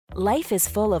Life is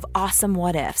full of awesome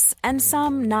what-ifs, and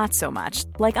some not so much,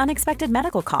 like unexpected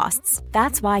medical costs.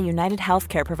 That's why United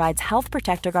Healthcare provides Health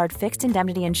Protector Guard fixed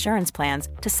indemnity insurance plans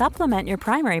to supplement your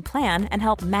primary plan and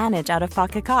help manage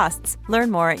out-of-pocket costs.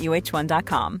 Learn more at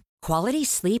uh1.com. Quality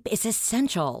sleep is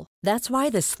essential. That's why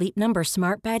the Sleep Number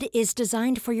Smart Bed is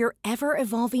designed for your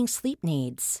ever-evolving sleep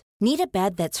needs. Need a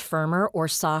bed that's firmer or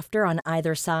softer on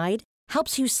either side?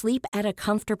 Helps you sleep at a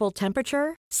comfortable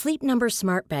temperature? Sleep Number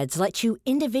Smart Beds let you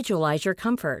individualize your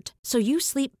comfort, so you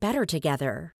sleep better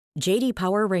together. J.D.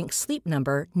 Power ranks Sleep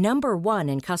Number number 1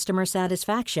 in customer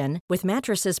satisfaction with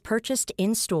mattresses purchased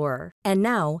in-store. And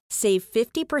now, save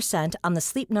 50% on the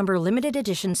Sleep Number Limited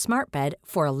Edition Smart Bed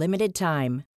for a limited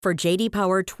time. For J.D.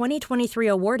 Power 2023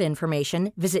 award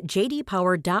information, visit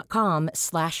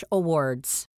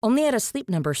jdpower.com/awards. Only at a Sleep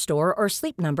Number store or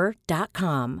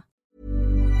sleepnumber.com.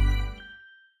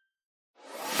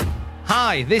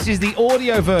 Hi, this is the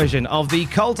audio version of the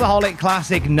Cultaholic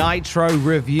Classic Nitro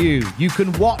review. You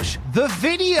can watch the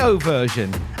video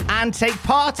version and take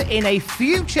part in a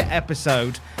future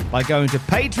episode by going to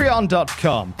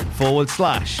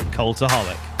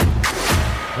patreon.com/Cultaholic.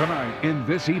 Tonight, in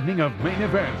this evening of main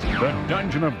events, the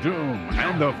Dungeon of Doom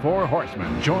and the Four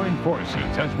Horsemen join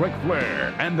forces as Ric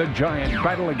Flair and the Giant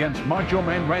battle against Macho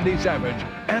Man Randy Savage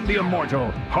and the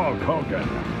immortal Hulk Hogan.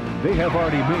 They have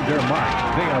already made their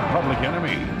mark. They are public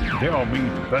enemy. They'll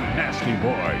meet the Nasty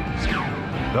Boys.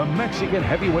 The Mexican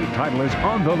heavyweight title is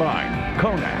on the line.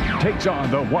 Konnan takes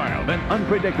on the wild and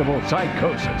unpredictable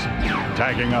Psychosis.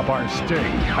 Tagging up are Sting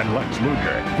and Lex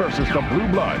Luger versus the Blue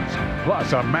Bloods,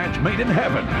 plus a match made in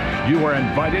heaven. You are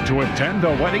invited to attend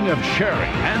the wedding of Sherry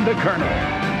and the Colonel.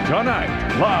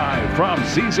 Tonight, live from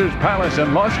Caesars Palace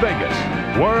in Las Vegas,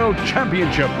 World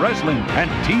Championship Wrestling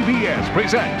and TBS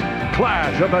present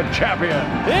Clash of the Champions.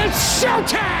 It's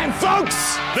showtime,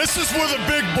 folks! This is where the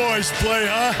big boys play,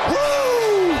 huh?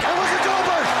 Woo! Hamilton's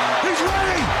over! He's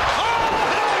ready! Oh,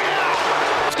 hell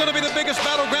yeah! It's going to be the biggest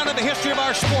battleground in the history of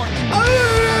our sport.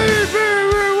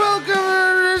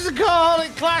 Welcome to the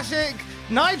Cultaholic Classic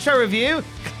Nitro review.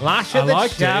 Clash of the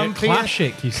Champions.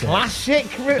 Classic, you said. Classic.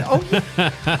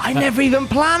 I never even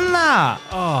planned that.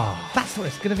 Oh, that's what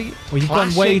it's going to be. Well, you've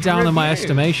gone way down in my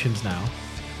estimations now.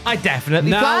 I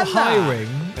definitely now planned hiring.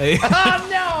 Oh,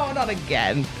 no, not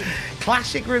again.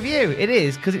 Classic review. It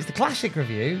is, because it's the classic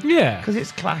review. Yeah. Because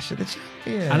it's Clash of the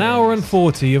Champions. An hour and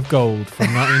 40 of gold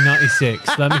from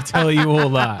 1996. Let me tell you all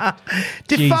that.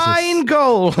 Define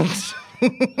gold.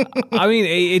 I mean,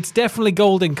 it's definitely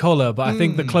gold in colour, but I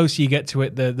think the closer you get to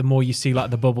it, the more you see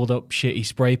like the bubbled up shitty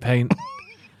spray paint.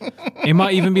 It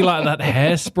might even be like that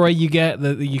hairspray you get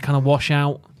that you kind of wash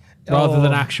out rather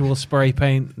than actual spray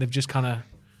paint. They've just kind of...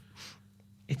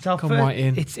 It's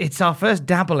our first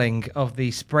dabbling of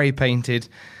the spray painted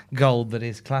gold that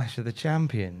is Clash of the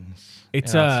Champions.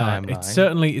 It's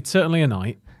certainly a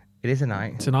night. It is a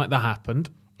night. It's a night that happened.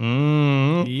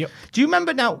 Yep. Do you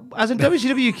remember now, as a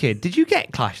WCW kid, did you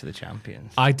get Clash of the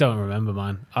Champions? I don't remember,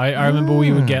 man. I remember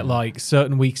we would get like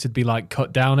certain weeks would be like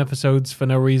cut down episodes for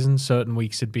no reason. Certain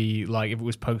weeks would be like, if it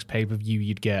was post pay-per-view,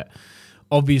 you'd get,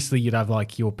 obviously you'd have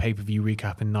like your pay-per-view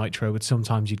recap in Nitro, but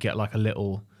sometimes you'd get like a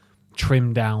little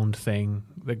trimmed down thing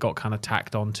that got kind of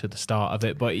tacked on to the start of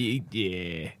it. But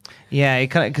yeah,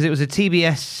 because it was a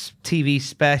TBS TV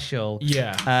special.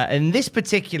 In this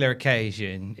particular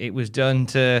occasion, it was done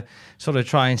to sort of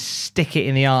try and stick it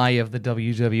in the eye of the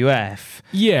WWF.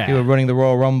 Who were running the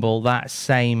Royal Rumble that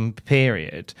same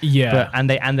period. And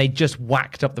they just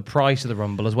whacked up the price of the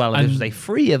Rumble as well. And this was a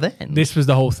free event. This was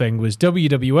the whole thing, was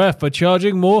WWF are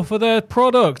charging more for their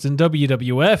product, and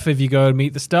WWF, if you go and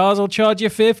meet the stars, will charge you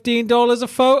 $15 a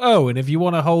photo, and if you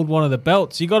want to hold one of the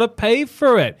belts, you got to pay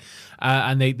for it.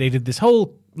 And they did this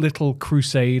whole little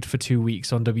crusade for 2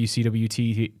 weeks on WCW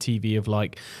TV of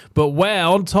like, but we're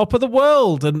on top of the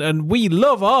world and we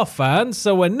love our fans,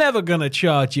 so we're never going to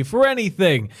charge you for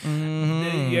anything.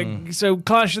 So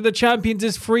Clash of the Champions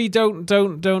is free.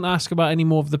 Don't ask about any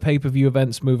more of the pay-per-view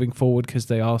events moving forward, because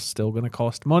they are still going to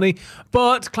cost money.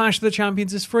 But Clash of the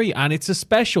Champions is free, and it's a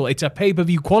special. It's a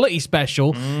pay-per-view quality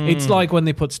special. It's like when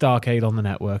they put Starrcade on the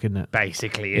network, isn't it?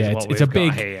 Basically, it's a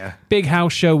big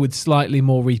house show with slightly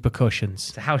more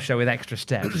repercussions. House show with extra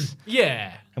steps.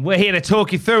 Yeah. And we're here to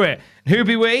talk you through it. Who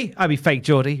be we? I be Fake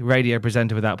Geordie, radio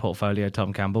presenter without portfolio,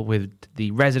 Tom Campbell, with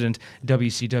the resident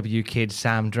WCW kid,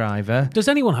 Sam Driver. Does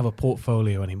anyone have a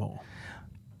portfolio anymore?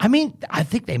 I mean, I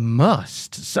think they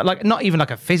must. So, like, not even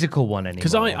like a physical one anymore.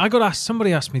 Because I got asked,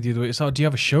 somebody asked me the other week, it's like, do you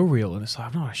have a show reel? And it's like,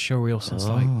 I've not had a show reel since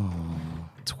like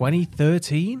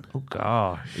 2013. Oh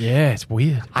gosh. Yeah, it's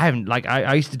weird. I haven't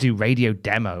I used to do radio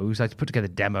demos. I put together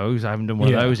demos. I haven't done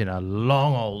one of those in a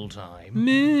long old time.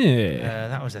 Yeah.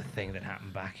 That was a thing that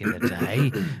happened back in the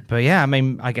day. But yeah, I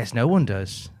mean, I guess no one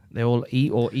does. They all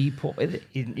even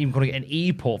calling it an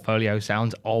e-portfolio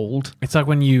sounds old. It's like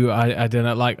when I don't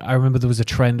know, like I remember there was a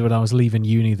trend when I was leaving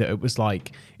uni that it was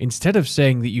like, instead of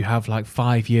saying that you have like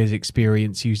 5 years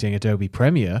experience using Adobe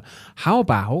Premiere, how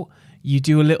about you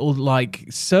do a little like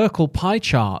circle pie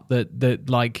chart that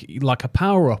like a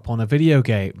power up on a video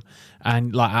game,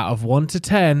 and like out of 1 to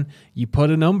 10 you put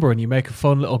a number and you make a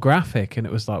fun little graphic, and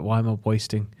it was like, why am I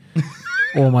wasting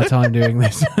all my time doing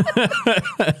this?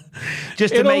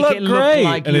 Just to make it look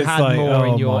like you had more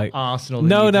in your arsenal.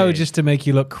 No, just to make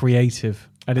you look creative.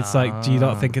 And it's like, do you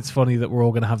not think it's funny that we're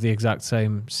all going to have the exact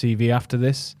same CV after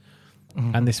this?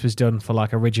 Mm-hmm. And this was done for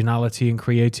like originality and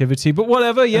creativity, but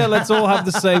whatever. Yeah, let's all have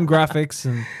the same graphics.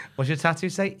 And what's your tattoo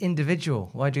say? Individual.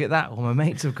 Why'd you get that? Well, my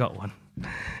mates have got one.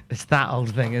 It's that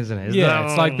old thing, isn't it?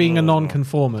 It's like being a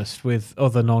non-conformist with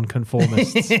other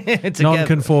non-conformists.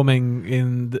 Non-conforming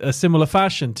in a similar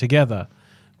fashion together,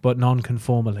 but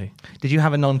non-conformally. Did you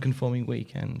have a non-conforming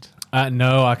weekend?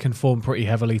 No, I conformed pretty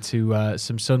heavily to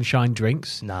some sunshine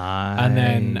drinks. Nice.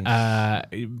 And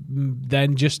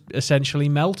then just essentially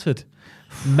melted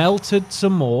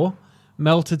some more.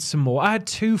 I had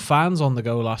 2 fans on the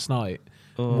go last night.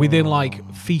 Within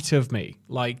like feet of me,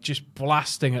 like just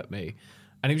blasting at me,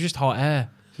 and it was just hot air.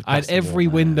 I had every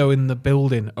window in the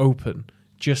building open,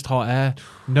 just hot air,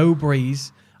 no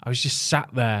breeze. I was just sat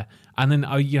there, and then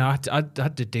I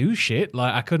had to do shit.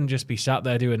 Like I couldn't just be sat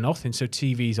there doing nothing. So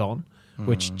TV's on,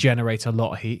 which generates a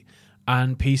lot of heat,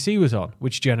 and PC was on,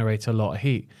 which generates a lot of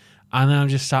heat, and then I'm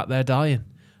just sat there dying.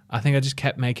 I think I just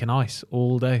kept making ice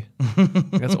all day.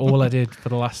 That's all I did for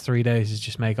the last 3 days, is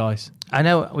just make ice. I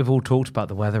know we've all talked about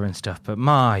the weather and stuff, but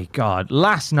my God,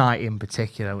 last night in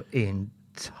particular,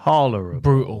 intolerable.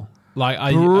 Brutal. Like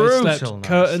I slept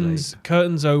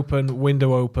curtains open,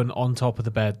 window open, on top of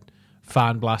the bed,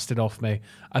 fan blasted off me.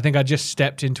 I think I just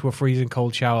stepped into a freezing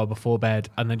cold shower before bed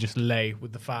and then just lay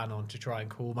with the fan on to try and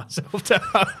cool myself down.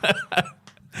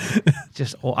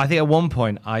 I think at one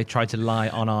point I tried to lie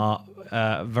on our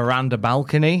veranda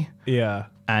balcony. Yeah.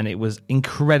 And it was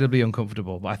incredibly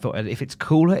uncomfortable. But I thought, if it's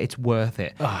cooler, it's worth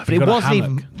it. Oh, but it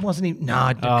wasn't even. No,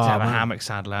 I didn't have a hammock,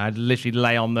 sadly. I'd literally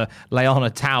lay on a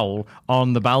towel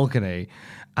on the balcony.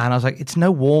 And I was like, it's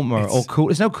no warmer or cool.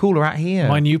 It's no cooler out here.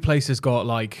 My new place has got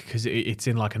because it's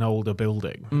in like an older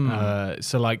building.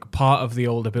 So like part of the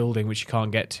older building, which you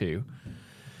can't get to,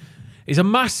 is a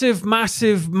massive,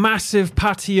 massive, massive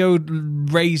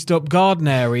patioed, raised up garden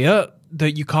area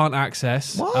that you can't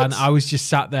access. What? And I was just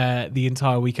sat there the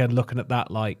entire weekend looking at that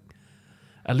like,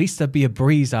 at least there'd be a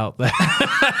breeze out there.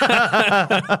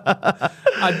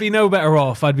 I'd be no better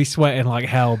off. I'd be sweating like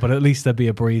hell, but at least there'd be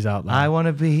a breeze out there. I want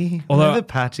to be where the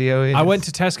patio is. I went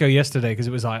to Tesco yesterday because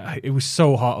it was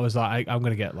so hot. I was like, I'm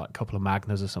going to get like a couple of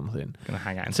Magnas or something. Going to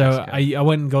hang out in Tesco. Tesco. I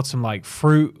went and got some like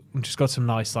fruit and just got some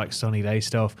nice like sunny day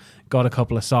stuff. Got a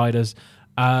couple of ciders.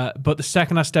 But the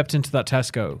second I stepped into that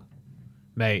Tesco,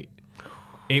 mate,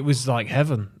 it was like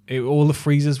heaven. All the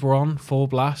freezers were on full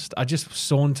blast. I just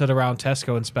sauntered around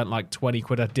Tesco and spent like 20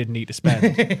 quid I didn't need to spend.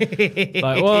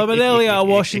 I'm nearly out of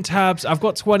washing tabs. I've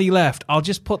got 20 left. I'll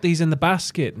just put these in the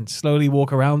basket and slowly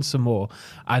walk around some more,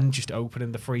 and just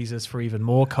opening the freezers for even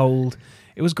more cold.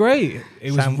 It was great.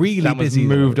 It was really busy.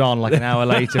 Moved on like an hour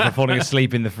later for falling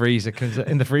asleep in the freezer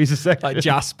section. Like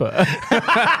Jasper.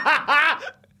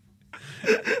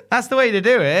 That's the way to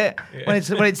do it. Yeah. When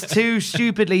it's too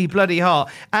stupidly bloody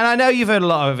hot. And I know you've heard a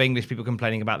lot of English people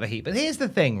complaining about the heat, but here's the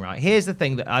thing, right? Here's the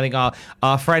thing that I think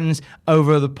our friends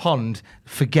over the pond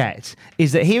forget,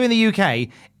 is that here in the UK,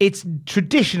 it's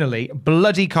traditionally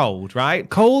bloody cold, right?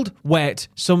 Cold, wet,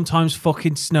 sometimes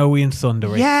fucking snowy and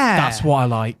thundery. Yeah. That's what I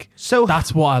like.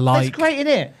 That's what I like. That's great, isn't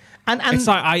it? And it's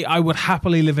like I would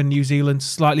happily live in New Zealand,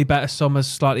 slightly better summers,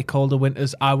 slightly colder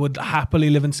winters. I would happily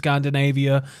live in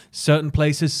Scandinavia, certain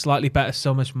places, slightly better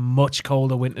summers, much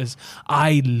colder winters.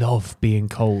 I love being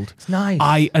cold. It's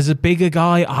nice. As a bigger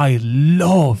guy, I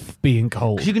love being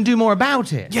cold. Because you can do more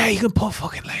about it. Yeah, you can put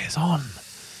fucking layers on.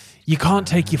 You can't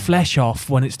take your flesh off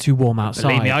when it's too warm outside.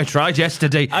 Believe me, I tried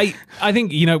yesterday. I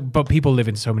think, but people live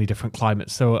in so many different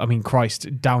climates. So, I mean,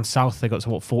 Christ, down south, they got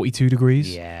to, 42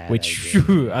 degrees? Yeah. Which,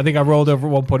 I think I rolled over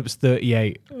at one point, it was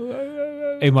 38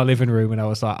 in my living room, and I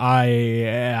was like,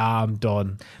 I'm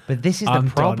done. But this is the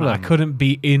problem. I couldn't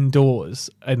be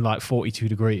indoors in like 42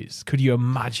 degrees. Could you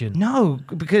imagine? No,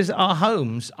 because our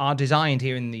homes are designed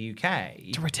here in the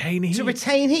UK to retain heat.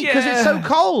 Because it's so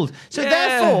cold. So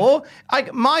therefore,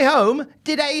 my home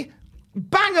did a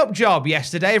bang up job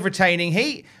yesterday of retaining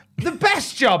heat. The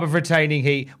best job of retaining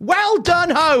heat. Well done,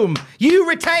 home. You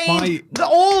retained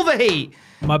all the heat.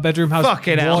 My bedroom has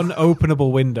one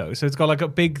openable window. So it's got like a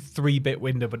big 3-bit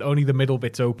window, but only the middle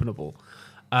bit's openable.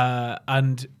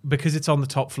 And because it's on the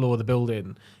top floor of the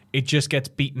building, it just gets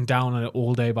beaten down on it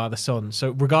all day by the sun.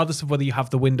 So regardless of whether you have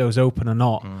the windows open or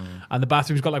not, and the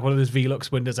bathroom's got like one of those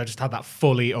Velux windows, I just had that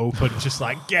fully open, just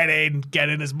like get in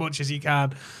as much as you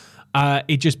can.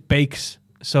 It just bakes.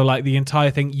 So like the entire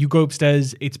thing, you go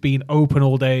upstairs, it's been open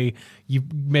all day. You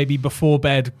maybe before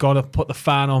bed got to put the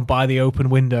fan on by the open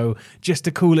window just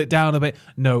to cool it down a bit.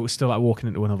 No, it was still like walking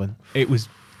into an oven. It was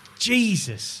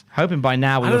Jesus. Hoping by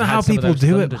now we would have had some of those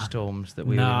thunderstorms that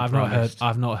we were promised.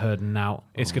 I've not heard now.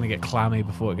 It's going to get clammy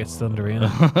before it gets thundery.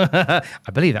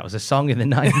 I believe that was a song in the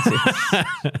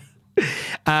 90s.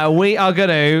 We are going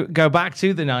to go back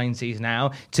to the 90s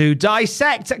now to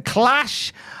dissect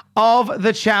Clash of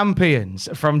the Champions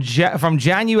from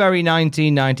January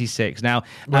 1996. Now,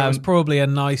 it was probably a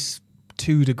nice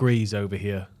 2 degrees over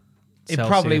here. It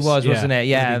probably was, wasn't it?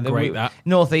 Yeah, great. That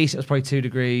northeast, it was probably 2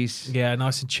 degrees. Yeah,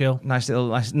 nice and chill. Nice, a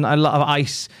lot of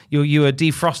ice. You were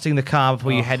defrosting the car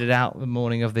before you headed out the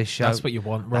morning of this show. That's what you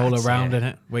want. Roll around in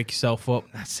it, wake yourself up.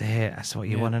 That's it. That's what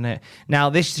you want in it. Now,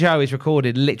 this show is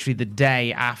recorded literally the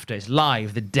day after. It's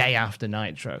live the day after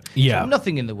Nitro. Yeah. So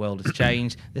nothing in the world has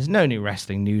changed. There's no new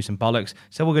wrestling news and bollocks.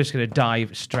 So we're just going to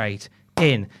dive straight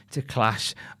in to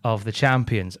Clash of the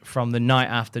Champions from the night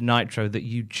after Nitro that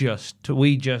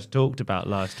we just talked about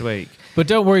last week. But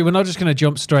don't worry, we're not just going to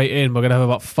jump straight in. We're going to have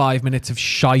about 5 minutes of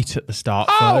shite at the start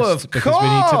first. Because we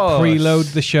need to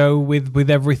preload the show with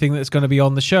everything that's going to be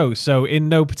on the show. So in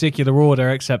no particular order,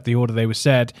 except the order they were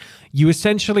said, you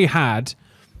essentially had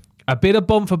a bit of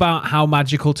bump about how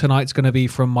magical tonight's going to be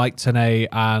from Mike Tenay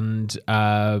and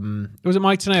was it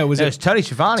Mike Tenay or was it Tony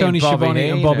Schiavone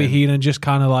and Bobby Heenan just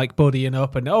kind of like buddying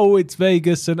up and it's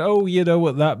Vegas and you know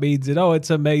what that means and it's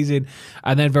amazing,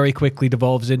 and then very quickly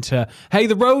devolves into hey,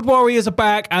 the Road Warriors are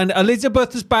back and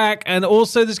Elizabeth is back and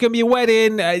also there's going to be a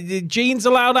wedding. Gene's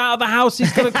allowed out of the house.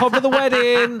 He's going to come to the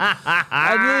wedding.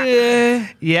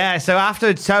 Yeah. So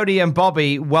after Tony and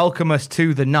Bobby welcome us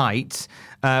to the night,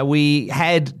 we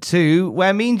head to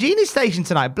where Mean Gene is stationed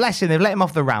tonight. Bless him, they've let him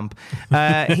off the ramp.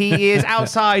 He is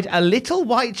outside a Little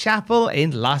White Chapel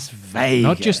in Las Vegas.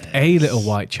 Not just a Little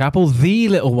White Chapel, the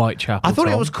Little White Chapel. I thought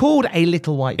it was called a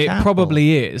Little White Chapel. It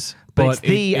probably is. But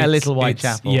it's a Little White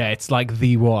Chapel. Yeah, it's like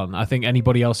the one. I think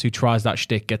anybody else who tries that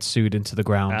shtick gets sued into the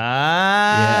ground.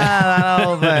 That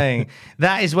whole thing.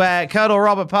 That is where Colonel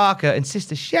Robert Parker and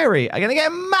Sister Sherry are going to get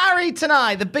married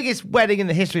tonight. The biggest wedding in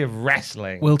the history of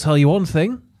wrestling. We'll tell you one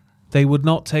thing. They would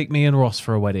not take me and Ross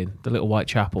for a wedding, the Little White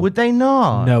Chapel. Would they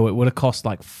not? No, it would have cost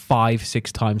like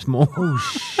 5-6 times more. Oh,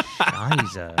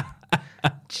 shiza.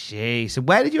 Gee, so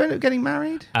where did you end up getting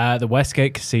married? The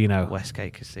Westgate Casino.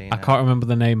 Westgate Casino. I can't remember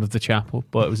the name of the chapel,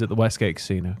 but it was at the Westgate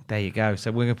Casino. There you go.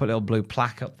 So we're going to put a little blue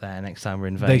plaque up there next time we're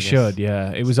in Vegas. They should,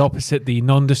 yeah. It was opposite the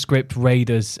nondescript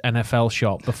Raiders NFL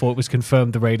shop before it was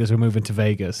confirmed the Raiders were moving to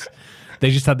Vegas.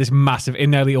 They just had this massive, in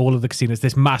nearly all of the casinos,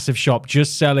 this massive shop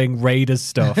just selling Raiders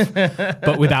stuff,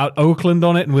 but without Oakland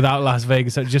on it and without Las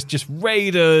Vegas. So just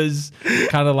Raiders,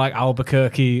 kind of like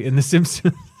Albuquerque in The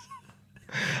Simpsons.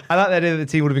 I like the idea that the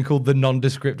team would have been called the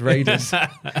Nondescript Raiders.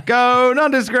 Go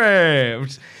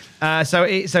Nondescript!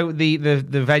 So the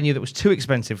venue that was too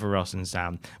expensive for Ross and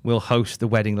Sam will host the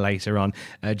wedding later on.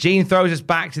 Gene throws us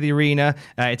back to the arena.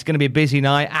 It's going to be a busy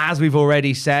night, as we've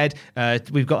already said.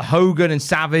 We've got Hogan and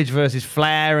Savage versus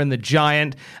Flair and the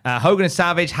Giant. Hogan and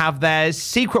Savage have their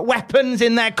secret weapons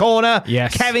in their corner.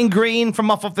 Yes. Kevin Green from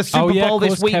off the Super Bowl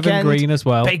this weekend. Kevin Green as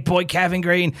well. Big boy Kevin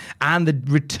Green. And the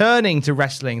returning to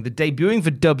wrestling, the debuting for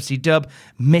Dubsy Dub,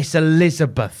 Miss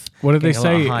Elizabeth. What did they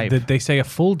say? Did they say a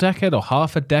full decade or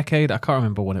half a decade? I can't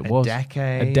remember when it was. A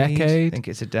decade. I think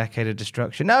it's a decade of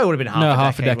destruction. No, it would have been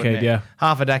half a decade. Yeah.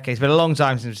 Half a decade. It's been a long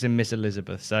time since we've seen Miss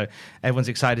Elizabeth, so everyone's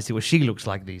excited to see what she looks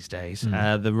like these days.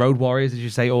 The Road Warriors, as you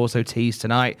say, also teased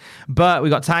tonight. But we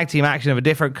got tag team action of a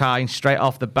different kind straight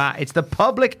off the bat. It's the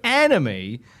Public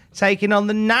Enemy taking on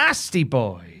the Nasty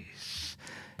Boys.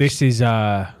 This is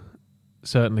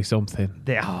certainly something.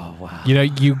 Oh, wow. You know,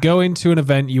 you go into an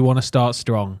event, you want to start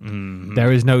strong. Mm-hmm.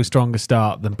 There is no stronger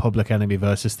start than Public Enemy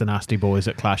versus the Nasty Boys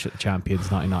at Clash at the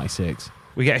Champions 1996.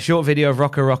 We get a short video of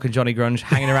Rocco Rock and Johnny Grunge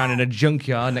hanging around in a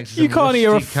junkyard next to some You can't hear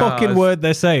a cars. fucking word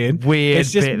they're saying. Weird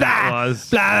it's just bit blah, that was.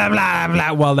 Blah, blah, blah,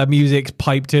 blah, while their music's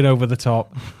piped in over the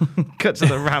top. Cut to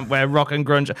the ramp where Rock and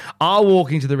Grunge are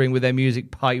walking to the ring with their music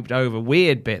piped over.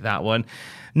 Weird bit, that one.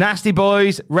 Nasty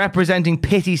Boys representing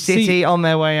Pity City on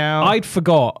their way out. I'd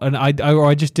forgot, and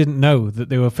I just didn't know that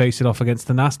they were facing off against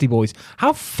the Nasty Boys.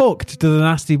 How fucked do the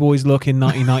Nasty Boys look in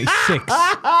 1996?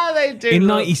 They do. In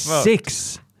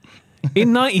 96.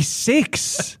 In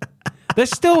 96. They're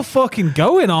still fucking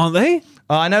going, aren't they?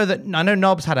 I know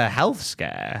Knobs had a health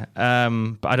scare, but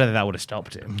I don't think that would have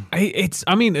stopped him.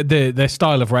 Their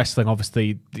style of wrestling,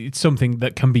 obviously, it's something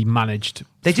that can be managed.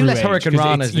 They do less Hurricane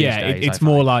Ranas these days. It's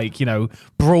more like,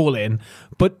 brawling.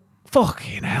 But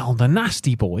fucking hell, the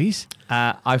Nasty Boys.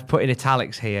 I've put in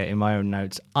italics here in my own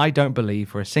notes. I don't believe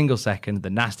for a single second the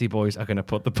Nasty Boys are going to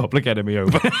put the Public Enemy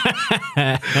over.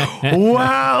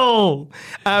 Wow.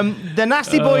 The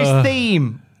Nasty Boys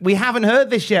theme. We haven't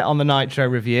heard this yet on the Nitro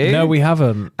review. No, we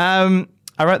haven't. I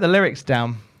wrote the lyrics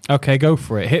down. Okay, go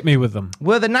for it. Hit me with them.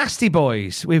 We're the Nasty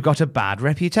Boys. We've got a bad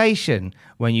reputation.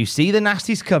 When you see the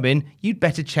Nasties coming, you'd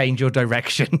better change your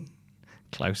direction.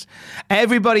 Close.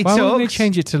 Everybody talks. Why wouldn't they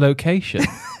change it to location?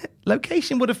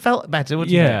 Location would have felt better,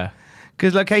 wouldn't it? Yeah.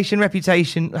 Because location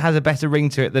reputation has a better ring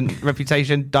to it than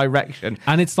reputation direction.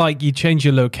 And it's like you change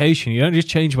your location. You don't just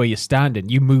change where you're standing.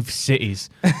 You move cities.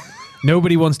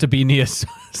 Nobody wants to be near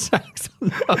Saxon.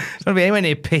 Don't want to be anywhere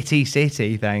near Pity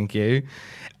City, thank you.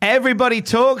 Everybody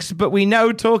talks, but we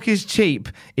know talk is cheap.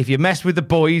 If you mess with the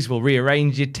boys, we'll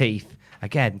rearrange your teeth.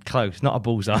 Again, close, not a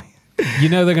bullseye. You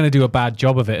know they're going to do a bad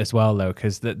job of it as well, though,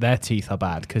 because their teeth are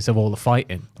bad because of all the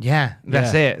fighting. Yeah,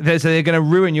 that's it. So they're going to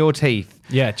ruin your teeth.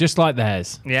 Yeah, just like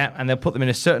theirs. Yeah, and they'll put them in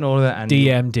a certain order. And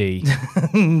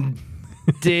DMD.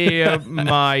 Dear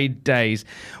my days.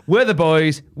 We're the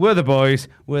boys. We're the boys.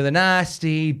 We're the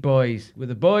Nasty Boys. We're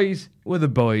the boys. We're the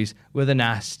boys. We're the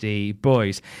Nasty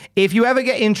Boys. If you ever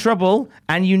get in trouble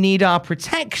and you need our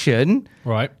protection,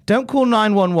 right? Don't call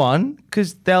 911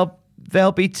 because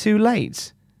they'll be too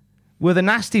late. We're the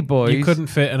Nasty Boys. You couldn't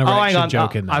fit an erection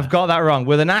joke in there. I've got that wrong.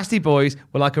 We're the Nasty Boys.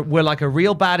 We're like a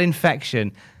real bad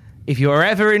infection. If you're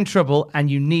ever in trouble and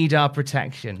you need our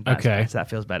protection. Okay.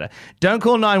 That feels better. Don't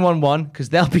call 911 because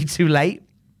they'll be too late.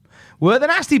 We're the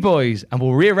Nasty Boys and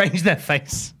we'll rearrange their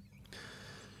face.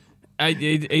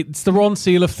 It's the Ron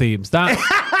Seal of themes. That's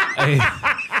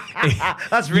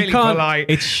really polite.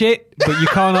 It's shit, but you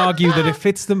can't argue that it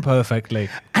fits them perfectly.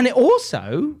 And it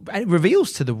also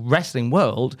reveals to the wrestling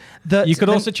world that you could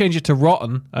also change it to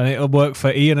Rotten, and it'll work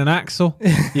for Ian and Axel.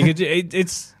 You could.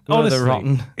 It's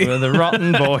honestly We're the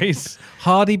Rotten Boys,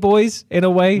 Hardy Boys in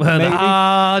a way. We're the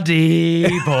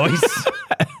Hardy Boys,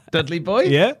 Dudley Boys.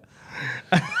 Yeah.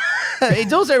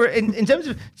 It's also, in terms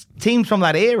of teams from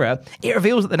that era, it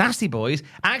reveals that the Nasty Boys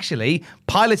actually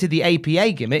piloted the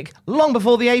APA gimmick long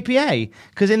before the APA.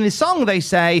 Because in the song they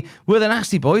say, we're the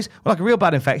Nasty Boys, we're like a real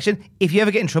bad infection. If you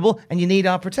ever get in trouble and you need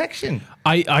our protection.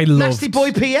 I loved Nasty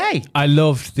Boy PA. I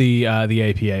loved the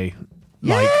APA.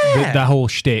 Like the whole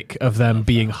shtick of them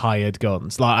being hired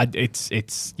guns. Like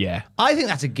it's yeah. I think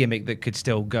that's a gimmick that could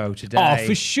still go today. Oh,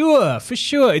 for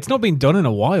sure. It's not been done in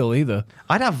a while either.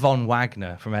 I'd have Von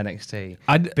Wagner from NXT.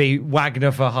 I'd be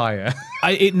Wagner for hire.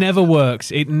 It never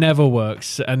works.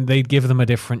 And they'd give them a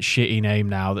different shitty name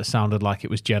now that sounded like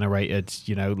it was generated,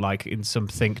 like in some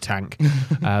think tank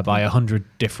by 100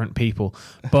 different people.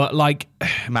 But like,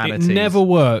 Manatees. It never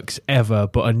works ever.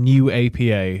 But a new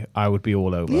APA, I would be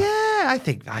all over. Yeah. I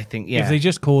think, yeah. If they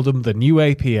just called them the new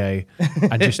APA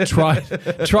and just tried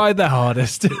their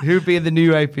hardest. Who'd be the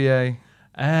new APA?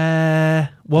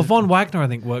 Well, Von Wagner, I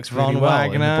think, works really well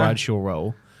in the Bradshaw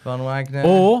role. Von Wagner.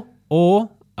 Or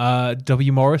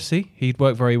W. Morrissey. He'd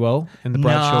work very well in the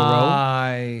Bradshaw role.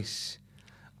 Nice.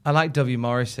 I like W.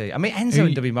 Morrissey. I mean, Enzo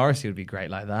and W. Morrissey would be great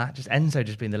like that. Just Enzo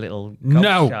just being the little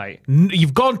gobshite.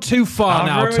 You've gone too far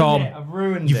now, Tom. I've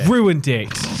ruined You've ruined it.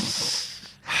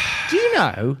 Do you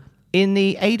know... In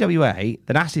the AWA,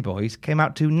 the Nasty Boys came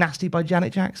out to Nasty by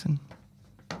Janet Jackson.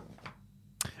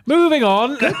 Moving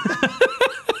on.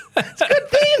 It's a good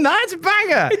theme, that's a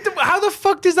banger. How the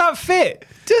fuck does that fit?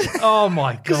 Oh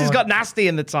my God. Because it's got Nasty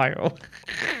in the title.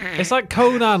 It's like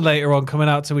Conan later on coming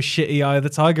out to a shitty Eye of the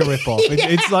Tiger ripoff.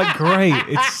 It's like great.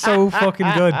 It's so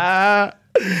fucking good.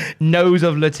 Nose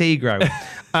of Latigro.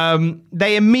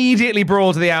 They immediately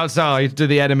brawl to the outside to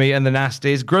the Enemy and the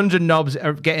Nasties. Grunge and Knobs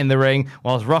get in the ring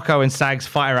whilst Rocco and Sags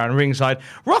fight around ringside.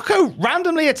 Rocco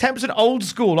randomly attempts an old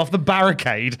school off the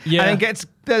barricade and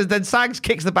then Sags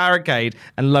kicks the barricade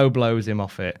and low blows him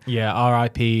off it. Yeah,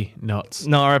 R.I.P. nuts.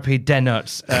 No, R.I.P.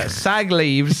 nuts. Sag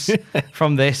leaves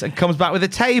from this and comes back with a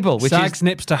table. Sag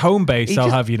snips to home base, I'll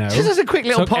have you know. Just as a quick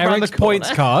little pop around the corner.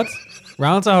 Points card.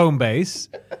 round to home base.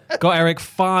 Got Eric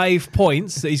 5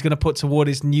 points that he's going to put toward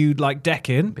his new deck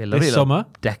in this summer.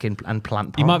 Deck in and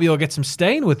plant pot. You might be able to get some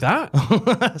stain with that.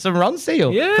 Some Ron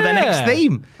Seal for the next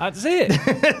theme. That's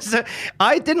it. So,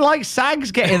 I didn't like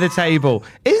Sags getting the table.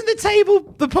 Isn't the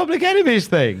table the Public Enemies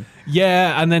thing?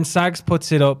 Yeah, and then Sags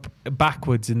puts it up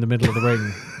backwards in the middle of the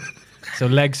ring. So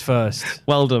legs first.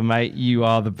 Well done, mate. You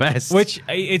are the best. Which,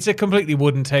 it's a completely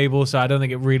wooden table, so I don't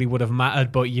think it really would have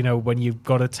mattered. But, when you've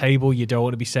got a table, you don't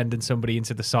want to be sending somebody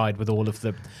into the side with all of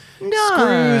the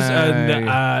screws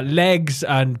and legs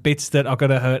and bits that are going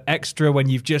to hurt extra when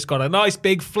you've just got a nice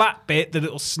big flat bit that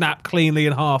it'll snap cleanly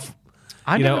in half.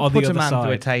 I never put a man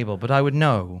through a table, but I would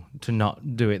know to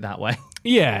not do it that way.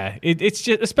 Yeah, it's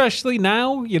just, especially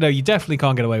now, you definitely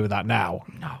can't get away with that now.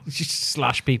 No. You just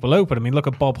slash people open. I mean, look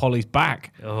at Bob Holly's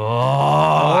back. That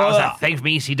was that thing from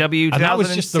ECW. And that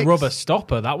was just the rubber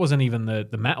stopper. That wasn't even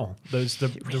the metal. There's the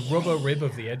rubber rib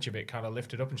of the edge of it kind of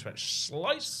lifted up and just went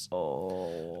slice.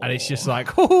 Oh. And it's just like,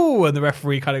 hoo-hoo, and the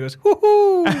referee kind of goes,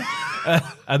 hoo-hoo.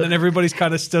 And then everybody's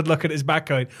kind of stood looking at his back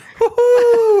going,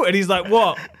 hoo-hoo. And he's like,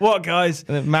 what? What, guys?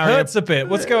 And then Mario hurts a bit.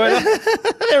 What's going on?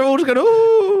 They're all just going,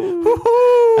 ooh. Hoo-hoo.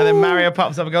 And then Mario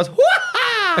pops up and goes, wah!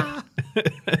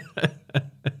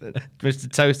 Mr.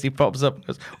 Toasty pops up and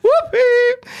goes,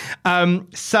 whoopee!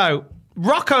 So,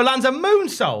 Rocco lands a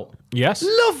moonsault. Yes.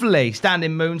 Lovely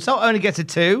standing moonsault. Only gets a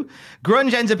 2.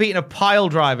 Grunge ends up eating a pile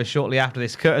driver shortly after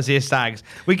this, courtesy of Sags.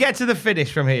 We get to the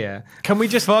finish from here. Can we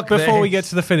just, before we get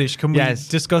to the finish, can we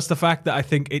discuss the fact that I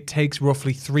think it takes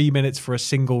roughly 3 minutes for a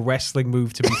single wrestling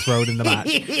move to be thrown in the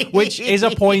match? Which is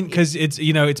a point because it's,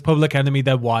 it's Public Enemy,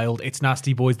 they're wild. It's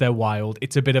Nasty Boys, they're wild.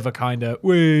 It's a bit of a kind of,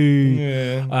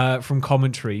 from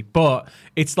commentary. But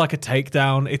it's like a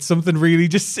takedown. It's something really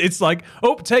just, it's like,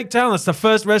 takedown. That's the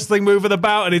first wrestling move of the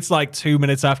bout. And it's like 2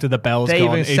 minutes after the bell's gone. They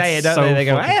even say it, don't they? They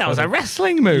go, hey, that was a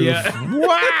wrestling move. Yeah.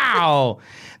 Wow.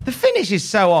 The finish is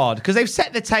so odd because they've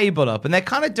set the table up and they're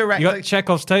kind of direct. You got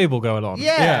Chekhov's table going on.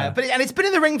 Yeah. But it's been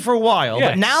in the ring for a while,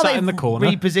 but now they've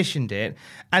repositioned it.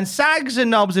 And Sags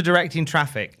and Knobs are directing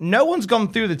traffic. No one's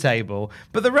gone through the table,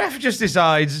 but the ref just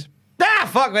decides,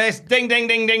 fuck this. Ding, ding,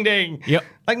 ding, ding, ding. Yep.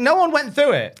 Like no one went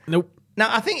through it. Nope.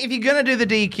 Now, I think if you're going to do the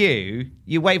DQ,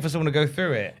 you wait for someone to go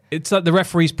through it. It's like the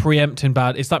referee's preempting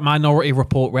bad. It's like Minority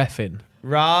Report reffing.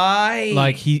 Right.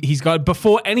 Like he's got,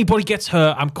 before anybody gets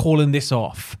hurt, I'm calling this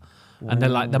off. And they're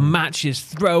like, the match is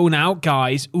thrown out,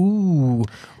 guys. Ooh,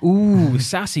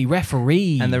 sassy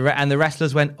referee. And the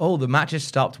wrestlers went, the match has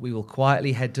stopped. We will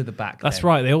quietly head to the back. That's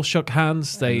right. They all shook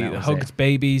hands. They hugged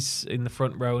babies in the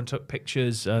front row and took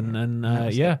pictures. And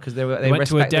because they went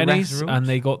to a Denny's and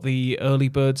they got the early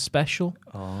bird special.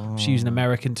 Oh. She's using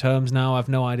American terms now. I have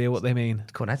no idea what they mean.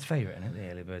 It's Cornette's favourite, isn't it?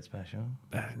 The early bird special.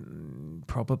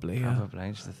 Probably.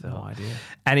 Just a thought. No idea.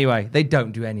 Anyway, they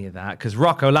don't do any of that because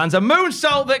Rocco lands a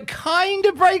moonsault that kind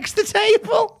of breaks the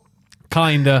table.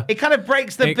 Kinda. It kind of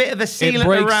breaks the bit of the ceiling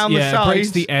around the sides. It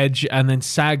breaks the edge, and then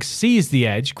Sags sees the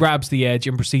edge, grabs the edge,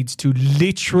 and proceeds to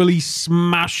literally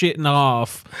smash it in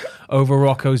half over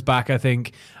Rocco's back, I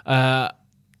think.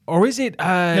 Or is it?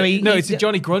 It's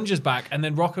Johnny Grunge's back, and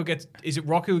then Rocco gets. Is it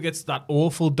Rocco who gets that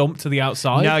awful dump to the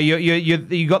outside? No,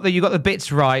 you got the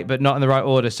bits right, but not in the right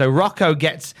order. So Rocco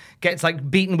gets like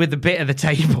beaten with the bit of the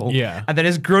table, and then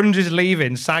as Grunge is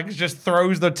leaving, Sags just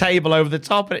throws the table over the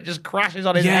top, and it just crashes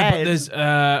on his head. Yeah, but there's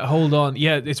hold on,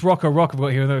 it's Rocco Rock. I've got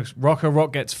here. Rocco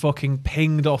Rock gets fucking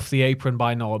pinged off the apron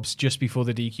by Knobs just before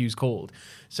the DQ's called.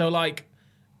 So like,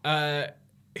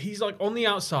 he's like on the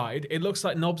outside. It looks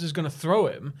like Knobs is going to throw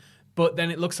him, but then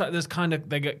it looks like there's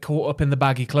they get caught up in the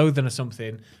baggy clothing or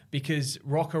something because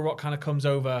Rocco Rock kind of comes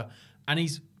over and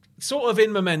he's sort of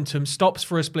in momentum, stops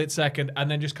for a split second,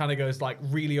 and then just kind of goes like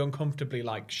really uncomfortably,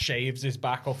 like shaves his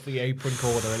back off the apron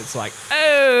corner, and it's like,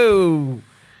 oh,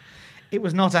 it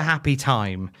was not a happy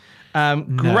time.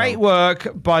 Great work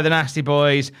by the Nasty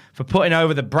Boys for putting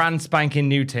over the brand spanking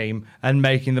new team and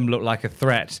making them look like a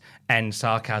threat. End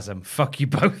sarcasm. Fuck you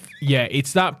both. Yeah,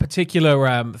 it's that particular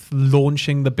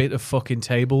launching the bit of fucking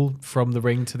table from the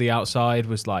ring to the outside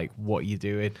was like, what are you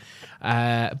doing?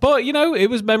 But, it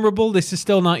was memorable. This is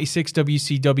still 96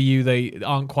 WCW. They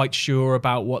aren't quite sure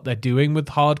about what they're doing with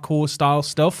hardcore style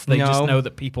stuff. They just know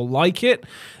that people like it.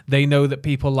 They know that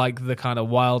people like the kind of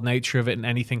wild nature of it and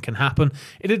anything can happen.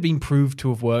 It had been proved to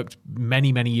have worked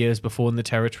many, many years before in the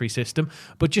territory system.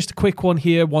 But just a quick one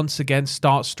here. Once again,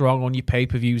 start strong on your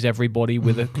pay-per-views, everybody,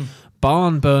 with a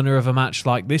barn burner of a match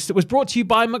like this that was brought to you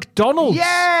by McDonald's.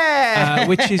 Yeah!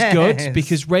 Which is good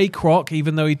because Ray Kroc,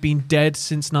 even though he'd been dead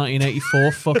since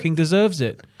 1984, fucking deserves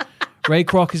it. Ray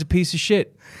Kroc is a piece of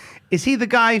shit. Is he the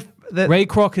guy Ray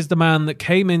Kroc is the man that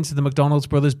came into the McDonald's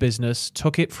brothers business,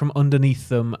 took it from underneath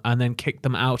them, and then kicked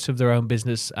them out of their own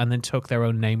business, and then took their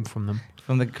own name from them.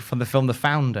 From the film The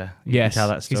Founder. Yes, tell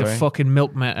that story. He's a fucking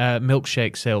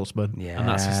milkshake salesman. Yeah, and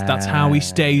that's how he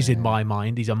stays in my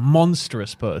mind. He's a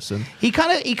monstrous person. He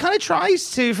kind of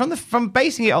tries to, from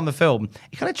basing it on the film,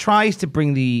 he kind of tries to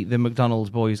bring the McDonald's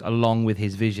boys along with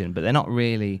his vision, but they're not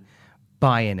really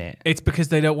buying it. It's because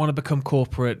they don't want to become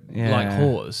corporate like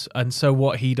whores. And so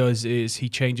what he does is he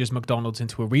changes McDonald's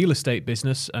into a real estate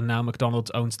business, and now McDonald's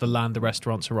owns the land the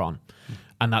restaurants are on.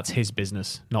 And that's his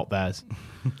business, not theirs.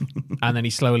 And then he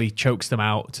slowly chokes them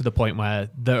out to the point where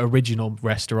the original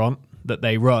restaurant that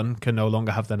they run can no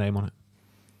longer have their name on it.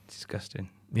 Disgusting.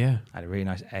 Yeah. I had a really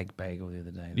nice egg bagel the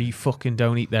other day. You fucking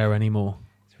don't eat there anymore.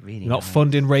 Really You're not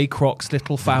funding Ray Kroc's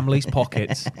little family's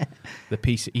pockets.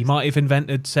 He might have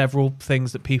invented several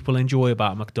things that people enjoy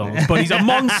about McDonald's, but he's a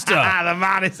monster. The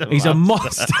man is He's a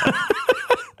monster.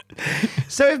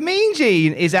 So if Mean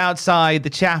Gene is outside the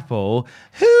chapel,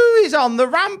 who is on the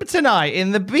ramp tonight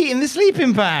in the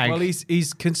sleeping bag? Well,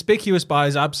 he's conspicuous by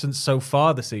his absence so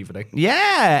far this evening.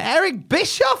 Yeah, Eric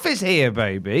Bischoff is here,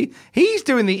 baby. He's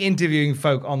doing the interviewing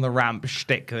folk on the ramp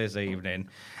shtick this evening.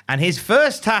 And his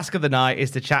first task of the night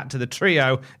is to chat to the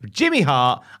trio of Jimmy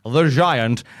Hart, The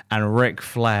Giant, and Ric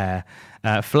Flair.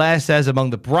 Flair says among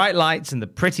the bright lights and the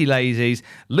pretty lazies,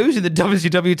 losing the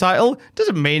WCW title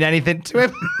doesn't mean anything to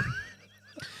him.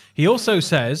 He also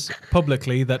says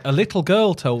publicly that a little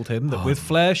girl told him that with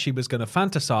Flair she was going to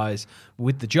fantasize,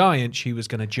 with the Giant she was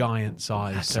going to giant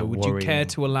size. That's so would you care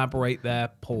to elaborate there,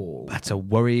 Paul? That's a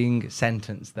worrying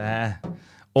sentence there.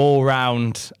 All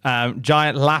round.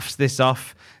 Giant laughs this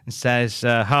off and says,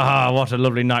 what a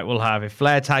lovely night we'll have. If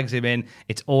Flair tags him in,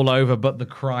 it's all over but the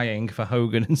crying for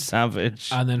Hogan and Savage.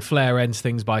 And then Flair ends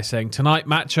things by saying, tonight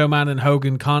Macho Man and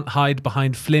Hogan can't hide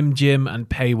behind Flim Jim and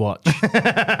Paywatch.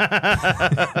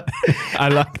 I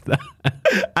like that.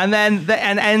 And then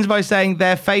ends by saying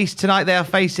tonight they are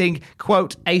facing,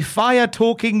 quote, a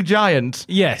fire-talking giant.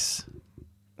 Yes.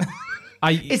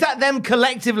 Is that them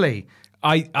collectively?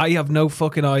 I have no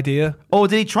fucking idea. Or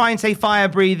did he try and say fire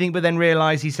breathing, but then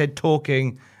realise he said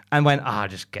talking and went,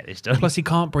 just get this done? Plus, he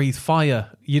can't breathe fire.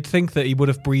 You'd think that he would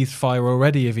have breathed fire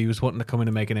already if he was wanting to come in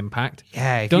and make an impact.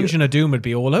 Yeah. Dungeon of Doom would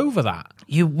be all over that.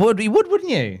 You would,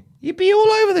 wouldn't you? You'd be all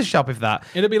over the shop if that.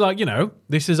 It'd be like,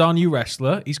 this is our new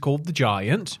wrestler. He's called The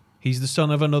Giant. He's the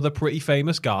son of another pretty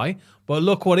famous guy. But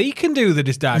look what he can do that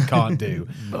his dad can't do.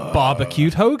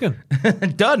 Barbecued Hogan.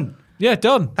 Done. Yeah,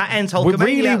 done. That ends Hulkamania.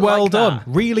 Really well like done. That.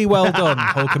 Really well done,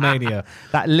 Hulkamania.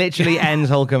 That literally ends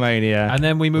Hulkamania. And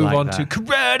then we move on to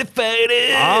Karate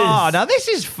Fighters. Now this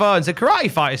is fun. So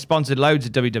Karate Fighters sponsored loads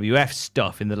of WWF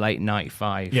stuff in the late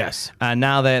 95. Yes. And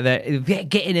now they're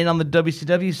getting in on the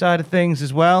WCW side of things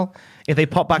as well. If they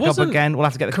pop back up again, we'll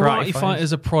have to get the Karate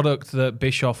Fighters a product that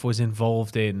Bischoff was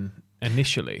involved in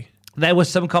initially. There was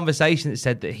some conversation that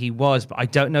said that he was, but I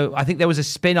don't know. I think there was a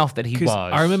spin-off that he was.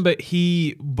 I remember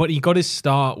he got his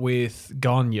start with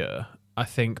Gagne, I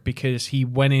think, because he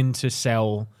went in to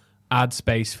sell ad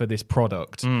space for this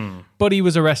product. But he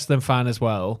was a wrestling fan as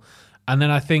well. And then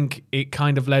I think it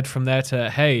kind of led from there to,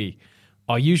 hey,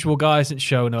 our usual guy isn't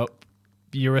showing up.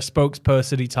 You're a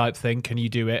spokesperson-y type thing. Can you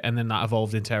do it? And then that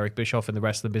evolved into Eric Bischoff and the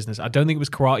rest of the business. I don't think it was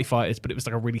Karate Fighters, but it was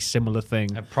like a really similar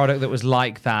thing. A product that was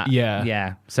like that. Yeah.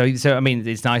 Yeah. So I mean,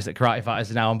 it's nice that Karate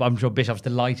Fighters are now. I'm sure Bischoff's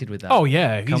delighted with that. Oh,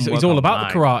 yeah. He's all about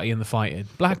the karate and the fighting.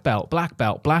 Black belt, black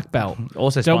belt, black belt.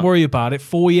 Also, don't worry about it.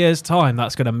 4 years' time,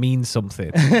 that's going to mean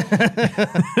something.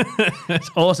 It's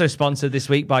also sponsored this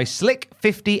week by Slick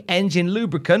 50 Engine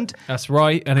Lubricant. That's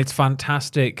right. And it's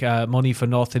fantastic money for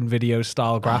nothing video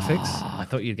style graphics. I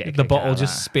thought you'd get the bottle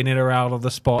just spinning around on the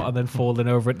spot and then falling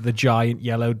over into the giant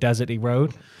yellow deserty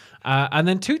road. And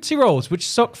then Tootsie Rolls, which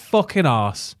suck fucking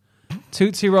arse.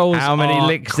 Tootsie Rolls. How many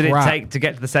licks did it take to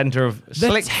get to the centre of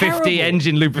Slick 50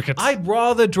 Engine Lubricant? I'd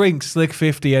rather drink Slick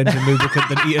 50 Engine Lubricant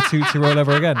than eat a Tootsie Roll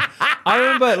ever again. I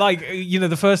remember,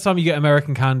 the first time you get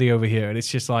American candy over here, and it's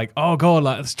just like, oh god,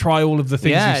 let's try all of the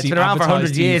things you've seen around for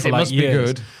 100 years. It must be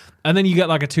good. And then you get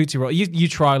like a Tootsie Roll. You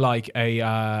try like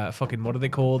a fucking, what are they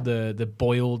called? The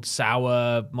boiled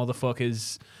sour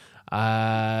motherfuckers.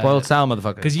 Boiled sour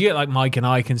motherfuckers. Because you get like Mike and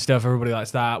Ike and stuff. Everybody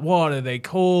likes that. What are they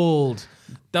called?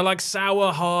 They're like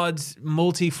sour, hard,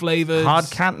 multi-flavored.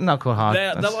 Hard candy? Not called hard.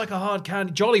 They're like a hard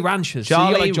candy. Jolly Ranchers.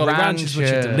 Jolly Ranchers,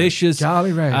 which are delicious.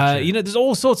 Jolly Ranchers. There's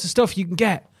all sorts of stuff you can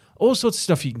get.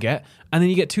 And then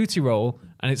you get Tootsie Roll,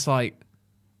 and it's like,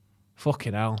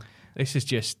 fucking hell. This is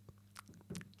just...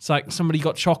 It's like somebody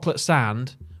got chocolate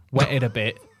sand, wet it a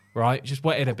bit, right? Just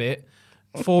wet it a bit,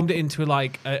 formed it into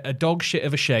like a dog shit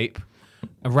of a shape,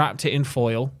 and wrapped it in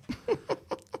foil.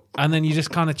 And then you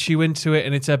just kind of chew into it,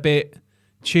 and it's a bit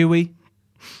chewy.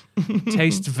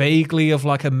 Tastes vaguely of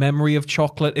like a memory of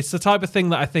chocolate. It's the type of thing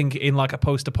that I think in like a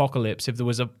post-apocalypse, if there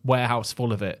was a warehouse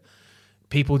full of it,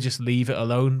 people just leave it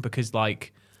alone because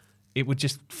like it would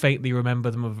just faintly remind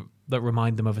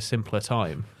them of a simpler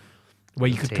time where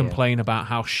you could complain about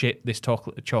how shit this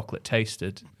chocolate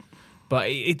tasted. But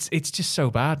it's just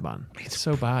so bad, man. It's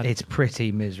so bad. It's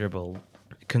pretty miserable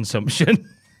consumption.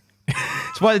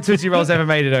 It's why the Tootsie Rolls never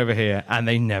made it over here, and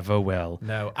they never will.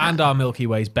 No, and our Milky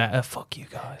Way's better. Fuck you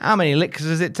guys. How many licks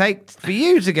does it take for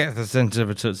you to get to the centre of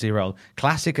a Tootsie Roll?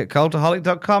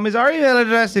 Classic@cultaholic.com is our email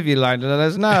address if you'd like to let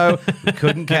us know. We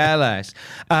couldn't care less.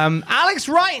 Alex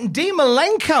Wright and Dean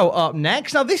Malenko up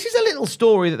next. Now, this is a little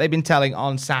story that they've been telling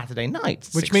on Saturday night.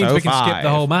 Which means we can skip the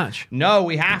whole match. No,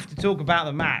 we have to talk about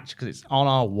the match because it's on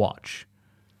our watch.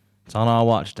 It's on our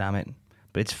watch, damn it.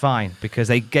 But it's fine because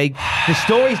the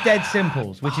story's dead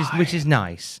simple, which is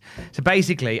nice. So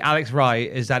basically, Alex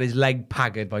Wright has had his leg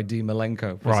paggered by Dean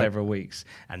Malenko for several weeks,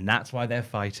 and that's why they're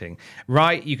fighting.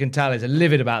 Wright, you can tell, is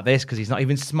livid about this because he's not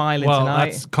even smiling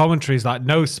tonight. Well, commentary's like,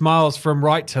 no smiles from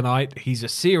Wright tonight. He's a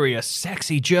serious,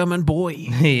 sexy German boy.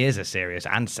 He is a serious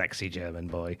and sexy German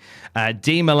boy.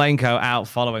 Dean Malenko out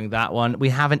following that one. We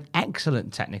have an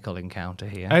excellent technical encounter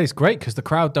here. Hey, it's great because the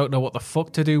crowd don't know what the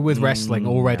fuck to do with wrestling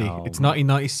already. No. It's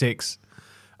 1996,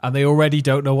 and they already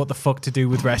don't know what the fuck to do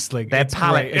with wrestling. Their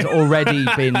palate has already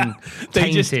been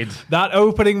tainted. That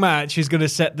opening match is going to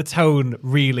set the tone,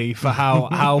 really, for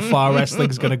how far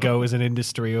wrestling's going to go as an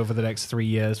industry over the next 3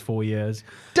 years, 4 years.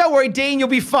 Don't worry, Dean, you'll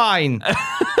be fine.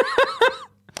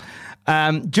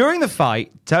 During the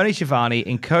fight, Tony Schiavone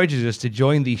encourages us to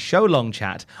join the show-long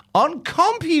chat on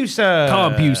CompuServe.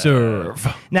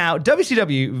 CompuServe. Now,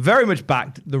 WCW very much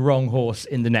backed the wrong horse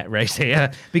in the net race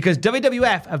here because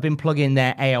WWF have been plugging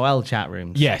their AOL chat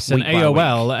rooms. Yes, and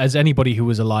AOL, as anybody who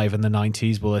was alive in the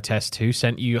 90s will attest to,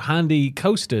 sent you handy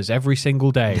coasters every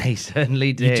single day. They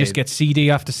certainly did. You just get CD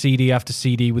after CD after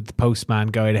CD with the postman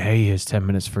going, hey, here's 10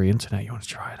 minutes free internet. You want to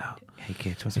try it out? Hey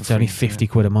kids, it's only 50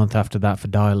 quid a month after that for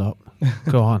dial-up.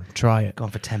 Go on, try it. Go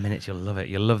on for 10 minutes, you'll love it.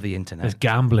 You'll love the internet. There's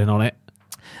gambling on it.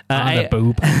 And a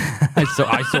boob. I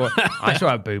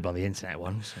saw a boob on the internet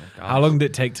once. Oh, how long did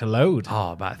it take to load?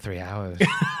 Oh, about 3 hours.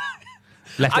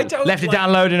 left it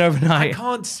downloading overnight. I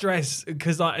can't stress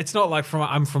because it's not like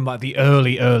I'm from like the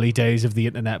early days of the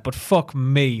internet, but fuck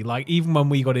me, like even when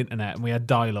we got internet and we had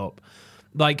dial-up,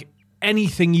 like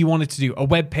anything you wanted to do, a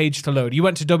web page to load, you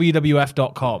went to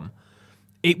wwf.com,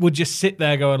 it would just sit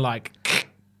there going like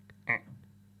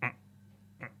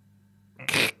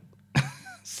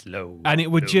slow, and it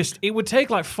would take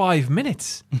like 5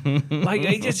 minutes. Like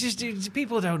it's just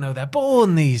people don't know they're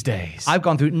born these days. I've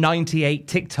gone through 98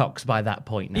 TikToks by that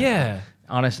point now. Yeah.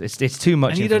 Honestly, it's too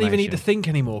much. And you don't even need to think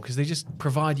anymore because they just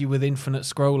provide you with infinite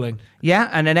scrolling. Yeah,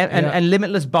 and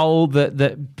limitless bowl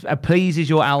that pleases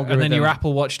your algorithm. And then your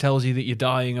Apple Watch tells you that you're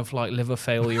dying of like liver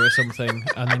failure or something,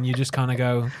 and then you just kind of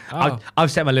go, oh.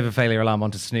 I've set my liver failure alarm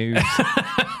on to snooze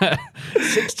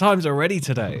 6 times already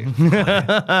today.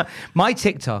 My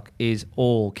TikTok is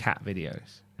all cat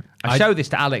videos. I showed this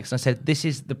to Alex and I said, this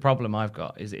is the problem I've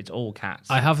got, is it's all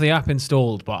cats. I have the app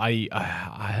installed, but do you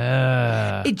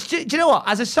know what?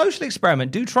 As a social experiment,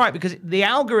 do try it because the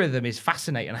algorithm is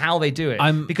fascinating how they do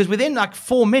it. Because within like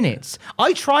 4 minutes,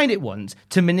 I tried it once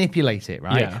to manipulate it,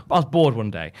 right? Yeah. I was bored one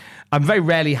day. I very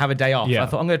rarely have a day off. Yeah. I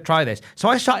thought, I'm going to try this. So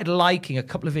I started liking a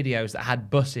couple of videos that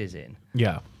had buses in.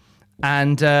 Yeah.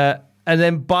 And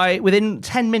then within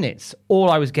 10 minutes,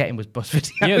 all I was getting was bus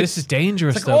videos. Yeah, this is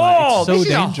dangerous. It's though. It's so this is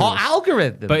dangerous. A hot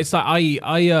algorithm. But it's like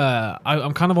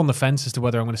I'm kind of on the fence as to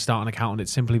whether I'm going to start an account on it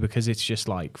simply because it's just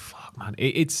like, fuck, man.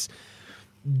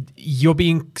 You're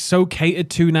being so catered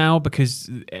to now because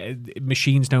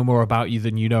machines know more about you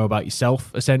than you know about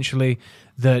yourself, essentially,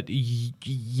 that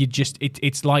you just,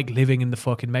 it's like living in the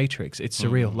fucking Matrix. It's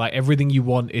surreal. Like everything you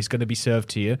want is going to be served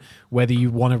to you, whether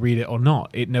you want to read it or not.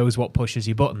 It knows what pushes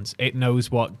your buttons. It knows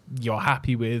what you're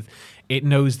happy with. It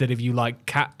knows that if you like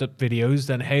cat videos,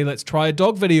 then hey, let's try a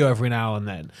dog video every now and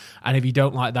then. And if you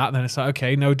don't like that, then it's like,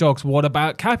 okay, no dogs. What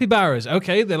about capybaras?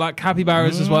 Okay, they like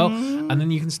capybaras as well. And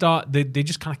then you can start, they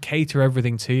just kind of cater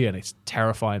everything to you, and it's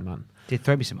terrifying, man. They'd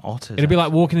throw me some otters. It'd be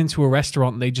like walking into a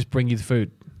restaurant and they just bring you the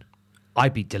food.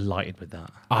 I'd be delighted with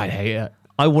that. I'd hate it.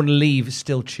 I wouldn't leave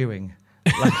still chewing.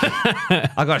 Like,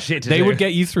 I got shit to do. They would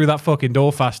get you through that fucking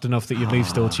door fast enough that you'd leave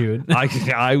still chewing.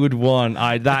 I would want.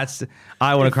 I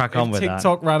want to crack on with that.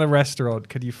 TikTok ran a restaurant.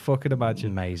 Could you fucking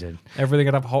imagine? Amazing. Everything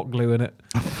would have hot glue in it.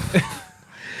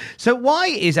 So why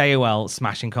is AOL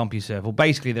smashing CompuServe? Well,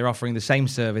 basically, they're offering the same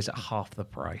service at half the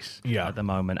price at the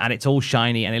moment. And it's all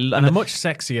shiny. And a much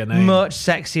sexier name. Much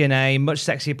sexier name, much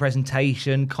sexier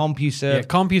presentation. CompuServe. Yeah,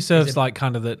 CompuServe's like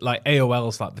kind of like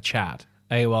AOL's like the chat.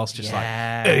 AOL's just like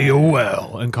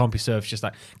AOL, and CompuServe's just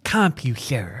like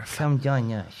CompuServe. Come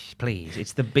join us, please.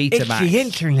 It's the beta max. It's the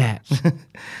internet.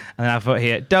 And I put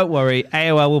here, don't worry,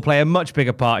 AOL will play a much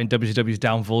bigger part in WCW's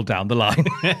downfall down the line.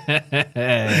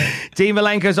 Dean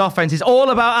Malenko's offense is all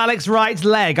about Alex Wright's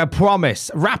leg, I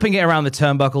promise. Wrapping it around the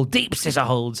turnbuckle, deep scissor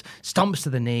holds, stomps to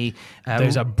the knee.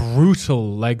 There's a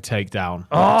brutal leg takedown.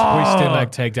 Twisted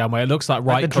leg takedown where it looks like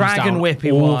Wright like the comes dragon down.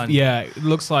 whippy one. Yeah, it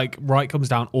looks like Wright comes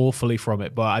down awfully from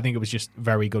it, but I think it was just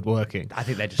very good working. I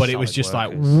think they're just But it was just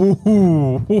workers. like,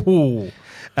 woohoo.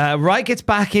 Wright gets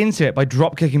back into it by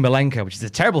drop-kicking Malenko, which is a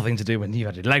terrible thing to do when you've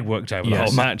had your leg worked over the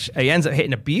whole match. He ends up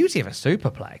hitting a beauty of a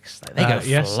superplex. Like, they go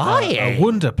flying. A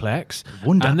wonderplex.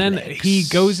 And then he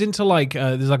goes into like,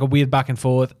 there's like a weird back and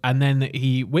forth, and then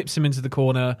he whips him into the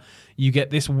corner. You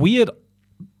get this weird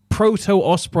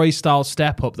proto-Osprey style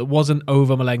step up that wasn't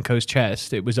over Malenko's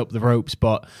chest. It was up the ropes,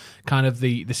 but kind of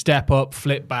the step up,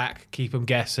 flip back, keep him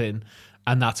guessing.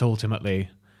 And that's ultimately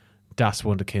Das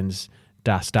Wunderkind's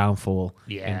Das downfall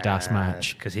in Das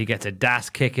match, because he gets a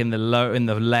Das kick in the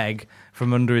leg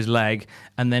from under his leg,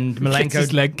 and then Malenko's Malenko's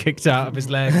his leg kicked out of his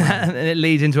leg, and it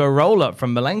leads into a roll up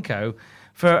from Malenko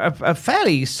for a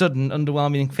fairly sudden,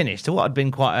 underwhelming finish to what had been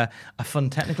quite a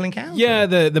fun technical encounter. Yeah,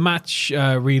 the match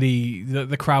really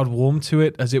the crowd warmed to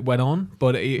it as it went on,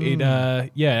 but it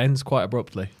ends quite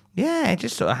abruptly. Yeah, it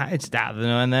just sort of it's out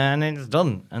and then it's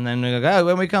done, and then we go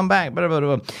when we come back. Blah, blah,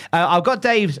 blah, blah. I've got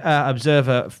Dave's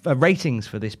Observer ratings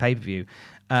for this pay-per-view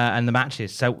and the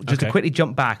matches. So just to quickly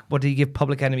jump back, what did you give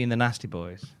Public Enemy and the Nasty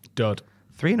Boys? Dud.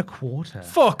 3.25.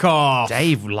 Fuck off.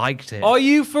 Dave liked it. Are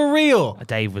you for real?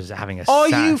 Dave was having a. Are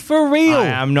you for real? I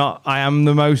am not. I am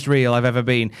the most real I've ever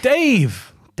been.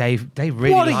 Dave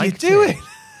really. What are you doing? It.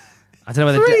 I don't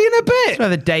know whether 3 and a bit. I don't know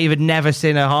whether Dave had never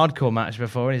seen a hardcore match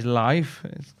before in his life.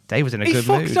 Dave was in a good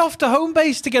mood. He fucked off to home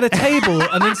base to get a table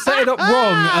and then set it up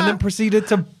wrong and then proceeded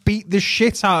to beat the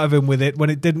shit out of him with it when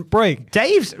it didn't break.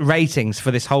 Dave's ratings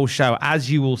for this whole show,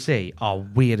 as you will see, are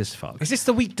weird as fuck. Is this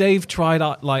the week Dave tried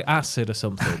like acid or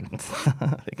something?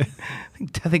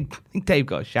 I think Dave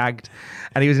got shagged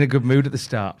and he was in a good mood at the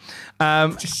start.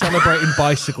 Just celebrating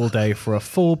Bicycle Day for a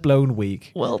full-blown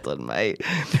week. Well done, mate.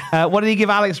 What did he give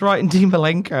Alex Wright and Dean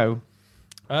Malenko?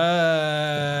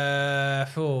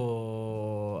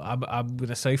 I'm going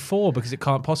to say 4 because it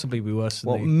can't possibly be worse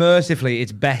than mercifully,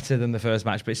 it's better than the first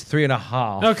match, but it's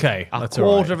 3.5. Okay, a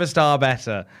quarter of a star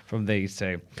better from these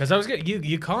two. Because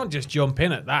you can't just jump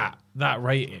in at that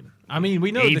rating. I mean,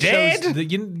 we know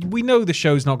we know the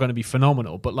show's not going to be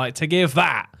phenomenal, but like to give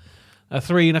that a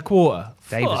 3.25.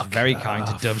 Dave was very kind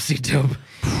to Dubsy Dub.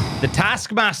 The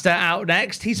Taskmaster out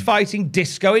next. He's fighting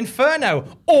Disco Inferno.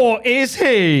 Or is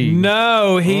he?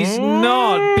 No, he's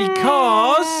not,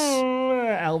 because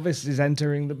Elvis is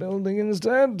entering the building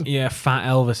instead. Yeah, fat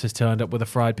Elvis has turned up with a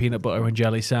fried peanut butter and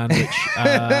jelly sandwich.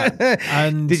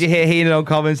 And did you hear Heenan on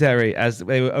commentary as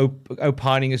they were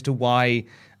opining as to why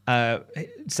Sir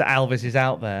Elvis is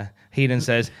out there? Heenan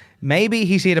says, maybe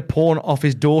he's here to pawn off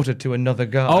his daughter to another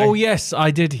guy. Oh, yes,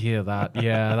 I did hear that.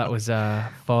 Yeah, that was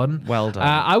fun. Well done.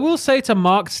 I will say to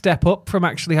Mark, step up from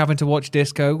actually having to watch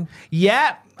Disco.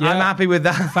 Yeah, I'm happy with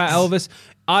that. Fat Elvis.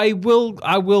 I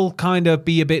will kind of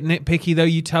be a bit nitpicky, though.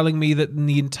 You telling me that in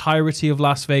the entirety of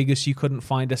Las Vegas you couldn't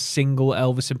find a single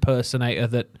Elvis impersonator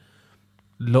that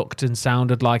looked and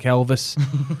sounded like Elvis?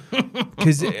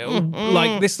 Because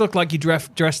like this looked like you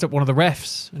dressed up one of the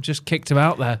refs and just kicked him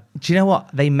out there. Do you know what?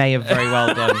 They may have very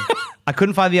well done. I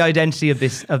couldn't find the identity of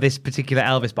this particular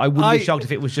Elvis, but I wouldn't be shocked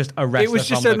if it was just a wrestler. It was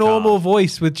just from a normal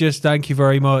voice with just "thank you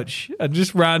very much" and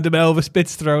just random Elvis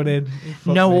bits thrown in.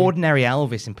 No ordinary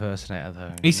Elvis impersonator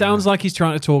though. He sounds like he's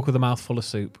trying to talk with a mouthful of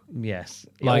soup. Yes,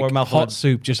 like or a mouthful hot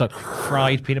soup, just like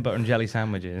fried peanut butter and jelly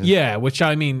sandwiches. Yeah, which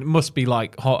I mean must be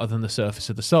like hotter than the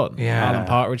surface of the sun. Yeah, Alan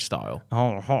Partridge style.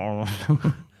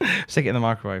 Stick it in the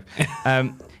microwave.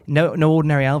 No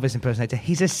ordinary Elvis impersonator.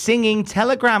 He's a singing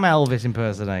telegram Elvis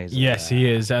impersonator. Yes, he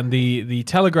is. And the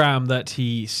telegram that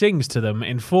he sings to them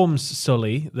informs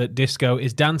Sully that Disco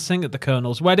is dancing at the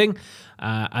Colonel's wedding.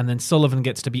 And then Sullivan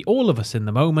gets to be all of us in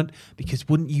the moment, because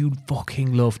wouldn't you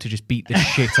fucking love to just beat the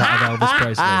shit out of Elvis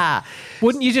Presley?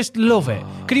 Wouldn't you just love it?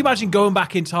 Could you imagine going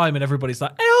back in time and everybody's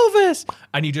like, Elvis!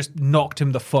 And you just knocked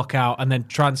him the fuck out and then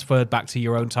transferred back to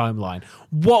your own timeline?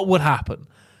 What would happen?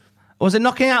 Or was it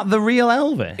knocking out the real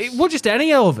Elvis? Well, just any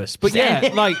Elvis. But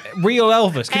like real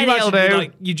Elvis. Can you imagine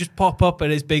like you just pop up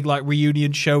at his big like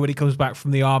reunion show when he comes back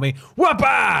from the army?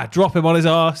 Whoppa! Drop him on his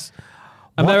ass.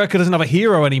 America doesn't have a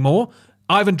hero anymore.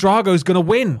 Ivan Drago's going to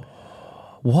win.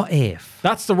 What if?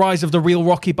 That's the rise of the real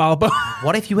Rocky Balboa.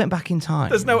 What if you went back in time?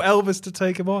 There's no Elvis to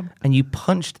take him on. And you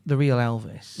punched the real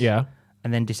Elvis. Yeah.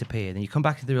 And then disappeared. And you come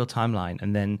back into the real timeline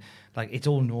and then like it's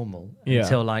all normal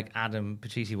until like Adam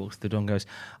Pacitti walks through the door and goes,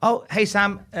 "Oh, hey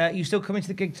Sam, you still coming to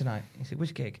the gig tonight?" He said,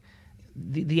 "Which gig?"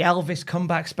 The Elvis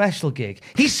comeback special gig.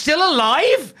 He's still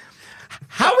alive?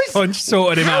 How is punch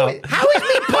sorted him out? How is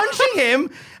me punching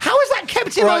him? How has that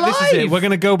kept him alive? This is it. We're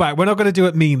going to go back. We're not going to do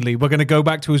it meanly. We're going to go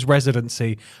back to his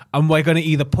residency and we're going to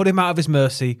either put him out of his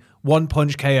mercy, one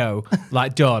punch KO,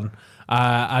 like done.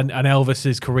 And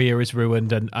Elvis's career is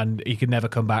ruined and he can never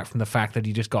come back from the fact that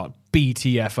he just got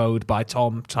BTFO'd by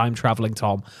Tom, time-traveling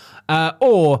Tom.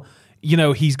 Or,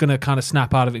 he's going to kind of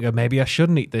snap out of it and go, maybe I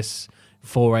shouldn't eat this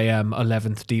 4 a.m.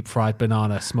 11th deep-fried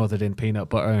banana smothered in peanut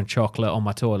butter and chocolate on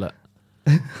my toilet.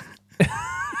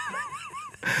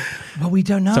 Well, we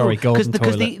don't know. Sorry, golden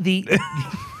because toilet.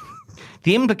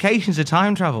 the implications of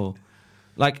time travel.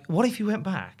 Like, what if you went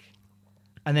back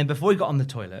and then before he got on the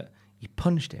toilet, you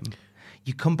punched him?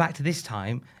 You come back to this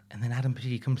time, and then Adam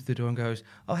Pacitti comes to the door and goes,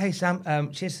 "Oh, hey,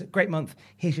 Sam, cheers, great month.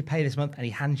 Here's your pay this month." And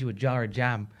he hands you a jar of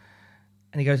jam.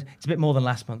 And he goes, "It's a bit more than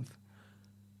last month."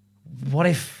 What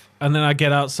if... And then I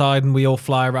get outside and we all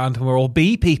fly around and we're all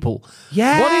bee people.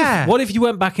 Yeah. What if you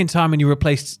went back in time and you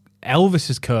replaced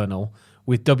Elvis's Colonel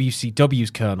with WCW's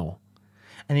Colonel?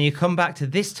 And then you come back to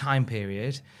this time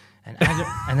period, and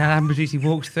Adam Pacitti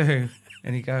walks through,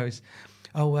 and he goes...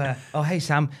 Oh, hey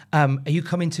Sam, are you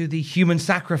coming to the human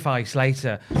sacrifice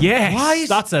later? Yes,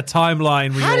 that's a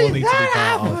timeline we all need to be part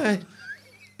happen?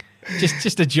 of.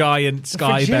 Just a giant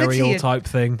sky burial type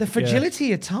thing. The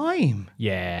fragility of time.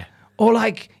 Yeah. Or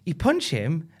like you punch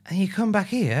him and you come back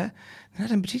here, and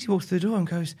Adam Pacitti walks through the door and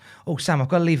goes, "Oh Sam, I've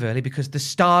got to leave early because the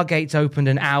Stargate's opened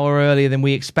an hour earlier than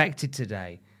we expected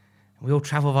today. We all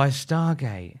travel via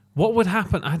Stargate." What would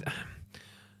happen?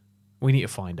 We need to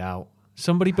find out.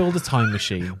 Somebody build a time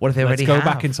machine. What if they already have? Let's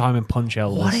go back in time and punch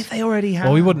Elvis. What if they already have?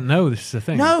 Well, we wouldn't know. This is the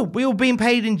thing. No, we were being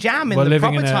paid in jam in the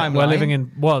proper timeline. We're living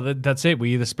in... Well, that's it.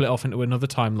 We either split off into another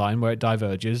timeline where it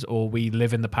diverges, or we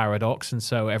live in the paradox, and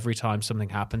so every time something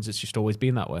happens, it's just always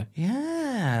been that way.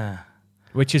 Yeah.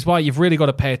 Which is why you've really got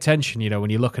to pay attention,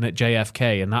 when you're looking at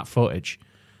JFK and that footage.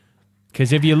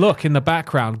 Because if you look in the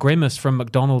background, Grimace from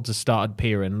McDonald's has started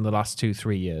appearing in the last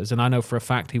 2-3 years, and I know for a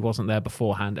fact he wasn't there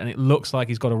beforehand, and it looks like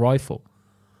he's got a rifle.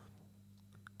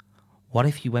 What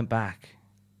if you went back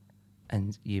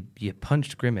and you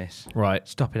punched Grimace, right?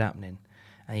 Stop it happening,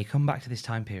 and you come back to this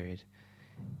time period,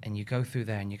 and you go through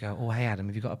there and you go, "Oh, hey Adam,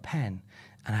 have you got a pen?"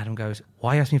 And Adam goes,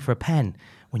 "Why ask me for a pen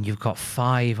when you've got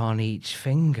 5 on each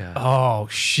finger?" Oh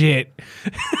shit!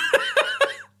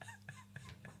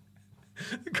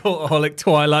 Cultaholic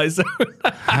Twilight Zone.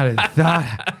 How did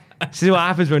that? This is what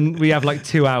happens when we have like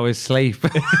 2 hours sleep.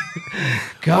 God.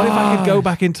 What if I could go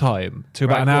back in time to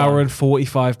about an hour and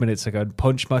 45 minutes ago and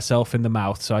punch myself in the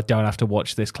mouth so I don't have to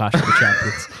watch this Clash of the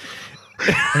Champions?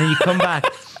 And then you come back,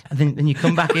 and then you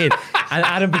come back in, and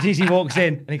Adam Pacitti walks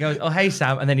in, and he goes, "Oh, hey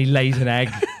Sam," and then he lays an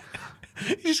egg.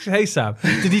 Just, "Hey Sam,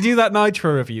 did you do that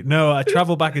Nitro review?" "No, I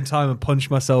travel back in time and punch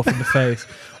myself in the face."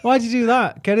 "Why'd you do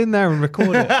that? Get in there and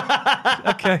record it."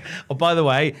 "Okay." "Oh, by the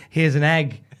way, here's an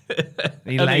egg."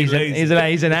 He lays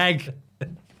an egg.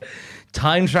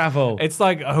 Time travel. It's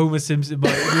like Homer Simpson.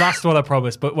 Last one, I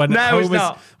promise. But when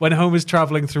Homer's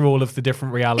traveling through all of the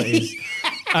different realities,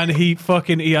 and he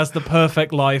has the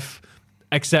perfect life,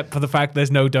 except for the fact there's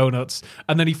no donuts,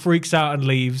 and then he freaks out and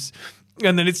leaves,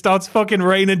 and then it starts fucking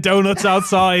raining donuts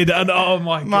outside, and oh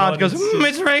my god, Marge goes,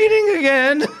 "It's raining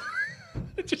again."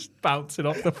 Just bouncing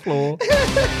off the floor.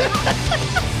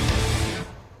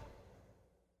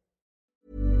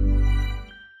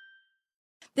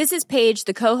 This is Paige,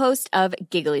 the co-host of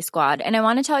Giggly Squad, and I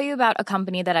want to tell you about a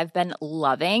company that I've been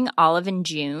loving, Olive &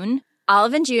 June.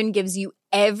 Olive & June gives you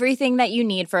everything that you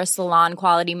need for a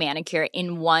salon-quality manicure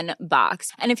in one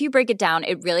box. And if you break it down,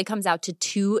 it really comes out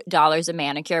to $2 a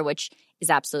manicure, which is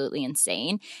absolutely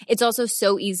insane. It's also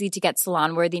so easy to get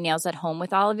salon-worthy nails at home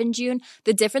with Olive & June.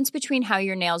 The difference between how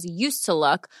your nails used to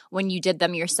look when you did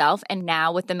them yourself and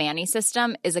now with the Mani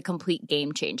system is a complete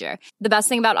game changer. The best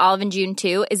thing about Olive & June,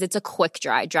 too, is it's a quick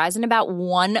dry. Dries in about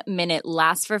 1 minute,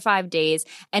 lasts for 5 days,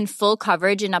 and full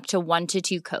coverage in up to 1 to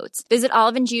 2 coats. Visit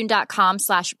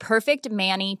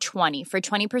oliveandjune.com/perfectmani20 for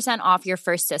 20% off your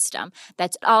first system.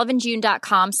 That's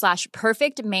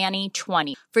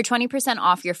oliveandjune.com/perfectmani20 for 20%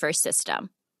 off your first system.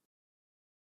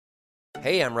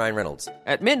 Hey, I'm Ryan Reynolds.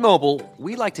 At Mint Mobile,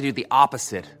 we like to do the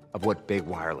opposite of what Big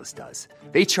Wireless does.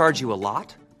 They charge you a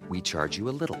lot, we charge you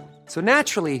a little. So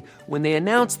naturally, when they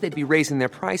announced they'd be raising their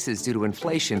prices due to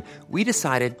inflation, we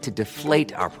decided to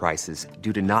deflate our prices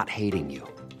due to not hating you.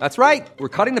 That's right. We're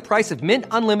cutting the price of Mint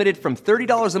Unlimited from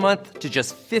 $30 a month to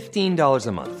just $15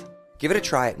 a month. Give it a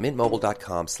try at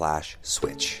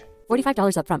mintmobile.com/switch.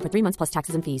 $45 up front for 3 months plus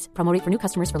taxes and fees. Promo rate for new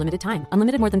customers for limited time.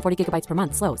 Unlimited more than 40 gigabytes per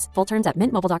month. Slows full terms at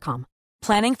mintmobile.com.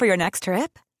 Planning for your next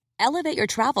trip? Elevate your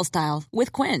travel style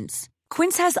with Quince.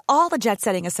 Quince has all the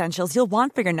jet-setting essentials you'll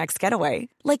want for your next getaway,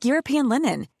 like European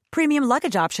linen, premium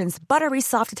luggage options, buttery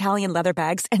soft Italian leather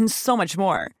bags, and so much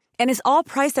more. And is all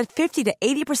priced at 50 to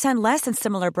 80% less than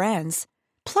similar brands.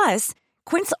 Plus,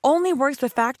 Quince only works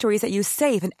with factories that use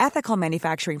safe and ethical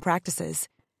manufacturing practices.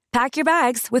 Pack your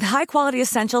bags with high-quality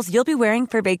essentials you'll be wearing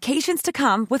for vacations to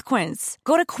come with Quince.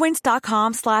 Go to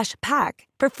quince.com/pack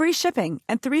for free shipping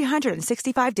and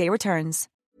 365-day returns.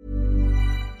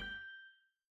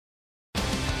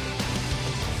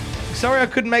 Sorry I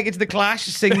couldn't make it to the Clash,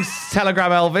 sings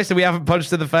Telegram Elvis, and we haven't punched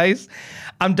to the face.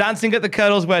 I'm dancing at the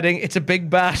Colonel's wedding. It's a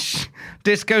big bash.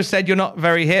 Disco said you're not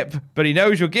very hip, but he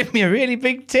knows you'll give me a really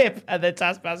big tip. And then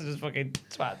Taskmaster just fucking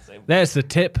twats him. There's the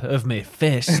tip of my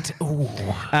fist. Ooh.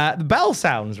 The bell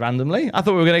sounds randomly. I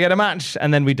thought we were going to get a match,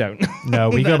 and then we don't. No,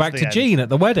 we go back to Gene at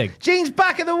the wedding. Gene's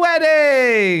back at the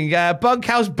wedding.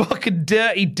 Bunkhouse Buck and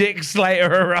Dirty Dick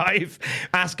Slater arrive,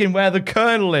 asking where the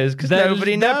Colonel is, because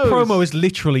nobody knows. Their promo is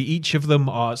literally, each of them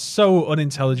are so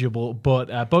unintelligible,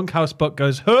 but Bunkhouse Buck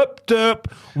goes, hup, derp,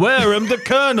 where am the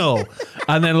Colonel?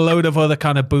 And then a load of other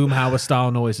kind of Boomhauer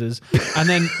style noises. And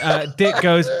then Dick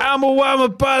goes, I'm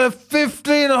about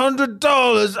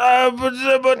 $1,500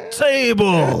 at a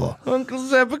table. Uncle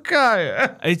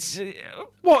Zebekiah. It's,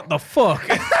 what the fuck?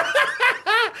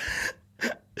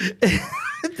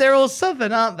 They're all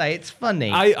Southern, aren't they? It's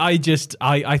funny. I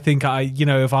think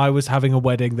if I was having a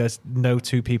wedding, there's no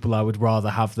two people I would rather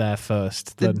have there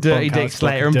first than Dirty Dick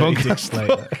Slater and Bunkhouse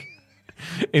Buck.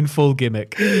 In full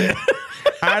gimmick.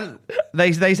 And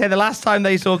they say the last time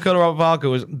they saw Colonel Robert Parker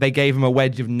was they gave him a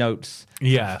wedge of notes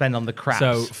to spend on the craps.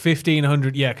 So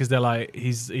 1,500, because they're like,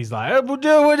 he's like, we'll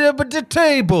do it at the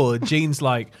table. And Gene's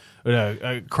like,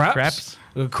 craps?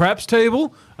 Craps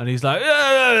table? And he's like,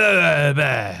 and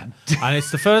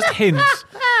it's the first hint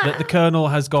that the Colonel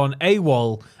has gone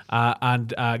AWOL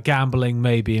and gambling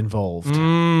may be involved.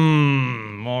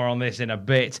 More on this in a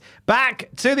bit. Back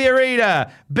to the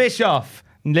arena. Bischoff,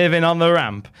 living on the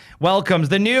ramp, welcomes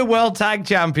the new World Tag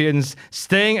Champions,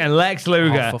 Sting and Lex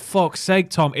Luger. Oh, for fuck's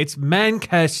sake, Tom, it's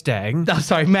Menker Sting. Oh,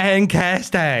 sorry, Menker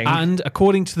Sting. And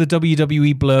according to the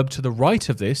WWE blurb to the right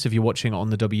of this, if you're watching it on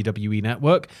the WWE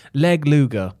network, Leg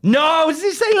Luger. No, does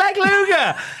it say Leg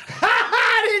Luger?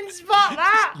 I didn't spot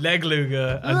that. Leg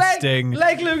Luger and Sting.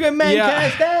 Leg Luger,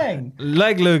 Menker Sting.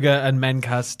 Leg Luger and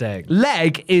Menker Sting.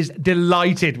 Leg is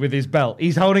delighted with his belt.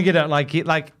 He's holding it up like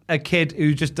a kid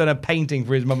who's just done a painting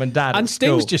for his mum and dad. And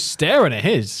Sting's just staring at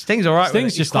his. Sting's all right.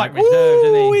 Sting's just like, reserved,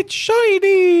 ooh, it's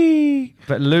shiny.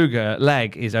 But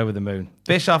Leg is over the moon.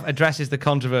 Bischoff addresses the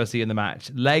controversy in the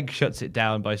match. Leg shuts it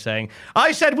down by saying,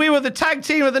 I said we were the tag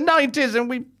team of the 90s and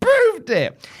we proved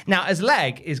it. Now, as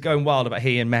Leg is going wild about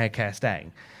he and Menker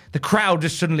Sting, the crowd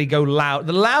just suddenly go loud.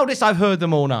 The loudest I've heard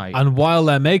them all night. And while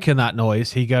they're making that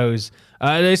noise, he goes,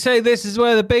 they say this is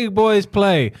where the big boys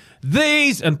play.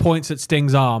 These, and points at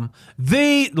Sting's arm.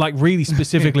 Really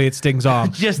specifically at Sting's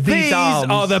arm. Just these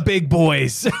arms are the big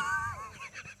boys.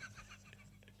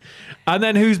 And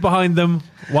then who's behind them?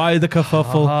 Why the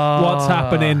kerfuffle? What's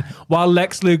happening? While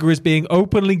Lex Luger is being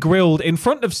openly grilled in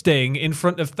front of Sting, in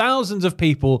front of thousands of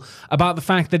people, about the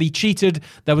fact that he cheated.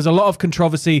 There was a lot of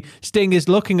controversy. Sting is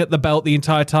looking at the belt the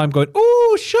entire time going,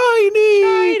 ooh,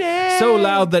 shiny! So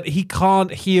loud that he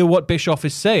can't hear what Bischoff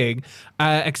is saying,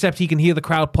 except he can hear the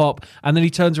crowd pop. And then he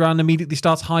turns around and immediately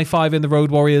starts high-fiving the Road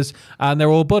Warriors, and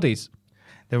they're all buddies.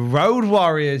 The Road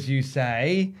Warriors, you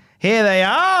say? Here they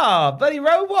are. Bloody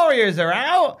Road Warriors are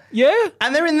out. Yeah.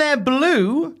 And they're in their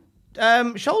blue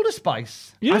shoulder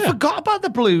spice. Yeah. I forgot about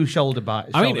the blue shoulder spice.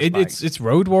 It's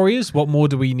Road Warriors. What more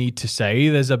do we need to say?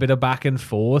 There's a bit of back and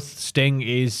forth. Sting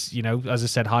is, as I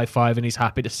said, high five, and he's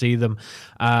happy to see them.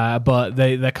 But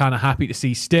they're kind of happy to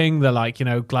see Sting. They're like,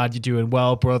 glad you're doing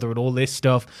well, brother, and all this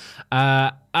stuff.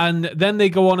 And then they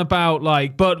go on about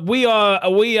but we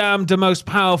am the most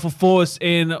powerful force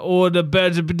in all the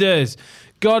better days.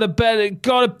 Gotta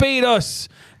beat us.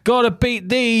 Got to beat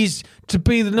these to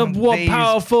be the number one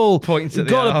powerful. Points at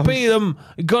the Got to arms. beat them.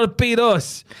 Got to beat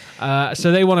us.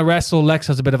 So they want to wrestle. Lex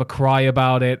has a bit of a cry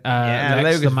about it. Lex,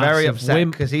 Luger's very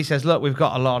upset because he says, look, we've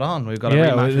got a lot on. We've got a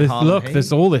rematch with Harlem look, Heat.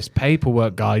 there's all this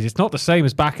paperwork, guys. It's not the same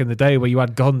as back in the day where you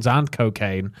had guns and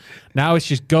cocaine. Now it's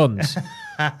just guns.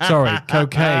 Sorry,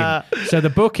 cocaine. So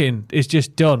the booking is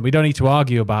just done. We don't need to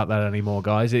argue about that anymore,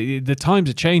 guys. The times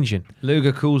are changing.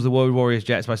 Luger cools the Road Warriors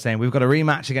Jets by saying, we've got a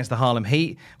rematch against the Harlem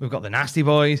Heat. We've got the Nasty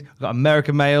Boys. We've got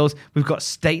American Males. We've got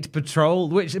State Patrol,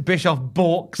 which Bischoff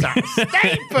balks at.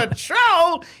 State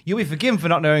Patrol? You'll be forgiven for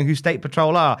not knowing who State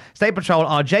Patrol are. State Patrol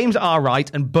are James R. Wright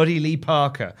and Buddy Lee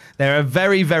Parker. They're a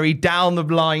very, very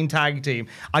down-the-line tag team.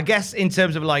 I guess in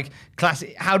terms of like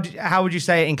classic, how would you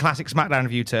say it in classic SmackDown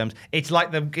review terms? It's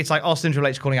like Austin Triple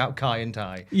H calling out Kai and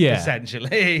Tai. Yeah,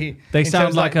 essentially. They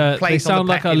sound like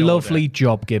a lovely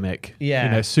job gimmick.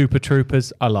 Yeah, Super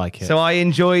Troopers. I like it. So I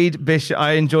enjoyed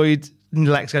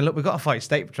Lex going, look, we've got to fight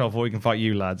State Patrol before we can fight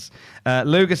you lads.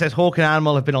 Luger says Hawk and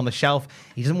Animal have been on the shelf.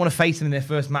 He doesn't want to face them in their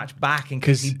first match back in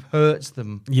case he hurts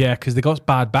them. Yeah, because they got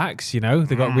bad backs, They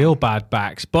got real bad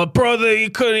backs. But brother, you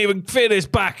couldn't even fit his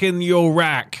back in your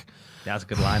rack. Yeah, that's a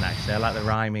good line, actually. I like the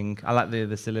rhyming. I like the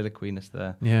soliloquyness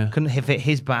there. Yeah. Couldn't fit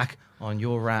his back on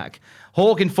your rack.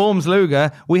 Hawk informs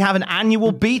Luger, we have an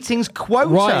annual beatings quota.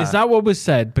 Right, is that what was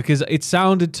said? Because it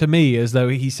sounded to me as though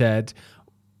he said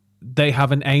they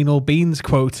have an anal beans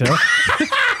quota.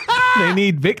 They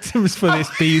need victims for this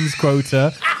beans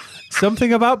quota.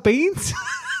 Something about beans?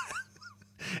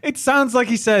 It sounds like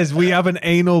he says we have an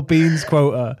anal beans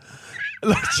quota.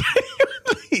 Like,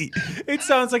 genuinely, it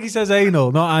sounds like he says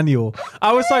anal, not annual.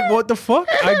 I was like, what the fuck?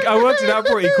 I worked it out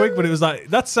pretty quick, but it was like,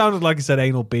 that sounded like he said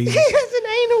anal beans. He has an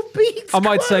anal beans I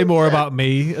might say more about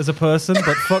me as a person,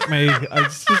 but fuck me.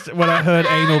 When I heard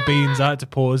anal beans, I had to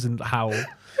pause and howl.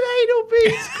 Anal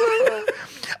beans quota.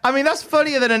 I mean, that's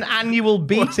funnier than an annual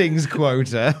beatings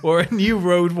quota. Or a new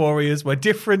Road Warriors. We're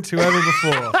different to ever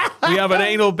before. We have an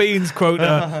anal beans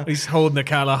quota. He's holding the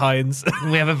Carla Hines.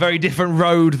 We have a very different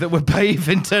road that we're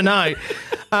paving tonight.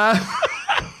 Oh,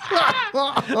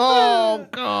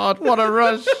 God, what a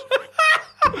rush.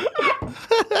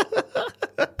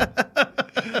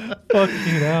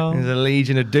 Fucking hell. There's a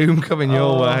Legion of Doom coming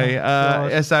your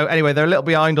way. So, anyway, they're a little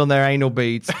behind on their anal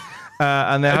beads.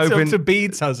 And they're hoping... Up to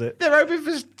Beads, has it? They're hoping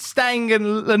for Stang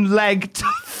and Leg to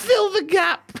fill the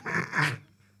gap.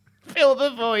 Fill the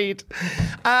void.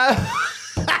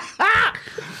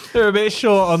 They're a bit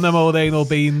short on them old anal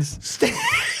beans.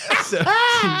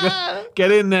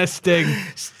 Get in there, Sting.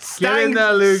 Get in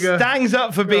there, Luger. Stang's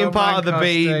up for being part of the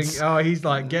beads. Oh, he's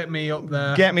like, get me up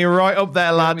there. Get me right up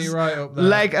there, lads. Get me right up there.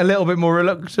 Leg a little bit more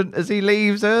reluctant as he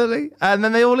leaves early. And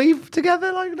then they all leave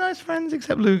together like nice friends,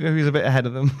 except Luger, who's a bit ahead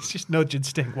of them. He's just nudging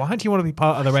Sting. Why do you want to be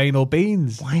part of their anal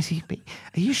beans? Why is he...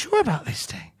 Are you sure about this,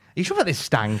 Sting? Are you sure about this,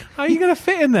 Stang? How are you going to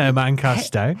fit in there,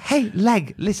 Mancaster? Hey,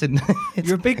 Leg, listen.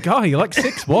 You're a big guy. You're like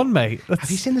 6'1", mate. Have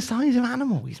you seen the size of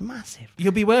Animal? He's massive.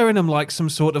 You'll be wearing him like some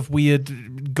sort of weird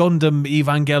Gundam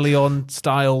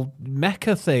Evangelion-style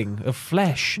mecha thing of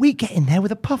flesh. We get in there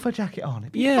with a puffer jacket on.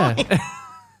 Yeah.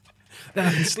 Then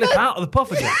I can slip out of the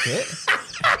puffer jacket.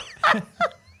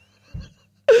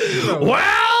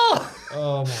 Well...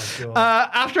 Oh, my God.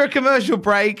 After a commercial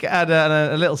break and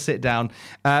a little sit down,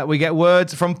 we get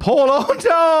words from Paul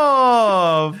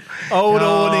Orndorff.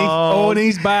 Orny.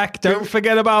 Orny's back. Don't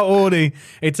forget about Orny.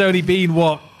 It's only been,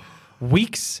 what,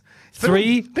 weeks?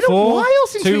 Three, been 4, a while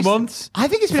since 2 months? I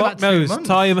think it's been Fuck about 2 knows. months.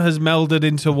 Time has melded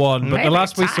into one. But Maybe the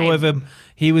last we saw of him,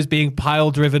 he was being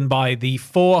pile-driven by the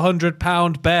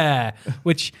 400-pound bear,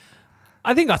 which...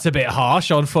 I think that's a bit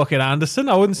harsh on fucking Anderson.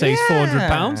 I wouldn't say he's 400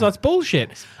 pounds. That's bullshit.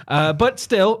 But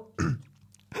still,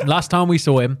 last time we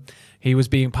saw him, he was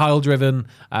being pile-driven.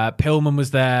 Pillman was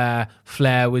there.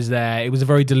 Flair was there. It was a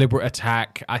very deliberate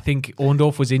attack. I think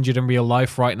Orndorff was injured in real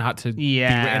life, right, and had to be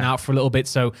written out for a little bit.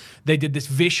 So they did this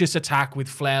vicious attack with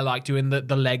Flair, like doing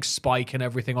the leg spike and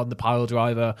everything on the pile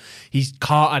driver. He's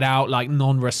carted out, like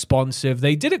non-responsive.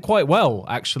 They did it quite well,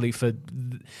 actually.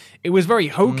 It was very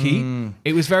hokey.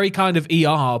 It was very kind of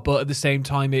ER, but at the same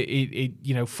time, it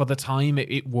for the time,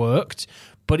 it worked.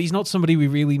 But he's not somebody we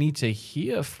really need to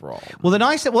hear from. Well,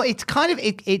 it's kind of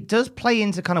it does play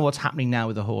into kind of what's happening now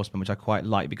with the Horsemen, which I quite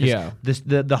like, because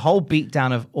the whole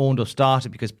beatdown of Orndorff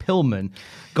started because Pillman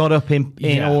got up in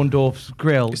Orndorff's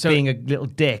grill, being a little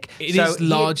dick. It is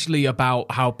largely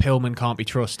about how Pillman can't be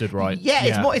trusted, right?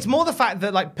 Yeah, it's more the fact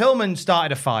that like Pillman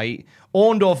started a fight,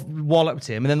 Orndorff walloped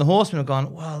him, and then the Horsemen have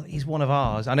gone, well, he's one of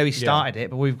ours. I know he started it,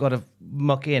 but we've got to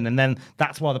muck in, and then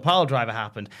that's why the pile driver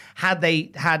happened. Had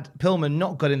Pillman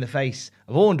not got in the face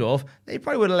of Orndorff, they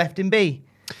probably would have left him be.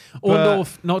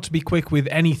 Orndorff, not to be quick with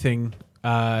anything,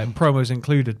 promos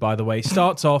included, by the way,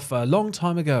 starts off a long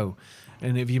time ago.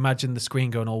 And if you imagine the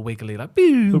screen going all wiggly, like,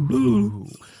 boo, boo.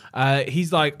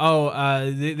 He's like,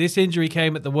 this injury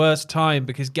came at the worst time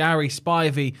because Gary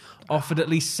Spivey offered at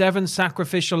least 7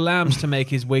 sacrificial lambs to make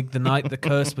his wig the night the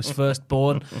curse was first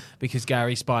born, because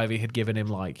Gary Spivey had given him,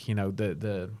 like, you know,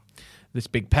 this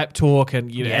big pep talk.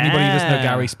 And you know, anybody who doesn't know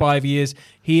Gary Spivey is,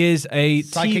 he is a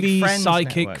TV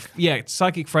psychic. Network. Yeah,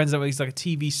 Psychic Friends Network. He's like a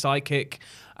TV psychic.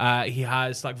 He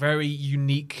has like very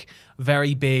unique,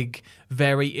 very big,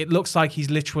 it looks like he's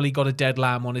literally got a dead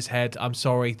lamb on his head. I'm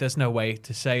sorry, there's no way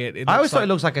to say it. I always thought it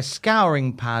looks like a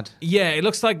scouring pad. Yeah, it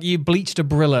looks like you bleached a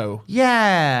Brillo.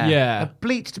 Yeah. A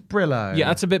bleached Brillo. Yeah,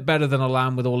 that's a bit better than a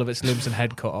lamb with all of its limbs and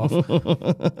head cut off.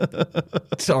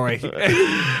 Sorry.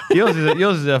 Yours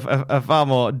is a far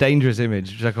more dangerous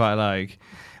image, which I quite like.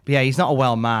 But yeah, he's not a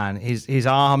well man. His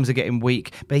arms are getting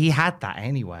weak, but he had that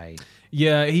anyway.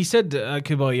 Yeah, he said, he has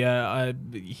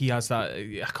that,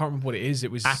 I can't remember what it is. It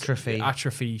was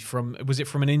atrophy from, was it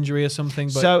from an injury or something?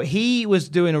 But so he was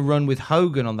doing a run with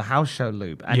Hogan on the house show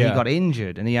loop, and he got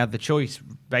injured, and he had the choice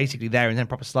basically there and then,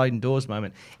 proper sliding doors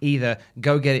moment. Either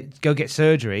go get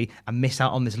surgery and miss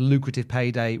out on this lucrative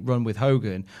payday run with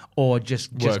Hogan, or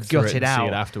just gut it out see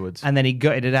it afterwards. And then he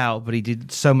gutted it out, but he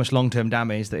did so much long-term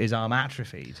damage that his arm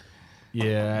atrophied.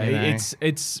 Yeah, you know?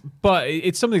 it's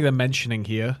something they're mentioning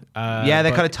here.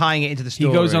 They're kind of tying it into the story.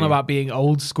 He goes on about being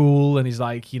old school, and he's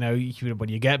like, you know, when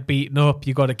you get beaten up,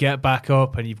 you got to get back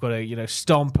up, and you've got to, you know,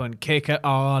 stomp and kick it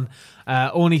on.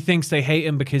 Only thinks they hate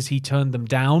him because he turned them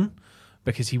down,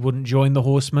 because he wouldn't join the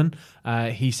Horsemen.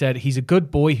 He said he's a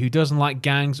good boy who doesn't like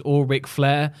gangs or Ric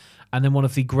Flair. And then one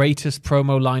of the greatest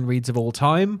promo line reads of all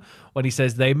time, when he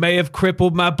says, "They may have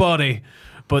crippled my body,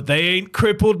 but they ain't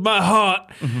crippled my heart."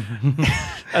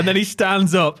 And then he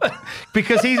stands up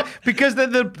because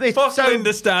it's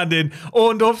Linda standing,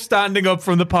 Orndorff standing up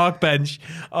from the park bench.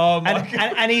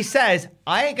 And he says,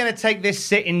 "I ain't gonna take this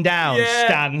sitting down." Yeah.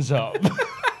 Stands up.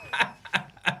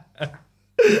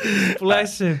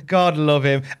 Bless him. God love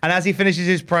him. And as he finishes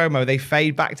his promo, they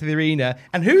fade back to the arena.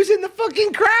 And who's in the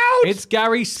fucking crowd? It's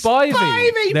Gary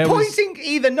Spivey. Pointing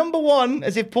either number one,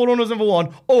 as if Paul Orndorff's number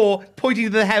one, or pointing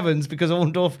to the heavens because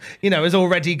Orndorff, you know, is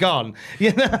already gone.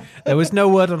 You know? There was no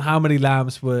word on how many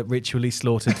lambs were ritually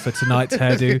slaughtered for tonight's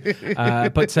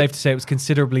hairdo. But safe to say it was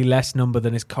considerably less number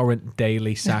than his current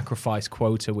daily sacrifice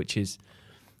quota, which is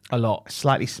a lot.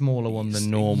 Slightly smaller one than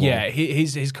normal. Yeah,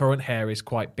 his current hair is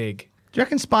quite big. Do you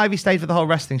reckon Spivey stayed for the whole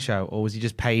wrestling show, or was he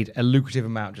just paid a lucrative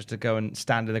amount just to go and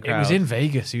stand in the crowd? It was in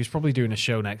Vegas. He was probably doing a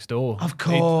show next door. Of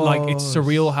course. It's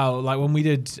surreal how, like, when we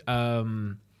did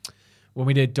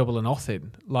Double or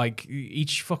Nothing, like,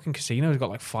 each fucking casino has got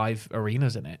like 5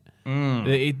 arenas in it.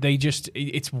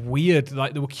 It's weird.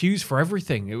 Like, there were queues for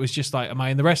everything. It was just like, am I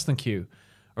in the wrestling queue,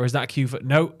 or is that queue for?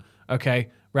 No. Okay,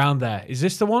 round there. Is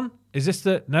this the one? Is this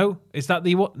the? No. Is that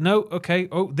the what? No. Okay.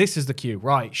 Oh, this is the queue.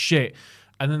 Right. Shit.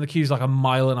 And then the queue's like 1.5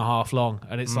 miles long,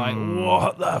 and it's like,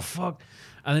 what the fuck?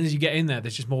 And then as you get in there,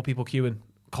 there's just more people queuing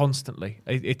constantly.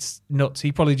 It's nuts.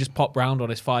 He probably just popped round on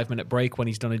his 5-minute break when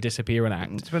he's done a disappearing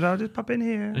act. But I'll just pop in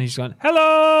here. And he's going,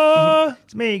 hello!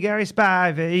 It's me, Gary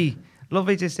Spivey.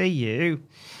 Lovely to see you.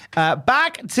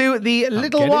 Back to the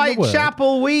Little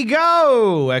Whitechapel we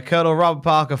go, where Colonel Robert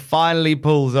Parker finally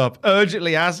pulls up,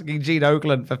 urgently asking Gene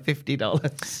Okerlund for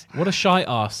 $50. What a shite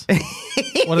ass!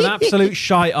 What an absolute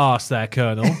shite ass there,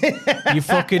 Colonel.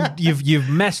 You've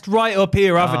messed right up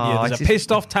here, haven't you? There's a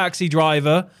pissed off taxi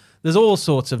driver. There's all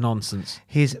sorts of nonsense.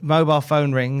 His mobile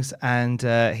phone rings, and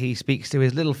he speaks to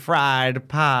his little fried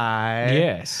pie.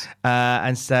 Yes.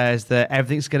 And says that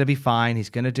everything's going to be fine. He's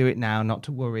going to do it now, not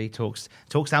to worry. Talks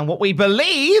down what we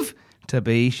believe to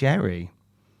be Sherry.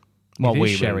 What we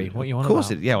Sherry? What you want? Of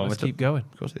course it. Yeah. Let's keep going.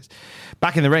 Of course it is.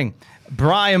 Back in the ring,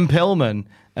 Brian Pillman.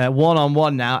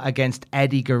 1-on-1 now against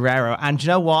Eddie Guerrero. And do you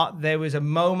know what? There was a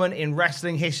moment in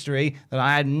wrestling history that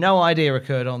I had no idea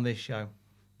occurred on this show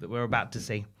that we're about to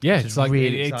see. Yeah, it's like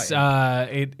really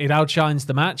it outshines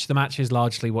the match. The match is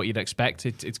largely what you'd expect.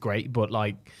 It's great, but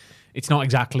like it's not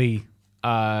exactly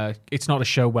it's not a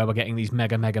show where we're getting these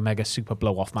mega super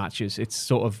blow off matches. It's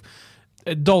sort of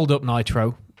a dolled up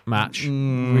Nitro match,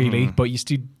 really, but you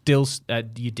do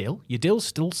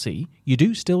still see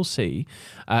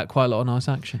quite a lot of nice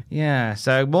action. Yeah,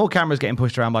 so more cameras getting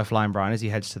pushed around by Flying Brian as he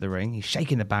heads to the ring. He's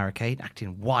shaking the barricade,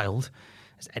 acting wild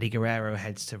as Eddie Guerrero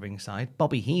heads to ringside.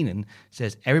 Bobby Heenan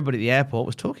says everybody at the airport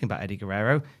was talking about Eddie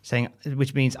Guerrero,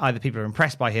 which means either people are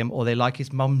impressed by him or they like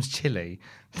his mum's chili.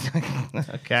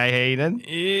 Okay, Heenan.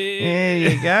 Here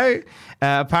you go.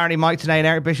 Apparently, Mike Tenay and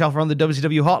Eric Bischoff are on the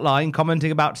WCW hotline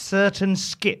commenting about certain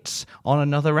skits on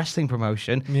another wrestling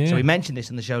promotion. Yeah. So we mentioned this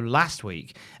in the show last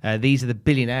week. These are the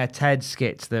Billionaire Ted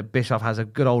skits that Bischoff has a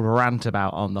good old rant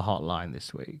about on the hotline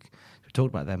this week. We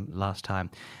talked about them last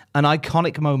time. An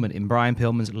iconic moment in Brian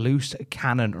Pillman's loose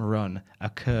cannon run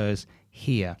occurs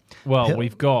here. Well,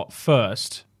 we've got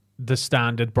first the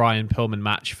standard Brian Pillman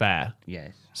match fare.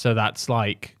 Yes. So that's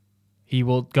like he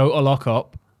will go to lock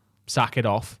up, sack it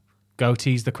off, go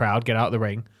tease the crowd, get out of the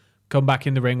ring, come back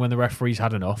in the ring when the referee's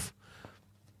had enough,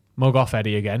 mug off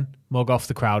Eddie again, mug off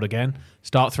the crowd again,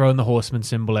 start throwing the horseman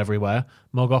symbol everywhere,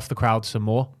 mug off the crowd some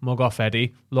more, mug off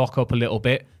Eddie, lock up a little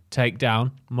bit, take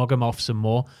down, mug him off some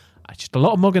more. Just a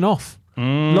lot of mugging off. A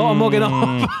lot of mugging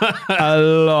off.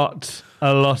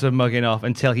 a lot of mugging off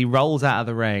until he rolls out of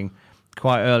the ring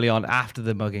quite early on after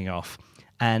the mugging off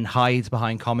and hides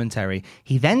behind commentary.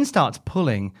 He then starts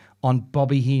pulling on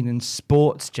Bobby Heenan's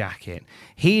sports jacket.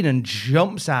 Heenan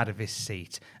jumps out of his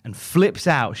seat and flips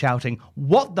out, shouting,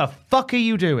 "What the fuck are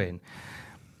you doing?"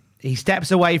 He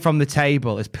steps away from the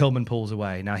table as Pillman pulls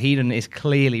away. Now, Heenan is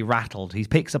clearly rattled. He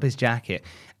picks up his jacket,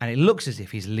 and it looks as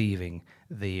if he's leaving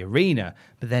the arena,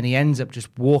 but then he ends up just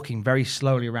walking very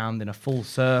slowly around in a full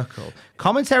circle.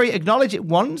 Commentary acknowledge it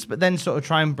once, but then sort of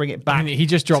try and bring it back. I mean, he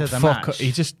just dropped to the fuck. match.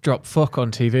 He just dropped fuck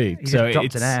on TV. He so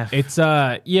dropped an F.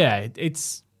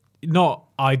 It's not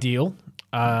ideal.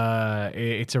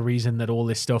 It's a reason that all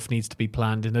this stuff needs to be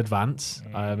planned in advance.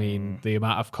 I mean, the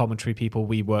amount of commentary people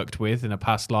we worked with in a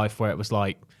past life where it was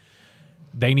like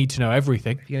they need to know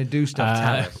everything. If you're gonna do stuff,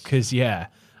 tell us. Because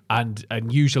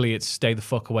and usually it's stay the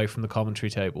fuck away from the commentary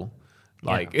table.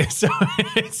 Like so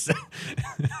it's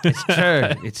true.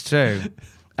 It's true.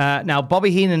 Now,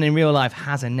 Bobby Heenan in real life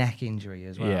has a neck injury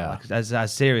as well. Yeah.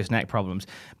 Has serious neck problems.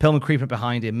 Pillman creeping up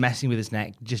behind him, messing with his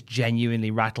neck, just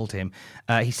genuinely rattled him.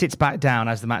 He sits back down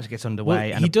as the match gets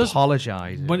underway and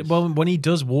apologizes. When he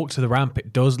does walk to the ramp,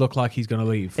 it does look like he's going to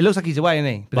leave. It looks like he's away,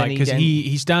 isn't he? But because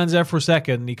he stands there for a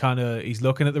second, he's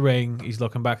looking at the ring, he's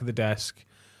looking back at the desk,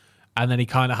 and then he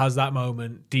kind of has that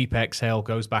moment, deep exhale,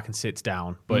 goes back and sits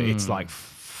down. But it's like...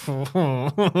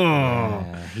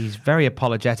 He's very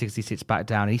apologetic as he sits back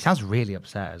down. He sounds really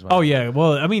upset as well. Oh yeah,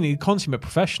 well, I mean, he's a consummate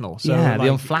professional. So the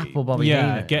unflappable Bobby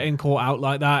Heenan. Getting caught out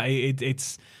like that,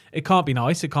 it can't be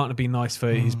nice. It can't be nice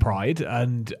for his pride,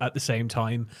 and at the same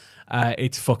time,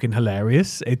 it's fucking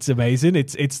hilarious. It's amazing.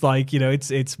 It's like,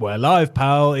 it's we're live,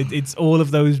 pal. It's all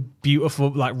of those beautiful,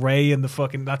 like Ray and the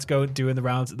fucking that's doing the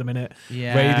rounds at the minute.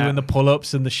 Yeah. Ray doing the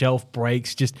pull-ups and the shelf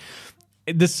breaks. Just.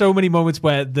 There's so many moments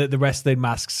where the wrestling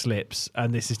mask slips,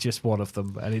 and this is just one of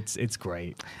them, and it's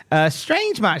great.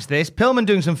 Strange match this. Pillman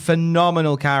doing some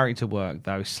phenomenal character work,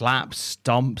 though. Slaps,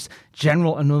 stomps,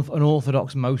 general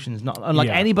unorthodox motions, not unlike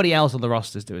anybody else on the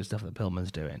rosters doing stuff that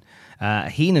Pillman's doing.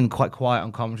 Heenan quite quiet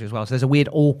on commentary as well, so there's a weird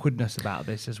awkwardness about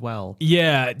this as well.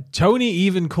 Yeah, Tony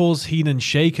even calls Heenan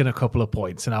shaken a couple of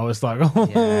points, and I was like, you're going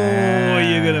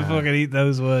to fucking eat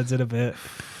those words in a bit.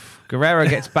 Guerrero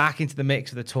gets back into the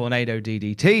mix of the tornado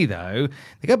DDT, though.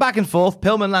 They go back and forth.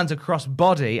 Pillman lands a cross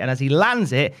body, and as he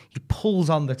lands it, he pulls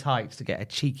on the tights to get a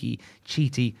cheaty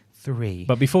 3.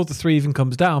 But before the 3 even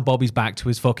comes down, Bobby's back to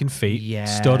his fucking feet,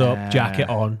 stood up, jacket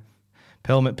on.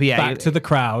 Pillman, back to the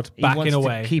crowd, backing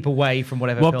away. To keep away from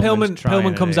whatever. Well,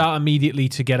 Pillman comes out immediately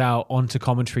to get out onto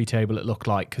commentary table. It looked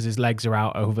like because his legs are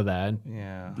out over there,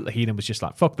 and Heenan was just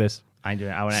like, "Fuck this! I don't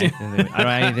want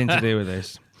anything to do with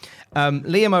this."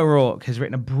 Liam O'Rourke has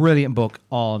written a brilliant book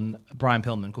on Brian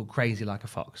Pillman called Crazy Like a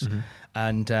Fox.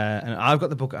 And I've got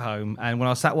the book at home, and when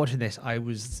I was sat watching this, I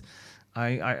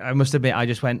must admit, I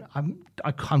just went, I'm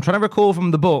trying to recall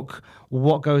from the book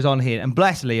what goes on here. And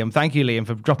bless Liam, thank you, Liam,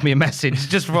 for dropping me a message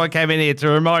just before I came in here to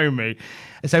remind me.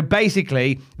 So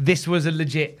basically, this was a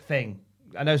legit thing.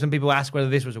 I know some people ask whether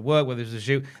this was a work, whether this was a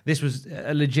shoot. This was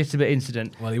a legitimate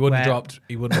incident. Well, he wouldn't have dropped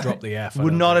the F.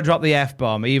 Would not have dropped the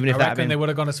F-bomb, even if that had been... they would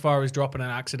have gone as far as dropping an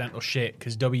accidental shit,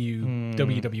 because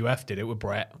WWF did it with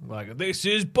Brett. Like, this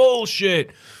is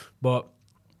bullshit. But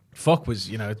fuck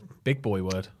was, Big boy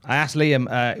word. I asked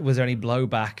Liam, was there any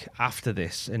blowback after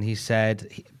this? And he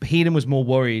said Heenan was more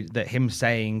worried that him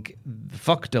saying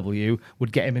fuck W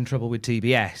would get him in trouble with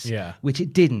TBS, which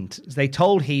it didn't. They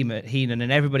told Heenan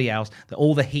and everybody else that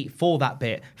all the heat for that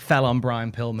bit fell on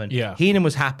Brian Pillman. Yeah. Heenan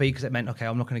was happy because it meant, okay,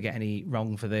 I'm not going to get any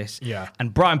wrong for this. Yeah.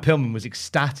 And Brian Pillman was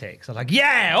ecstatic. So I was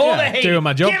like, all the heat. Doing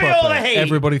my job Give me properly. all the heat.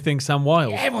 Everybody thinks I'm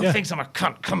wild. Everyone thinks I'm a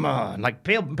cunt. Come on. Like,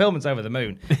 Pillman's over the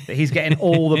moon. He's getting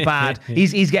all the bad.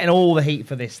 He's getting all the heat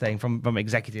for this thing from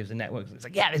executives and networks. It's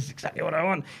like, this is exactly what I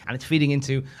want. And it's feeding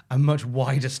into a much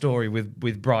wider story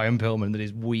with Brian Pillman that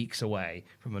is weeks away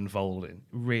from unfolding. It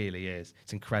really is.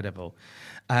 It's incredible.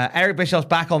 Eric Bischoff's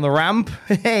back on the ramp.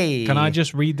 Hey. Can I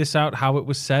just read this out how it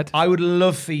was said? I would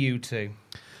love for you to.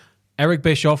 Eric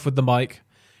Bischoff with the mic.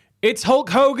 It's Hulk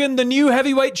Hogan, the new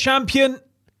heavyweight champion.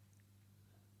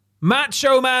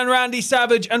 Macho Man Randy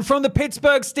Savage. And from the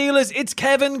Pittsburgh Steelers, it's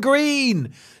Kevin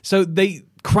Green. So they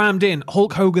crammed in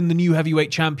Hulk Hogan, the new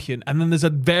heavyweight champion. And then there's a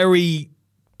very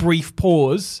brief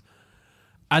pause.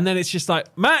 And then it's just like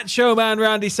Macho Man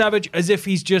Randy Savage, as if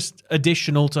he's just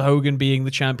additional to Hogan being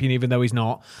the champion, even though he's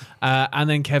not. And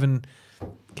then Kevin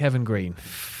Green.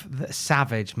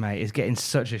 Savage, mate, is getting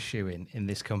such a shoe in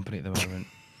this company at the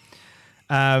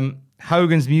moment.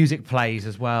 Hogan's music plays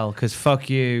as well, because fuck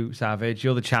you, Savage.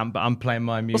 You're the champ, but I'm playing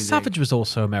my music. Well, Savage was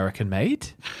also American-made.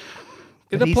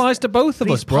 It applies to both of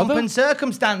us, brother. Pomp and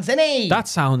circumstance, isn't he? That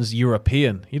sounds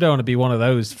European. You don't want to be one of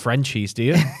those Frenchies, do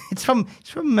you? It's an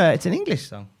English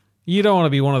song. You don't want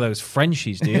to be one of those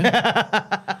Frenchies, do you?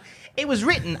 It was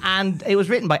written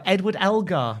by Edward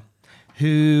Elgar,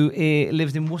 who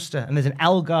lives in Worcester, and there's an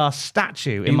Elgar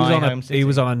statue in my home city. He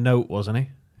was on a note, wasn't he?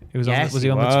 Was he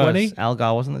on the 20?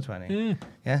 Elgar was on the 20.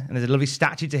 Yeah, and there's a lovely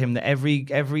statue to him that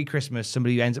every Christmas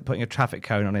somebody ends up putting a traffic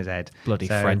cone on his head. Bloody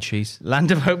Frenchies.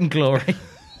 Land of hope and glory.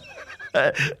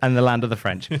 And the land of the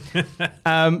French.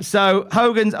 So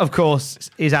Hogan, of course,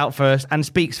 is out first and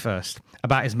speaks first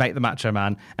about his mate, the Macho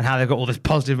Man, and how they've got all this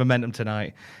positive momentum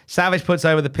tonight. Savage puts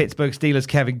over the Pittsburgh Steelers'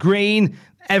 Kevin Green.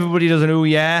 Everybody does an ooh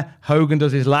yeah. Hogan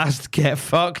does his last get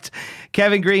fucked.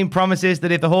 Kevin Green promises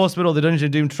that if the Horsemen or the Dungeon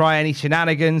of Doom try any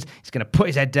shenanigans, he's going to put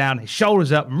his head down, his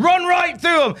shoulders up, and run right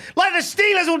through them like the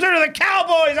Steelers will do to the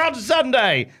Cowboys on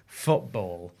Sunday.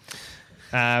 Football.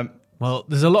 Well,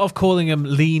 there's a lot of calling him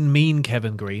lean, mean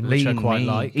Kevin Green, which I quite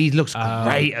like. He looks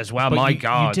great as well, my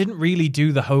God. You didn't really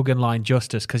do the Hogan line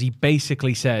justice, because he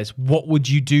basically says, what would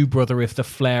you do, brother, if the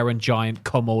Flair and Giant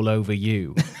come all over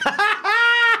you?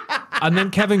 And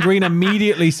then Kevin Green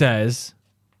immediately says,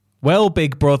 well,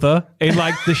 big brother, in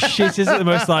like the shittest, the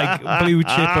most like blue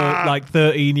chipper, like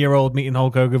 13-year-old meeting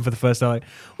Hulk Hogan for the first time. Like,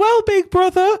 well, big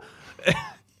brother.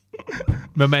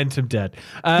 Momentum dead.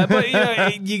 But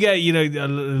you get a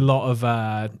lot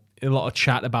of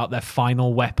chat about their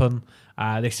final weapon.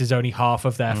 This is only half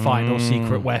of their final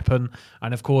secret weapon,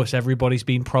 and of course everybody's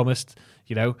been promised.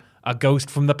 A ghost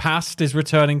from the past is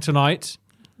returning tonight.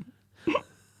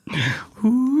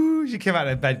 Ooh, she came out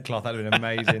in a bedcloth. That'd have been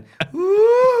amazing.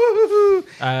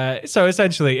 So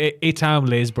essentially, I'm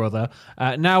Liz, brother.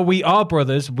 Now we are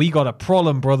brothers. We got a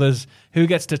problem, brothers. Who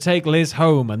gets to take Liz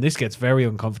home? And this gets very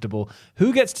uncomfortable.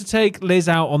 Who gets to take Liz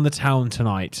out on the town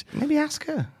tonight? Maybe ask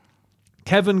her.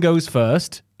 Kevin goes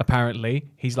first, apparently.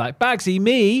 He's like, Bagsy,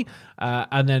 me.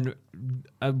 And then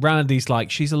Randy's like,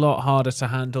 she's a lot harder to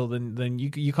handle than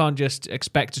you can't just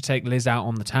expect to take Liz out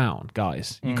on the town,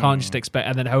 guys. You can't just expect.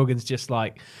 And then Hogan's just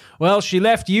like, well, she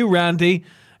left you, Randy.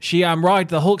 I'm right,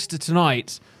 the Hulkster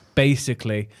tonight,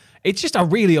 basically. It's just a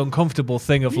really uncomfortable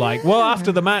thing of like, well,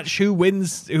 after the match, who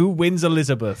wins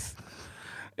Elizabeth?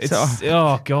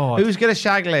 Oh, God. Who's going to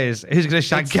shag Liz? Who's going to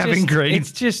shag Kevin Green?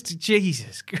 It's just,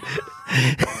 Jesus.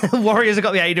 Warriors have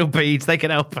got the anal beads. They can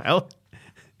help out.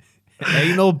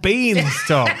 Anal beans,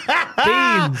 Tom.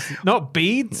 Beans, not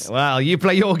beads. Well, you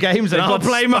play your games and I'll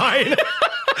play mine.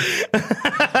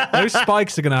 Those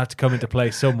spikes are going to have to come into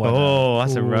play somewhere. Oh,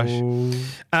 that's a rush.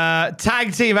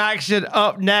 Tag team action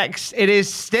up next. It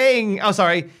is Sting. Oh,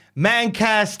 sorry.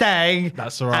 Manchester.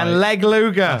 That's right. And Leg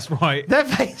Luger. That's right. They're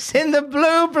facing the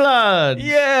Blue Bloods.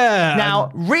 Yeah.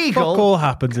 Now, Regal. Fuck all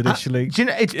happens initially. Do you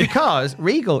know, it's because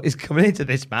Regal is coming into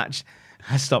this match.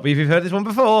 Stop me if you've heard this one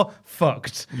before.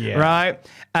 Fucked. Yeah. Right?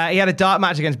 He had a dark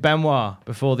match against Benoit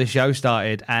before this show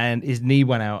started, and his knee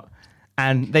went out.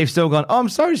 And they've still gone, I'm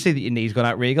sorry to see that your knee's gone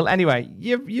out, Regal. Anyway,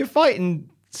 you're fighting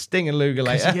Sting and Luger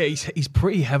later. Yeah, he's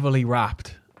pretty heavily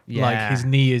wrapped. Yeah. Like, his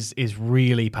knee is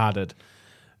really padded.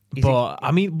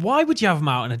 I mean, why would you have him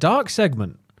out in a dark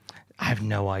segment? I have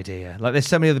no idea. Like, there's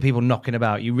so many other people knocking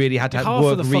about. You really had to Half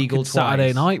work of the Regal fucking twice.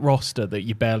 Saturday night roster that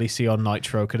you barely see on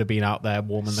Nitro could have been out there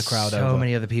warming the crowd over. So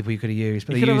many other people you could have used.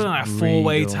 But you they could have used done like a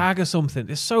four-way Regal. tag or something.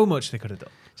 There's so much they could have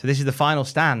done. So this is the final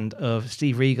stand of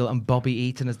Steve Regal and Bobby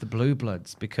Eaton as the Blue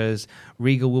Bloods, because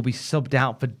Regal will be subbed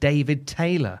out for David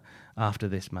Taylor after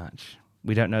this match.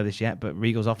 We don't know this yet, but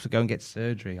Regal's off to go and get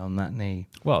surgery on that knee.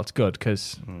 Well, it's good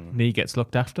because knee gets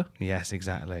looked after. Yes,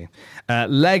 exactly.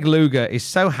 Leg Luger is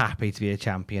so happy to be a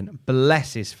champion.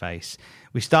 Bless his face.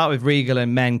 We start with Regal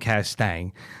and Menkel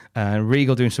staying.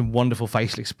 Regal doing some wonderful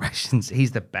facial expressions.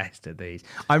 He's the best at these.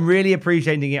 I'm really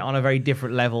appreciating it on a very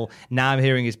different level. Now I'm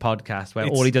hearing his podcast where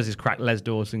all he does is crack Les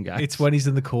Dawson guys. It's when he's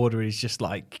in the corner and he's just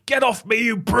like, "Get off me,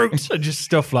 you brute!" and just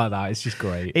stuff like that. It's just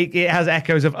great. It has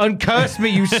echoes of "Uncurse me,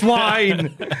 you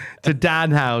swine" to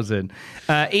Danhausen.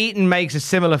 Eaton meets a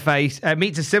similar fate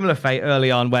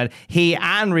early on when he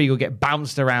and Regal get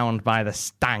bounced around by the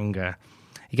Stanger.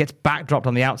 He gets backdropped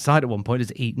on the outside at one point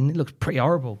as Eaton. It looks pretty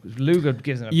horrible. Luger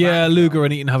gives him a backdrop. Luger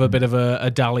and Eaton have a bit of a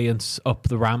dalliance up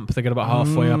the ramp. They get about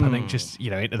halfway up, I think, just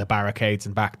into the barricades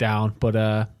and back down. But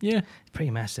it's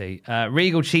pretty messy.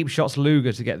 Regal cheap shots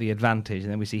Luger to get the advantage,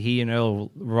 and then we see he and Earl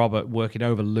Robert working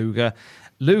over Luger.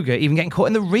 Luger even getting caught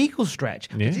in the Regal stretch.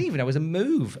 I didn't even know it was a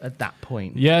move at that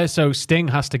point. Yeah, so Sting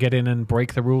has to get in and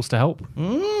break the rules to help.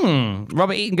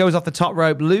 Robert Eaton goes off the top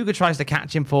rope. Luger tries to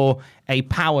catch him for a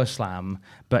power slam,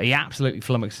 but he absolutely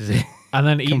flummoxes it. And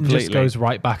then Eaton just goes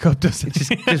right back up, doesn't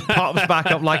he? Just pops back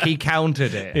up like he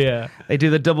countered it. Yeah. They do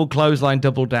the double clothesline,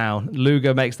 double down.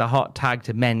 Luger makes the hot tag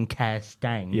to Menkel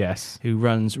Stang. Yes. Who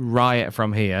runs riot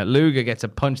from here. Luger gets a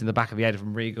punch in the back of the head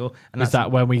from Regal. And is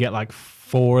that when we get like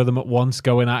 4 of them at once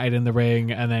going at it in the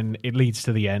ring, and then it leads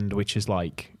to the end, which is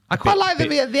like... I quite like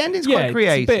the ending's quite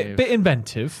creative. It's a bit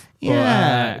inventive.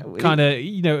 Yeah. Kind of,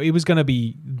 it was going to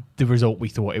be the result we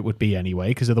thought it would be anyway,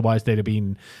 because otherwise they'd have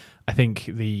been... I think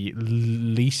the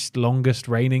least longest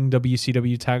reigning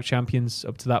WCW tag champions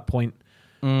up to that point,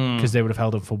 because they would have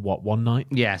held them for one night?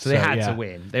 Yeah, so they had to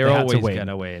win. They were always going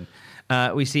to win.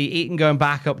 We see Eaton going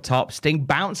back up top. Sting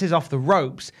bounces off the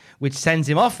ropes, which sends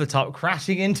him off the top,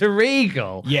 crashing into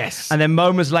Regal. Yes. And then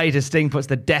moments later, Sting puts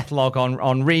the deathlock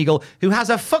on Regal, who has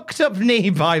a fucked up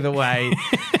knee, by the way.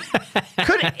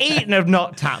 Could Eaton have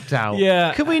not tapped out?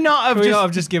 Yeah. Could we not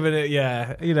have just given it,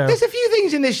 There's a few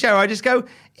things in this show I just go,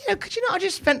 could you not have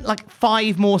just spent like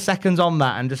 5 more seconds on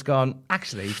that and just gone,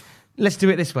 actually, let's do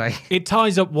it this way. It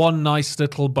ties up one nice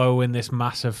little bow in this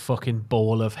massive fucking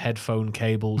ball of headphone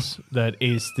cables that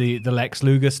is the Lex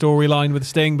Luger storyline with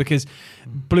Sting, because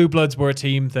Blue Bloods were a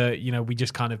team that, we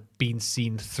just kind of been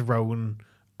seen thrown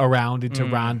around into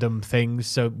random things.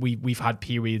 So we've had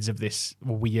periods of this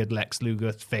weird Lex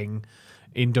Luger thing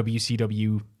in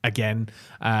WCW again,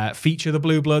 feature the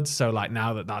Blue Bloods. So like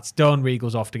now that that's done,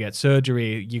 Regal's off to get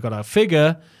surgery. You got to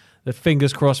figure that,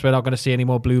 fingers crossed, we're not going to see any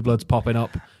more Blue Bloods popping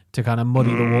up to kind of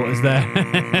muddy the waters there.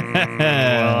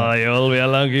 Oh, you'll be a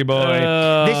lucky boy.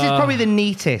 This is probably the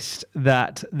neatest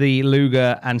that the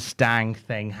Luger and Stang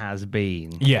thing has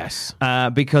been. Yes.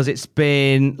 Because it's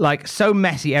been like so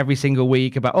messy every single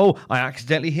week about, I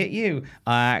accidentally hit you.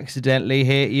 I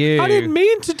didn't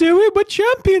mean to do it. We're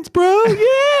champions, bro.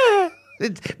 Yeah.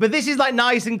 But this is like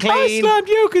nice and clean. I slammed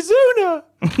Yokozuna.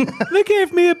 They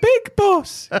gave me a big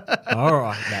boss. All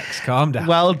right, Lex, calm down.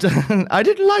 Well done. I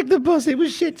didn't like the boss. It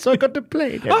was shit, so I got to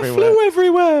play it everywhere. I flew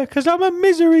everywhere because I'm a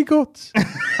misery guts.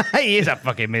 He is a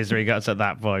fucking misery guts at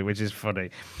that point, which is funny.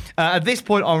 At this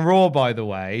point on Raw, by the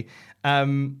way,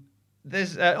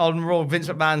 this on Raw, Vince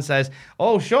McMahon says,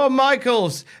 Shawn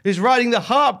Michaels is riding the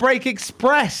Heartbreak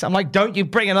Express. I'm like, don't you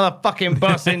bring another fucking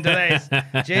bus into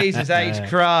this. Jesus H.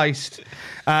 Christ.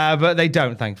 But they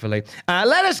don't, thankfully.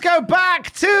 Let us go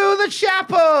back to the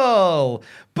chapel.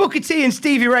 Booker T and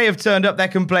Stevie Ray have turned up. They're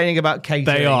complaining about catering.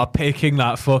 They are picking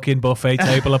that fucking buffet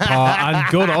table apart, and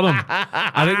good on them.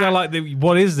 I think they're like,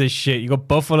 what is this shit? You got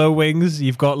buffalo wings.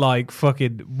 You've got like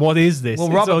fucking, what is this? Well,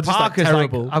 Robert Parker's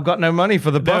like, I've got no money for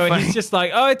the buffet. And he's just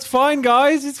like, it's fine,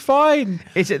 guys. It's fine.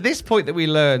 It's at this point that we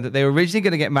learn that they were originally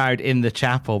going to get married in the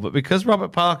chapel, but because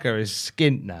Robert Parker is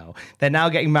skint now, they're now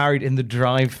getting married in the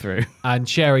drive-thru. And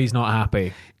Sherry's not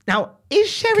happy. Now, is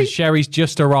Sherry... Because Sherry's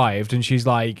just arrived and she's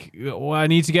like, I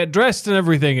need to get dressed and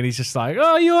everything. And he's just like,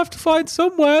 you'll have to find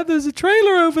somewhere. There's a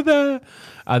trailer over there.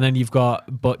 And then you've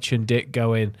got Butch and Dick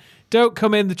going, don't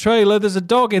come in the trailer. There's a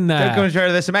dog in there. Don't come in the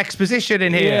trailer. There's some exposition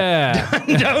in here. Yeah.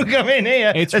 Don't come in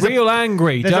here. It's real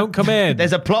angry. Don't come in.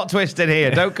 There's a plot twist in here.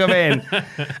 Don't come in.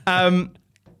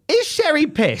 Is Sherry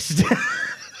pissed?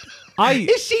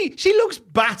 Is she looks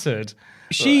battered.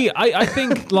 I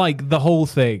think like the whole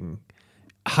thing,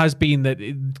 has been that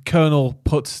Colonel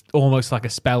puts almost like a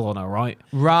spell on her, right?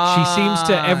 Right. She seems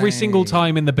to, every single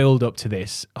time in the build-up to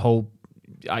this whole,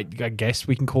 I guess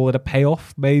we can call it a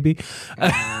payoff, maybe.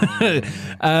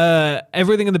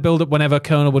 Everything in the build-up, whenever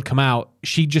Colonel would come out,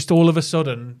 she just all of a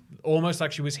sudden, almost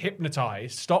like she was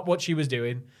hypnotized, stopped what she was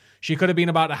doing. She could have been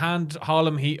about to hand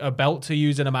Harlem Heat a belt to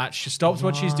use in a match. She stops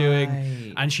what she's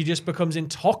doing, and she just becomes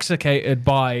intoxicated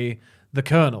by the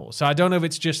Colonel. So I don't know if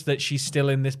it's just that she's still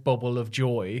in this bubble of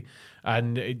joy,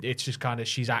 and it's just kind of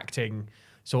she's acting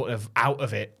sort of out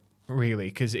of it, really,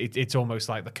 because it's almost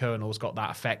like the Colonel's got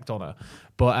that effect on her.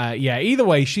 But yeah, either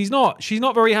way, she's not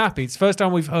very happy. It's the first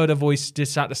time we've heard her voice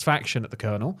dissatisfaction at the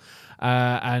Colonel,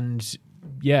 and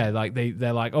yeah, like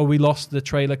they're like, oh, we lost the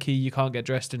trailer key. You can't get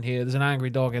dressed in here. There's an angry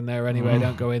dog in there anyway.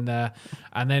 Don't go in there.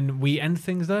 And then we end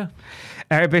things there.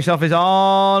 Eric Bischoff is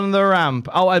on the ramp.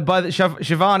 Oh, and by the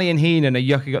Shivani and Heenan are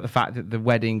yucking up the fact that the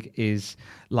wedding is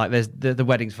like there's the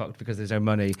wedding's fucked because there's no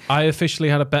money. I officially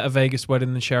had a better Vegas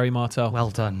wedding than Sherry Martel.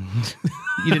 Well done.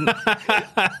 You didn't.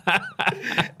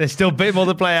 There's still a bit more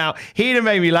to play out. Heenan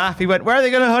made me laugh. He went, "Where are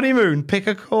they going to honeymoon? Pick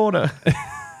a corner."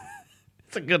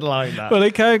 It's a good line, that. Well, they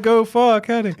can't go far,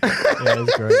 can he? Yeah,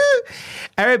 that's great.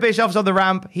 Eric Bischoff's on the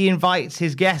ramp. He invites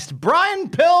his guest, Brian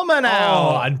Pillman,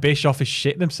 out. Oh, and Bischoff is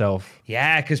shitting himself.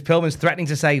 Yeah, because Pillman's threatening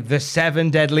to say the 7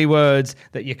 deadly words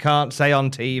that you can't say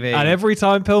on TV. And every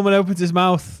time Pillman opens his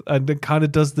mouth and kind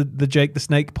of does the Jake the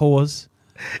Snake pause,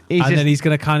 then he's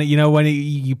going to kind of, when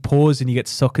you pause and you get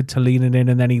suckered to leaning in,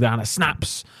 and then he kind of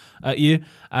snaps at you.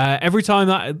 Every time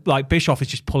that, like, Bischoff is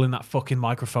just pulling that fucking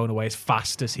microphone away as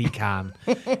fast as he can.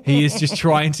 He is just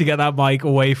trying to get that mic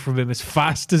away from him as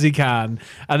fast as he can.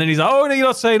 And then he's like, oh, no, you're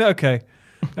not saying it? Okay.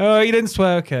 Oh, you didn't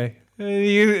swear? Okay.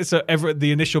 So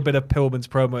the initial bit of Pillman's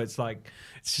promo, it's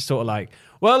just sort of like,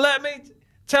 well, let me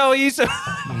tell you so.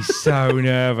 He's so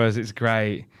nervous. It's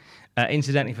great.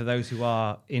 Incidentally, for those who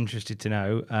are interested to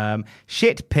know,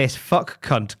 shit, piss, fuck,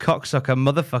 cunt, cocksucker,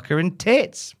 motherfucker, and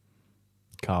tits.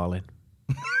 Carlin.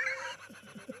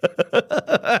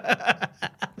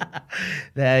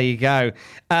 There you go.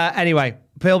 Anyway,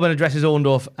 Pillman addresses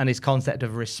Orndorff and his concept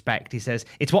of respect. He says,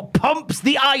 it's what pumps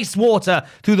the ice water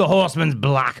through the Horseman's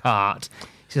black heart.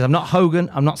 He says, I'm not Hogan,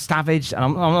 I'm not Savage, and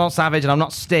I'm not Savage, and I'm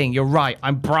not Sting. You're right,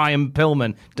 I'm Brian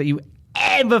Pillman. Don't you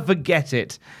ever forget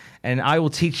it. And I will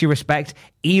teach you respect,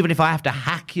 even if I have to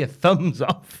hack your thumbs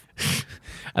off.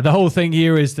 And the whole thing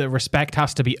here is that respect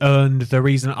has to be earned. The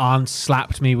reason Arn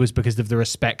slapped me was because of the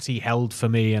respect he held for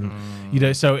me. And,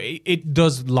 so it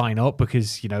does line up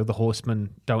because, the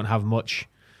Horsemen don't have much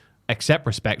except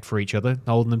respect for each other,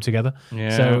 holding them together.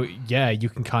 Yeah. So, yeah, you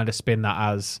can kind of spin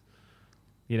that as,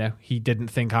 he didn't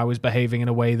think I was behaving in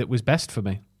a way that was best for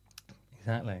me.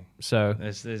 Exactly. So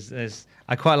there's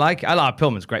I quite like it. I like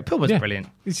Pillman's great. Pillman's brilliant.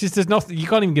 It's just, there's nothing, you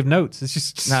can't even give notes. It's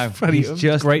just funny. He's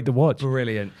just great to watch.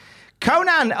 Brilliant.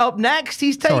 Conan up next.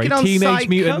 He's taking on Teenage Psychosis.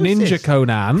 Mutant Ninja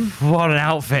Conan. What an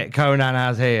outfit Conan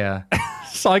has here.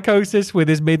 Psychosis with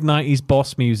his mid-90s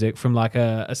boss music from like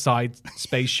a side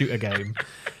space shooter game.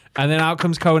 And then out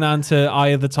comes Conan to Eye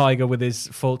of the Tiger with his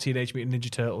full Teenage Mutant Ninja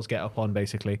Turtles get up on,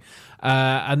 basically.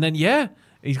 And then,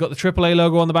 he's got the AAA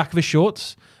logo on the back of his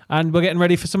shorts. And we're getting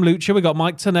ready for some lucha. We got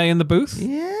Mike Tenay in the booth.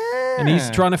 Yeah. And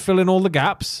he's trying to fill in all the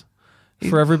gaps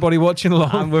for everybody watching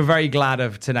along. And we're very glad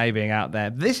of Tenay being out there.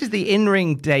 This is the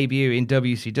in-ring debut in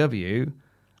WCW,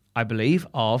 I believe,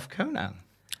 of Conan.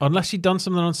 Unless he'd done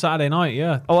something on Saturday night,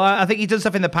 yeah. Oh, I think he's done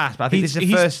stuff in the past, but I think this is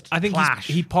the first clash.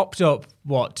 He popped up,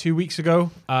 2 weeks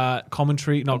ago? Not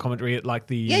commentary, at like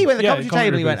the... Yeah, he went to the commentary table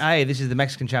and he went, hey, this is the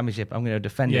Mexican Championship. I'm going to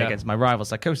defend it against my rival,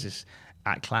 Psychosis,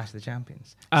 at Clash of the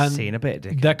Champions. And seeing a bit,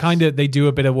 Dick. They do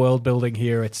a bit of world building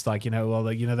here. It's like,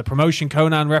 the promotion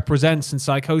Conan represents and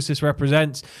Psychosis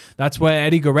represents. That's where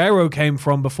Eddie Guerrero came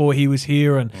from before he was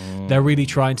here. And they're really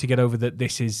trying to get over that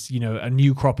this is, a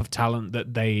new crop of talent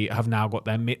that they have now got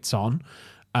their mitts on.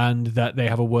 And that they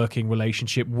have a working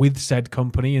relationship with said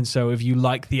company. And so if you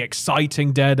like the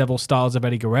exciting Daredevil styles of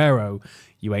Eddie Guerrero,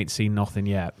 you ain't seen nothing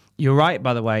yet. You're right,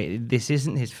 by the way. This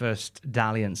isn't his first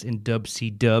dalliance in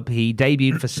WCW. He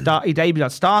debuted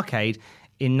at Starrcade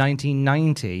in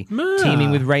 1990,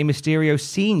 teaming with Rey Mysterio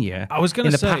Sr. I was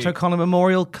going to say in the Pat O'Connor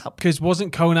Memorial Cup. Because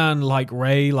wasn't Conan like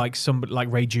Ray, like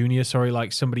Ray Jr.,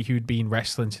 like somebody who'd been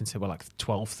wrestling since they were like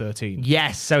 12, 13?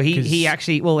 Yes, so he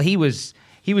actually,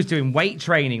 he was doing weight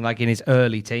training like in his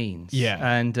early teens. Yeah.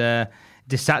 And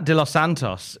De Los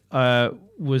Santos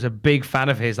was a big fan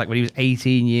of his, like when he was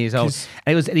 18 years old.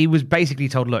 And he was basically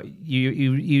told, look,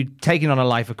 you taking on a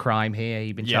life of crime here.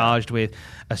 You've been charged with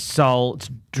assault,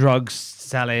 drugs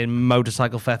selling,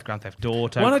 motorcycle theft, grand theft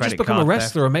auto. Why not just become a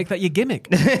wrestler and make that your gimmick?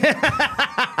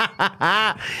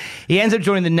 He ends up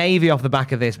joining the Navy off the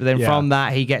back of this, but then from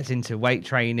that he gets into weight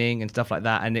training and stuff like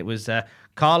that. And it was De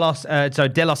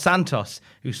Los Santos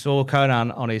who saw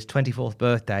Conan on his 24th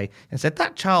birthday and said,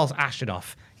 that Charles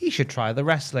Ashenoff, he should try the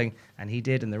wrestling, and he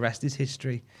did, and the rest is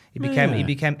history. He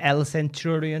became El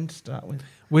Centurion to start with.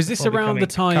 Was this around the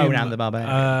time Conan the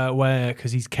Barbarian? Where,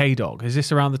 because he's K-Dog, is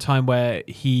this around the time where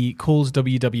he calls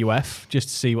WWF just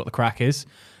to see what the crack is?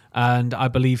 And I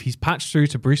believe he's patched through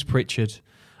to Bruce Pritchard.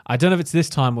 I don't know if it's this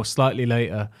time or slightly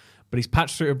later, but he's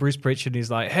patched through to Bruce Pritchard and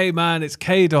he's like, hey man, it's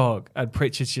K-Dog. And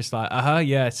Pritchard's just like,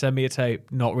 yeah, send me a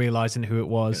tape, not realising who it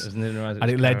was. And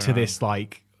it led to this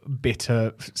like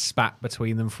bitter spat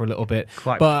between them for a little bit.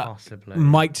 Quite but possibly.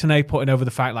 Mike Tenay putting over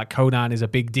the fact like Conan is a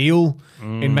big deal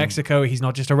in Mexico. He's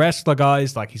not just a wrestler,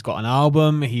 guys. Like he's got an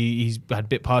album. He's had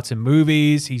bit parts in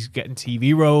movies. He's getting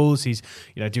TV roles. He's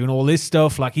doing all this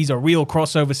stuff. Like he's a real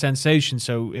crossover sensation.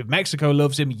 So if Mexico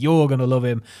loves him, you're gonna love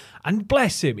him. And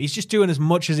bless him, he's just doing as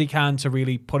much as he can to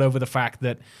really put over the fact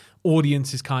that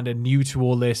audience is kind of new to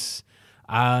all this.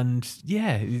 And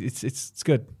yeah, it's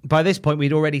good. By this point,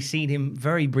 we'd already seen him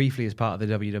very briefly as part of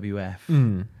the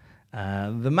WWF.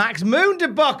 The Max Moon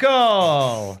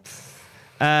debacle.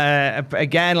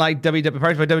 Again, like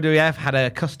WWF had a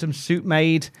custom suit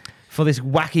made for this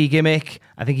wacky gimmick.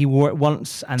 I think he wore it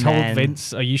once and told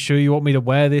Vince, are you sure you want me to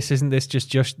wear this? Isn't this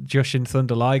just Jushin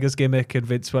Thunder Liger's gimmick? And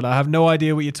Vince went, I have no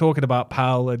idea what you're talking about,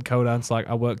 pal. And Conan's like,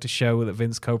 I worked a show that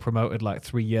Vince co-promoted like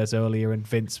 3 years earlier, and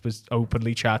Vince was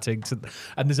openly chatting to,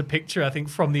 and there's a picture, I think,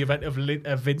 from the event of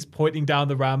Vince pointing down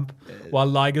the ramp while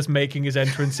Liger's making his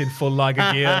entrance in full Liger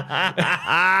gear.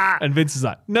 And Vince is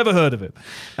like, never heard of him.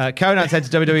 Conan said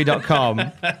to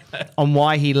WWE.com on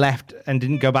why he left and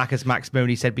didn't go back as Max Moon.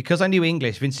 He said, because I knew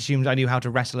English, Vince assumed I knew how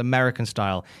to wrestle American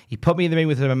style. He put me in the ring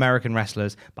with some American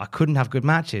wrestlers, but I couldn't have good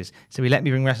matches, so he let me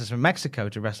bring wrestlers from Mexico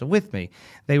to wrestle with me.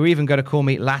 They were even going to call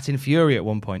me Latin Fury at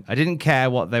one point. I didn't care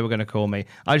what they were going to call me.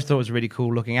 I just thought it was a really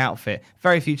cool looking outfit.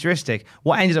 Very futuristic.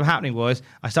 What ended up happening was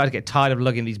I started to get tired of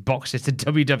lugging these boxes to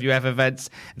WWF events.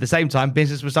 At the same time,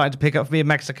 business was starting to pick up for me in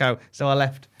Mexico, so I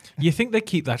left. You think they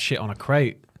keep that shit on a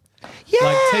crate? Yeah.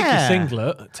 Like, take your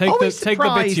singlet, take the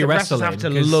bits you're wrestling. Have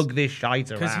to lug this shite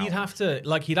around. Because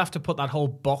he'd have to put that whole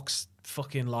box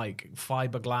fucking like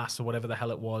fiberglass or whatever the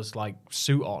hell it was, like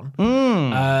suit on.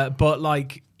 But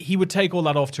like he would take all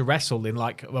that off to wrestle in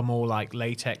like a more like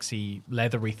latexy,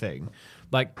 leathery thing.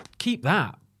 Like keep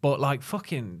that. But like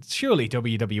fucking surely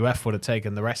WWF would have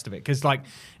taken the rest of it. Because like,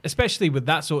 especially with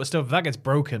that sort of stuff, if that gets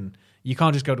broken, you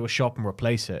can't just go to a shop and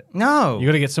replace it. No. You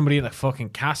got to get somebody to fucking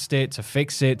cast it, to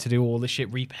fix it, to do all this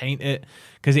shit, repaint it.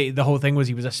 Because the whole thing was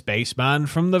he was a spaceman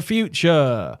from the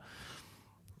future.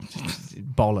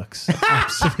 Bollocks.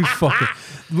 Absolute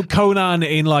fucking. Conan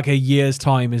in like a year's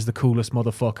time is the coolest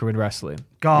motherfucker in wrestling.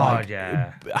 God, like,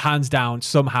 yeah. Hands down,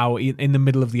 somehow in the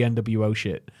middle of the NWO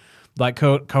shit. Like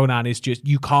Conan is just,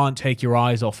 you can't take your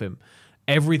eyes off him.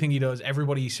 Everything he does,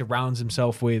 everybody he surrounds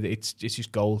himself with, it's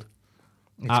just gold.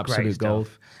 It's absolute gold.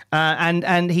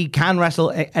 And he can wrestle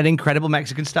an incredible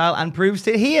Mexican style and proves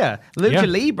it here. Lucha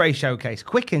Libre showcase,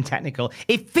 quick and technical.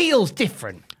 It feels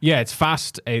different. Yeah, it's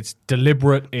fast. It's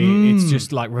deliberate. It's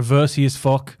just like reversey as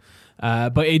fuck.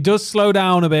 But it does slow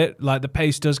down a bit. Like the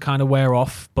pace does kind of wear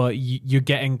off, but you're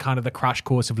getting kind of the crash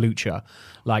course of lucha.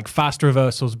 Like fast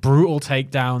reversals, brutal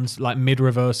takedowns, like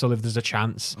mid-reversal if there's a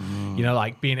chance. You know,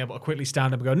 like being able to quickly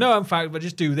stand up and go, no, in fact, but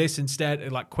just do this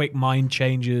instead. Like quick mind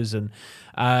changes. And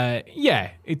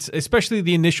it's especially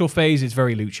the initial phase is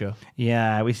very lucha.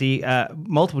 Yeah, we see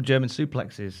multiple German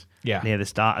suplexes near the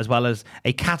start, as well as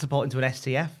a catapult into an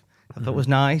STF. I thought was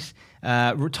nice.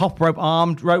 Top rope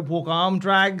walk arm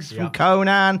drags from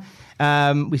Conan.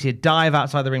 We see a dive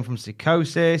outside the ring from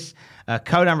Psychosis.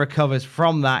 Conan recovers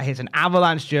from that, hits an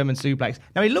avalanche German suplex.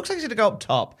 Now he looks like he's going to go up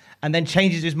top and then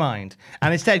changes his mind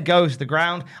and instead goes to the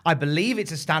ground. I believe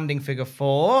it's a standing figure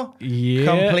 4,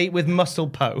 complete with muscle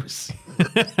pose.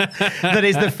 That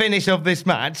is the finish of this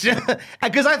match.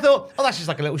 Because I thought, that's just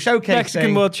like a little showcase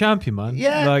Mexican world champion, man.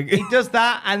 Yeah, like he does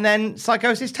that and then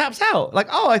Psychosis taps out.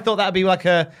 Like, I thought that would be like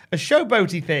a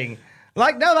showboaty thing.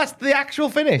 Like, no, that's the actual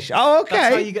finish. Oh, okay.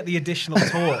 That's how you get the additional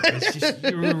torque. It's just,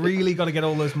 you really got to get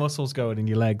all those muscles going in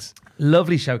your legs.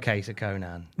 Lovely showcase of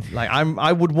Conan. Like,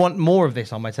 I would want more of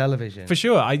this on my television. For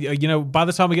sure. By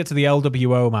the time we get to the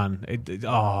LWO, man,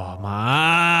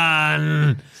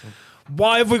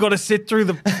 Why have we got to sit through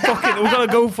the fucking... We've got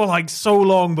to go for like so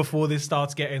long before this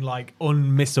starts getting like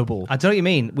unmissable. I don't know what you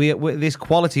mean. We're this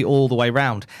quality all the way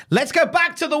round. Let's go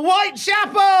back to the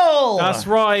Whitechapel! That's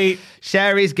right.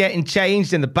 Sherry's getting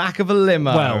changed in the back of a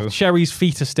limo. Well, Sherry's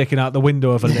feet are sticking out the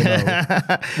window of a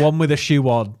limo. One with a shoe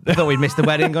on. I thought we'd missed the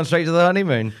wedding, gone straight to the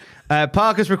honeymoon.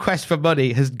 Parker's request for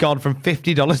money has gone from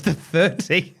 $50 to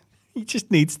 $30. He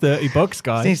just needs $30,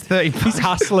 guys. He needs $30. He's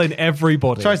hassling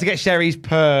everybody. Tries to get Sherry's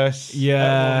purse.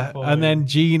 Yeah. And then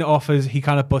Gene offers, he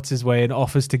kind of butts his way and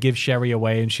offers to give Sherry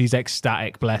away, and she's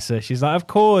ecstatic, bless her. She's like, of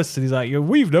course. And he's like,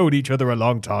 we've known each other a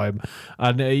long time.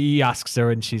 And he asks her,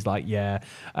 and she's like, yeah.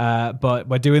 But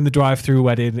we're doing the drive-through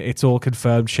wedding. It's all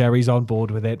confirmed. Sherry's on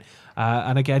board with it.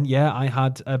 And again, yeah, I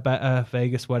had a better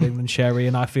Vegas wedding than Sherry,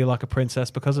 and I feel like a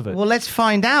princess because of it. Well, let's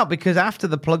find out, because after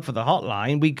the plug for the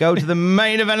hotline, we go to the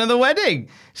main event of the wedding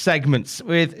segments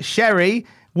with Sherry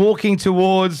walking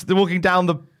down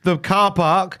the car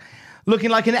park, looking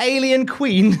like an alien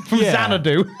queen from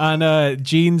Xanadu. And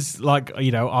Gene's like,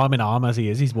 arm in arm as he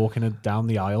is. He's walking down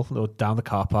the aisle or down the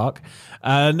car park.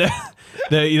 And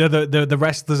the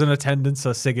wrestlers in attendance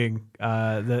are singing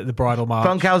the bridal march.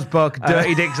 Bunkhouse Buck,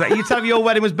 Dirty Dick. You tell me your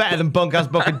wedding was better than Bunkhouse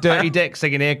Buck and Dirty Dick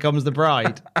singing Here Comes the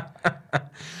Bride.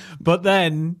 But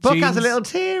then Buck has a little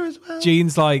tear as well.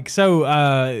 Gene's like, so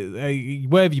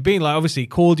where have you been? Like, obviously, he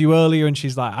called you earlier, and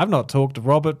she's like, I've not talked to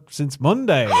Robert since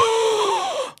Monday.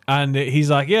 And he's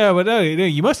like, yeah, but no,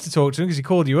 you must have talked to him because he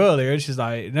called you earlier. And she's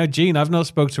like, no, Gene, I've not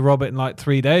spoke to Robert in like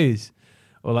 3 days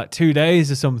or like 2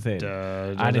 days or something.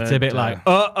 And it's a bit like,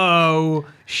 uh-oh,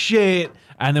 shit.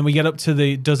 And then we get up to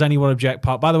the does anyone object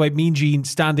part. By the way, Mean Gene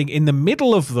standing in the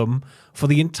middle of them for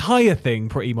the entire thing,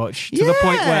 pretty much, to the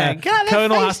point where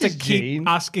Colonel has to keep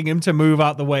asking him to move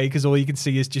out the way because all you can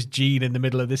see is just Gene in the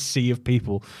middle of this sea of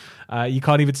people. You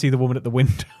can't even see the woman at the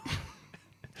window.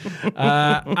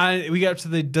 And we get up to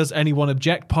the does anyone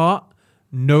object part.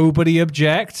 Nobody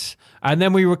objects. And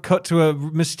then we were cut to a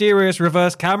mysterious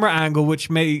reverse camera angle, which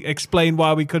may explain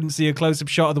why we couldn't see a close-up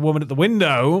shot of the woman at the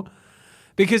window,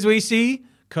 because we see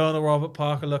Colonel Robert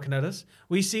Parker looking at us.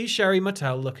 We see Sherry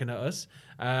Martel looking at us.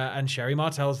 And Sherry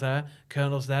Martel's there.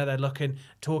 Colonel's there. They're looking,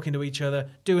 talking to each other,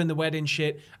 doing the wedding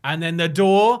shit. And then the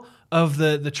door of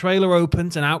the trailer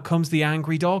opens, and out comes the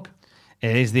angry dog.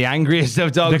 It is the angriest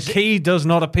of dogs. The key does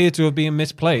not appear to have been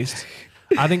misplaced.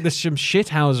 I think there's some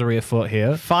shithousery afoot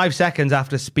here. 5 seconds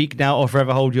after Speak Now or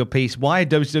Forever Hold Your Peace. Why are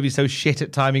WCW so shit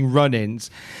at timing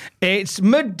run-ins? It's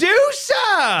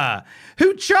Medusa,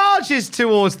 who charges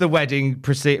towards the wedding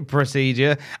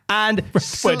procedure and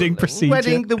wedding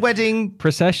procedure. The wedding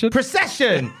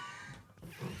procession.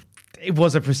 It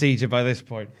was a procedure by this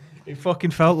point. It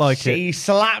fucking felt like it. She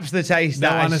slaps the taste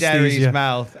out of Sherry's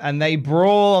mouth, and they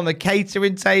brawl on the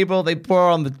catering table. They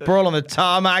brawl on the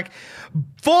tarmac.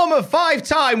 Former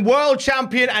 5-time world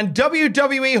champion and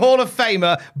WWE Hall of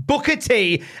Famer Booker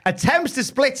T attempts to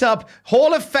split up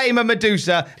Hall of Famer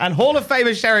Medusa and Hall of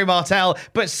Famer Sherry Martel,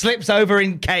 but slips over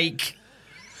in cake.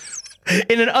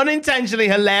 In an unintentionally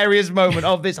hilarious moment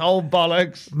of this whole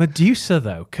bollocks. Medusa,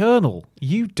 though, Colonel,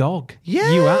 you dog.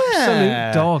 Yeah. You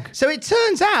absolute dog. So it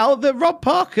turns out that Rob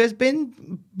Parker's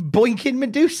been boinking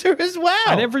Medusa as well.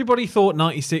 And everybody thought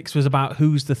 96 was about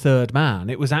who's the third man.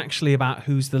 It was actually about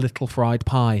who's the little fried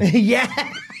pie. Yeah.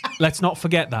 Let's not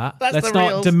forget that. Let's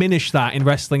not diminish that in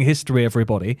wrestling history,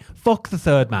 everybody. Fuck the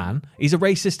third man. He's a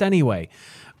racist anyway.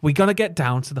 We got to get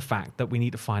down to the fact that we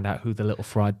need to find out who the little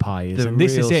fried pie is. And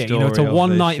this is it. It's a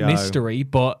one-night mystery,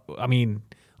 but, I mean,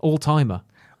 all-timer.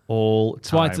 All-timer.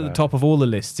 That's why it's at the top of all the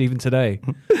lists, even today.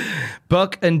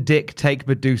 Buck and Dick take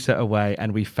Medusa away,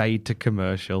 and we fade to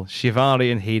commercial.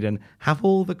 Shivani and Hedon have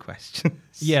all the questions.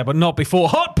 Yeah, but not before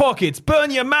Hot Pockets. Burn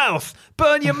your mouth.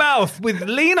 Burn your mouth with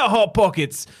leaner Hot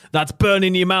Pockets. That's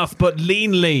burning your mouth, but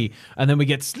leanly. And then we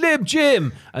get Slim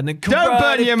Jim. And then don't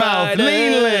burn your mouth,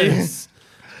 leanly.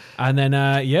 And then,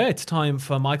 it's time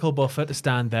for Michael Buffer to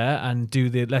stand there and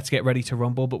do the Let's Get Ready to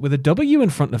Rumble, but with a W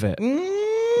in front of it.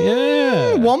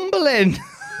 Yeah. Wombling.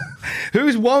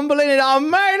 Who's wombling in our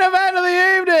main event of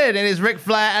the evening? It is Ric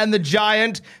Flair and the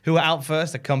Giant, who are out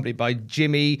first, accompanied by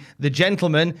Jimmy the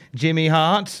Gentleman, Jimmy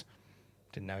Hart.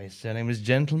 Didn't know his surname was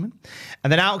Gentleman.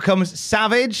 And then out comes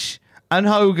Savage and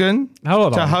Hogan.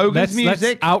 Hold on. To Hogan's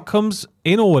music. Outcomes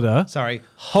in order. Sorry.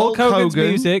 Hulk Hogan's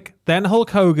music, then Hulk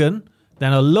Hogan.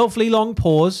 Then a lovely long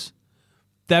pause.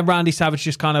 Then Randy Savage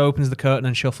just kind of opens the curtain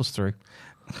and shuffles through.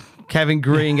 Kevin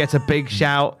Green gets a big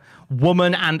shout.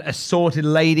 Woman and Assorted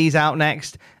Ladies out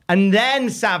next. And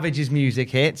then Savage's music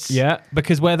hits. Yeah,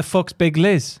 because where the fuck's Big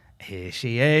Liz? Here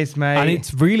she is, mate. And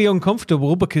it's really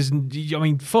uncomfortable because, I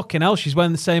mean, fucking hell, she's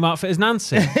wearing the same outfit as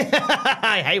Nancy.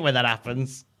 I hate when that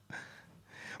happens.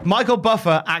 Michael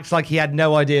Buffer acts like he had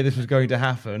no idea this was going to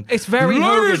happen. It's very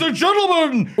Ladies and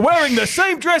gentlemen, wearing the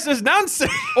same dress as Nancy.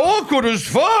 Awkward as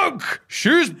fuck.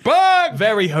 She's back.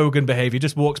 Very Hogan behavior.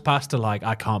 Just walks past her like,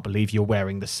 I can't believe you're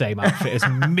wearing the same outfit as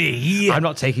me. I'm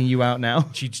not taking you out now.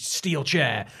 She'd steel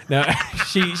chair. No,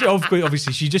 she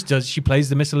obviously she just does. She plays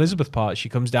the Miss Elizabeth part. She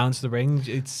comes down to the ring.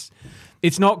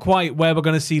 It's not quite where we're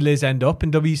going to see Liz end up in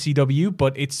WCW,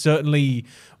 but it's certainly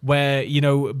where,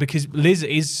 because Liz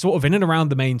is sort of in and around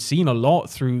the main scene a lot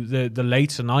through the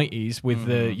later 90s with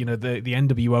the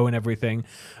NWO and everything.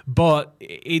 But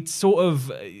it's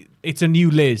it's a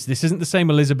new Liz. This isn't the same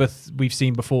Elizabeth we've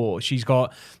seen before. She's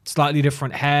got slightly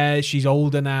different hair. She's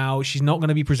older now. She's not going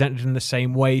to be presented in the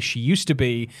same way she used to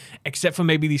be, except for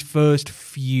maybe these first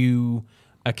few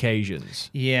occasions.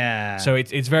 Yeah. So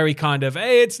it's very kind of,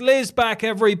 hey, it's Liz back,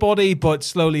 everybody, but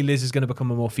slowly Liz is going to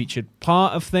become a more featured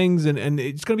part of things, and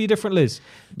it's going to be a different Liz.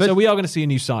 But so we are going to see a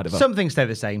new side of her. Some things stay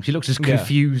the same. She looks as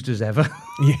confused as ever.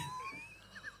 Yeah.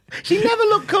 She never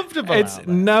looked comfortable.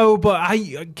 No, but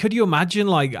could you imagine,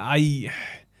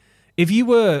 if you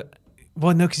were,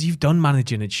 well, no, because you've done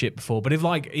managing and shit before, but if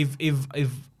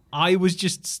I was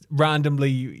just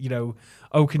randomly,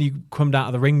 oh, can you come down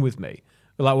to the ring with me?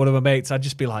 Like one of my mates, I'd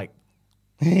just be like,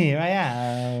 here I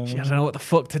am. I don't know what the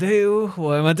fuck to do.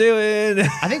 What am I doing?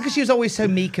 I think because she was always so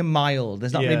meek and mild.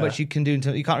 There's not really much you can do.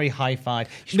 You can't really high five.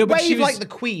 She wave like the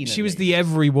Queen. She was the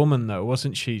every woman, though,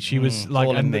 wasn't she? She was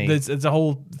like, and there's a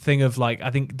whole thing of like,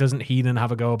 I think, doesn't Heenan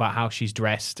have a go about how she's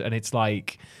dressed? And it's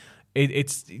like,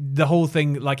 it's the whole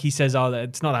thing, like he says,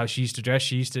 it's not how she used to dress.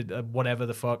 She used to whatever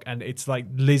the fuck. And it's like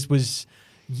Liz was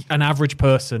an average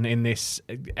person in this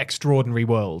extraordinary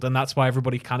world, and that's why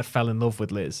everybody kind of fell in love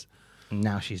with Liz.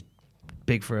 Now she's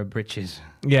big for her britches.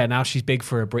 Yeah, now she's big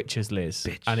for her britches, Liz.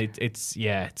 Bitch. And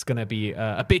it's going to be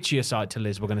a bitchier side to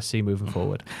Liz we're going to see moving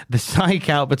forward. The psych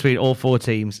out between all four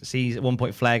teams sees at one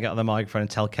point Flair get on the microphone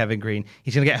and tell Kevin Green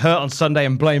he's going to get hurt on Sunday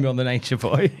and blame it on the Nature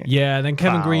Boy. Yeah, and then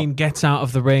Kevin Green gets out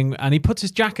of the ring and he puts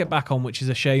his jacket back on, which is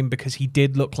a shame because he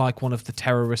did look like one of the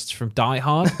terrorists from Die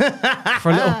Hard for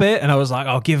a little bit. And I was like,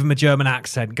 oh, give him a German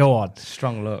accent. Go on.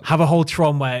 Strong look. Have a whole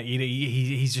Tron where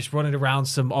he's just running around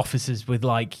some offices with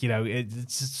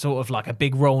it's sort of like a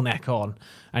big roll neck on,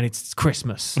 and it's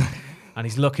Christmas. And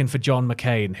he's looking for John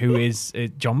McCain, who is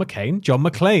John McCain? John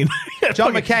McClane.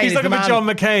 John McCain. He's looking for John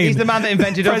McCain. He's the man that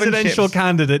invented presidential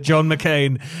candidate, John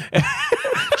McCain.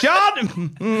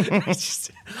 John!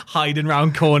 Just hiding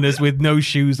around corners with no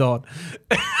shoes on.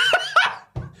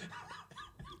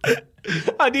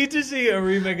 I need to see a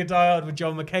remake of Die Hard with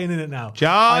John McCain in it now.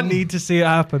 John! I need to see it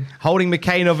happen. Holding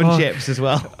McCain oven chips as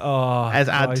well. Oh, as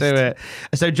add to it.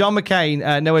 So John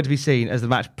McCain, nowhere to be seen as the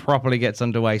match properly gets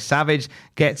underway. Savage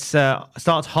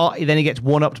starts hot, then he gets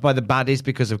one-upped by the baddies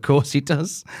because of course he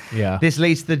does. Yeah. This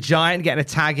leads to the Giant getting a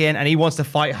tag in, and he wants to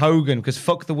fight Hogan because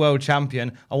fuck the world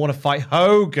champion. I want to fight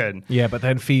Hogan. Yeah, but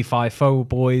then Fee Fi Fo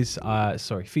boys,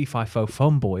 Fee Fi Fo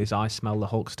Fun boys, I smell the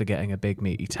Hulkster getting a big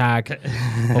meaty tag.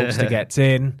 Hulkster gets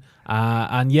in.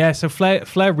 So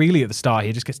Flair really at the start,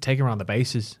 he just gets taken around the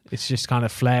bases. It's just kind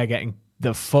of Flair getting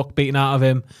the fuck beaten out of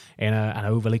him in an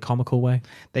overly comical way.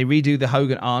 They redo the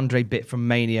Hogan-Andre bit from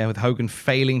Mania with Hogan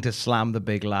failing to slam the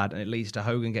big lad, and it leads to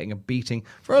Hogan getting a beating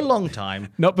for a long time.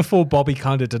 Not before Bobby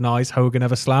kind of denies Hogan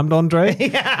ever slammed Andre.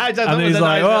 Yeah, I don't know. And he's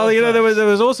like, well, there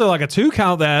was also like a 2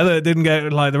 count there that didn't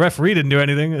get, like the referee didn't do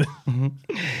anything.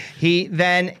 He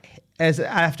then...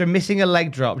 after missing a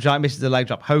leg drop, Giant misses a leg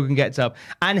drop, Hogan gets up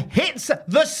and hits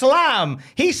the slam.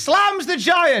 He slams the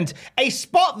Giant. A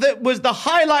spot that was the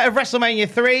highlight of WrestleMania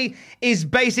 3 is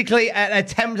basically an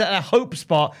attempt at a hope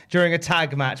spot during a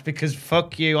tag match because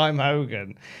fuck you, I'm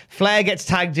Hogan. Flair gets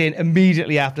tagged in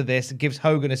immediately after this, gives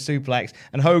Hogan a suplex,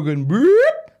 and Hogan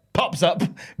pops up,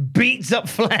 beats up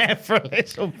Flair for a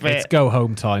little bit. It's go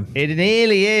home time. It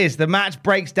nearly is. The match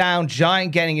breaks down.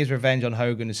 Giant getting his revenge on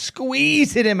Hogan and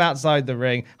squeezing him outside the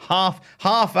ring. Half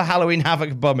a Halloween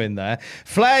Havoc bum in there.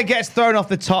 Flair gets thrown off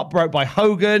the top rope by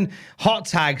Hogan. Hot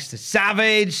tags to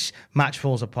Savage. Match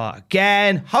falls apart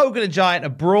again. Hogan and Giant are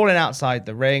brawling outside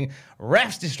the ring.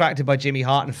 Ref's distracted by Jimmy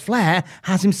Hart, and Flair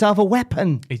has himself a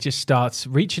weapon. He just starts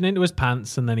reaching into his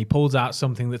pants, and then he pulls out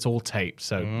something that's all taped,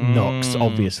 so knocks,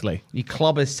 obviously. He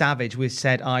clobbers Savage with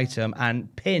said item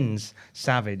and pins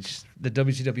Savage, the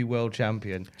WCW World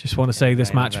Champion. Just want to say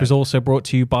this match was also brought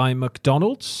to you by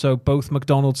McDonald's, so both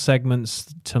McDonald's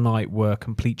segments tonight were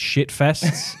complete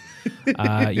shitfests.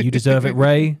 You deserve it,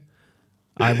 Ray.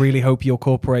 I really hope your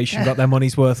corporation got their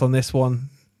money's worth on this one.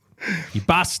 You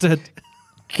bastard.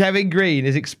 Kevin Green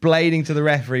is explaining to the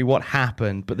referee what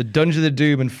happened, but the Dungeon of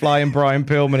Doom and Flying Brian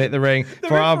Pillman hit the ring. The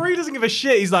referee doesn't give a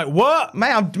shit. He's like, what?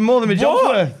 Mate, I'm more than my job's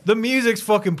worth. The music's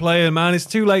fucking playing, man. It's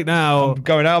too late now. I'm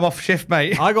going out. I'm off shift,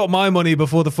 mate. I got my money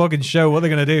before the fucking show. What are they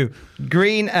going to do?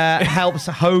 Green helps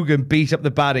Hogan beat up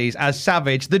the baddies as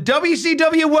Savage, the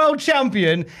WCW World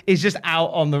Champion, is just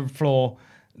out on the floor.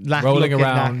 Rolling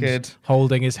around, knackered,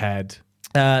 holding his head.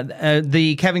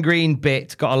 The Kevin Green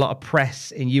bit got a lot of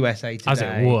press in USA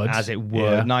Today. As it would.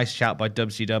 Yeah. Nice shout by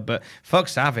WCW. But fuck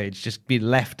Savage, just be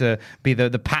left to be the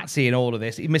patsy in all of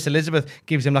this. Miss Elizabeth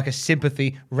gives him like a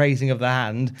sympathy raising of the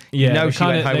hand. Yeah, she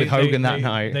went home with Hogan that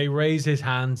night. They raise his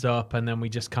hands up and then we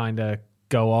just kind of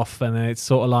go off and then it's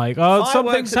sort of like, oh,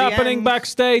 something's happening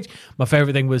backstage. My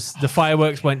favorite thing was the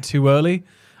fireworks went too early,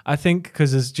 I think,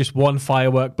 because there's just one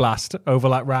firework blast over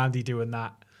like Randy doing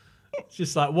that. It's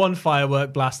just like one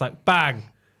firework blast, like bang.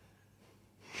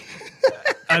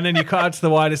 And then you cut out to the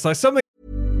wide. It's like something.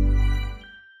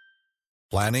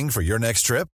 Planning for your next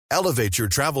trip? Elevate your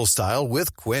travel style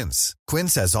with Quince.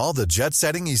 Quince has all the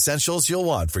jet-setting essentials you'll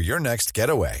want for your next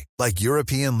getaway, like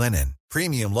European linen,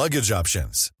 premium luggage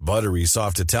options, buttery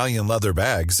soft Italian leather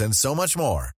bags, and so much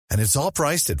more. And it's all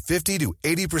priced at 50 to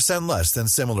 80% less than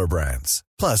similar brands.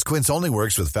 Plus, Quince only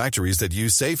works with factories that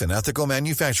use safe and ethical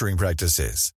manufacturing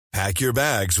practices. Pack your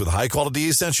bags with high-quality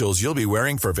essentials you'll be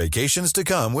wearing for vacations to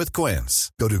come with Quince.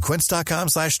 Go to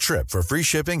quince.com/trip for free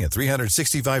shipping and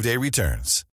 365-day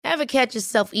returns. Ever catch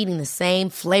yourself eating the same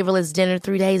flavorless dinner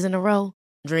 3 days in a row?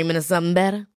 Dreaming of something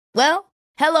better? Well,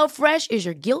 HelloFresh is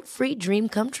your guilt-free dream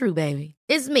come true, baby.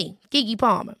 It's me, Keke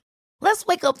Palmer. Let's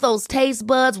wake up those taste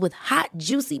buds with hot,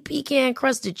 juicy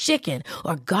pecan-crusted chicken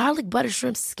or garlic butter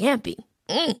shrimp scampi.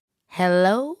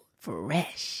 Hello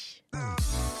Fresh.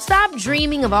 Stop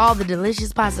dreaming of all the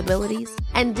delicious possibilities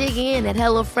and dig in at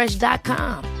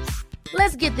HelloFresh.com.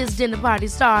 Let's get this dinner party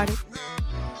started.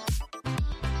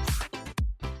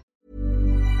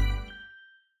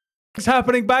 It's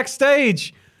happening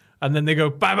backstage. And then they go,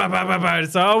 bah, bah, bah, bah, bah.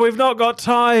 It's like, oh, we've not got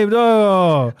time.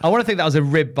 No. I want to think that was a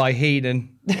rib by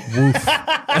Heenan. Woof.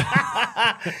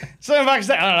 So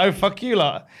backstage, I don't know, fuck you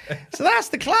lot. So that's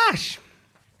the Clash.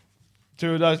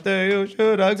 Should I stay or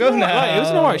should I go now? It was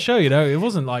an alright show, you know. It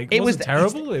wasn't like it wasn't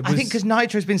terrible. I think because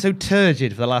Nitro's been so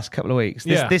turgid for the last couple of weeks.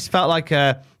 This felt like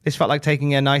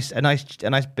taking a nice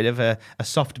bit of a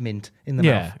soft mint in the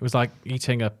mouth. Yeah, it was like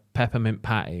eating a peppermint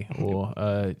patty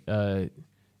or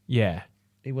yeah.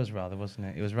 It was rather, wasn't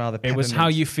it? It was rather. It was how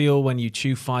you feel when you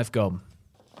chew 5 gum.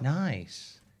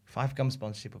 Nice. 5 gum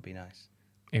sponsorship would be nice.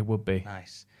 It would be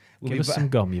nice. Give us some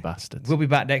gum, you bastards. We'll be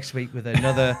back next week with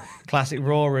another classic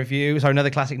Raw review. Sorry, another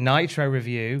classic Nitro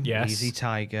review. Yes. Easy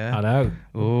Tiger. I know.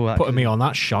 Ooh, putting me on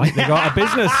that shite. They got a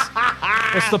business.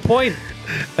 What's the point?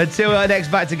 Until our next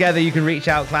back together, you can reach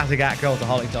out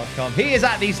classic@cultaholic.com. He is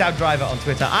at TheSouthDriver on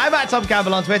Twitter. I'm at Tom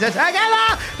Campbell on Twitter.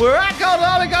 Together, we're at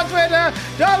Cultaholic on Twitter.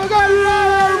 Don't forget,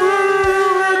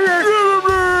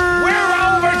 we're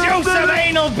overdue some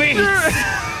anal beans.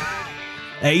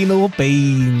 Anal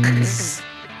beans.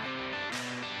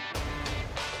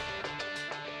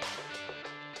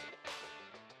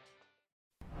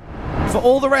 For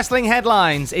all the wrestling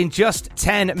headlines in just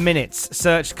 10 minutes,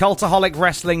 search Cultaholic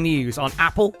Wrestling News on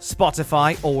Apple,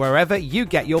 Spotify, or wherever you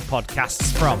get your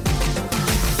podcasts from.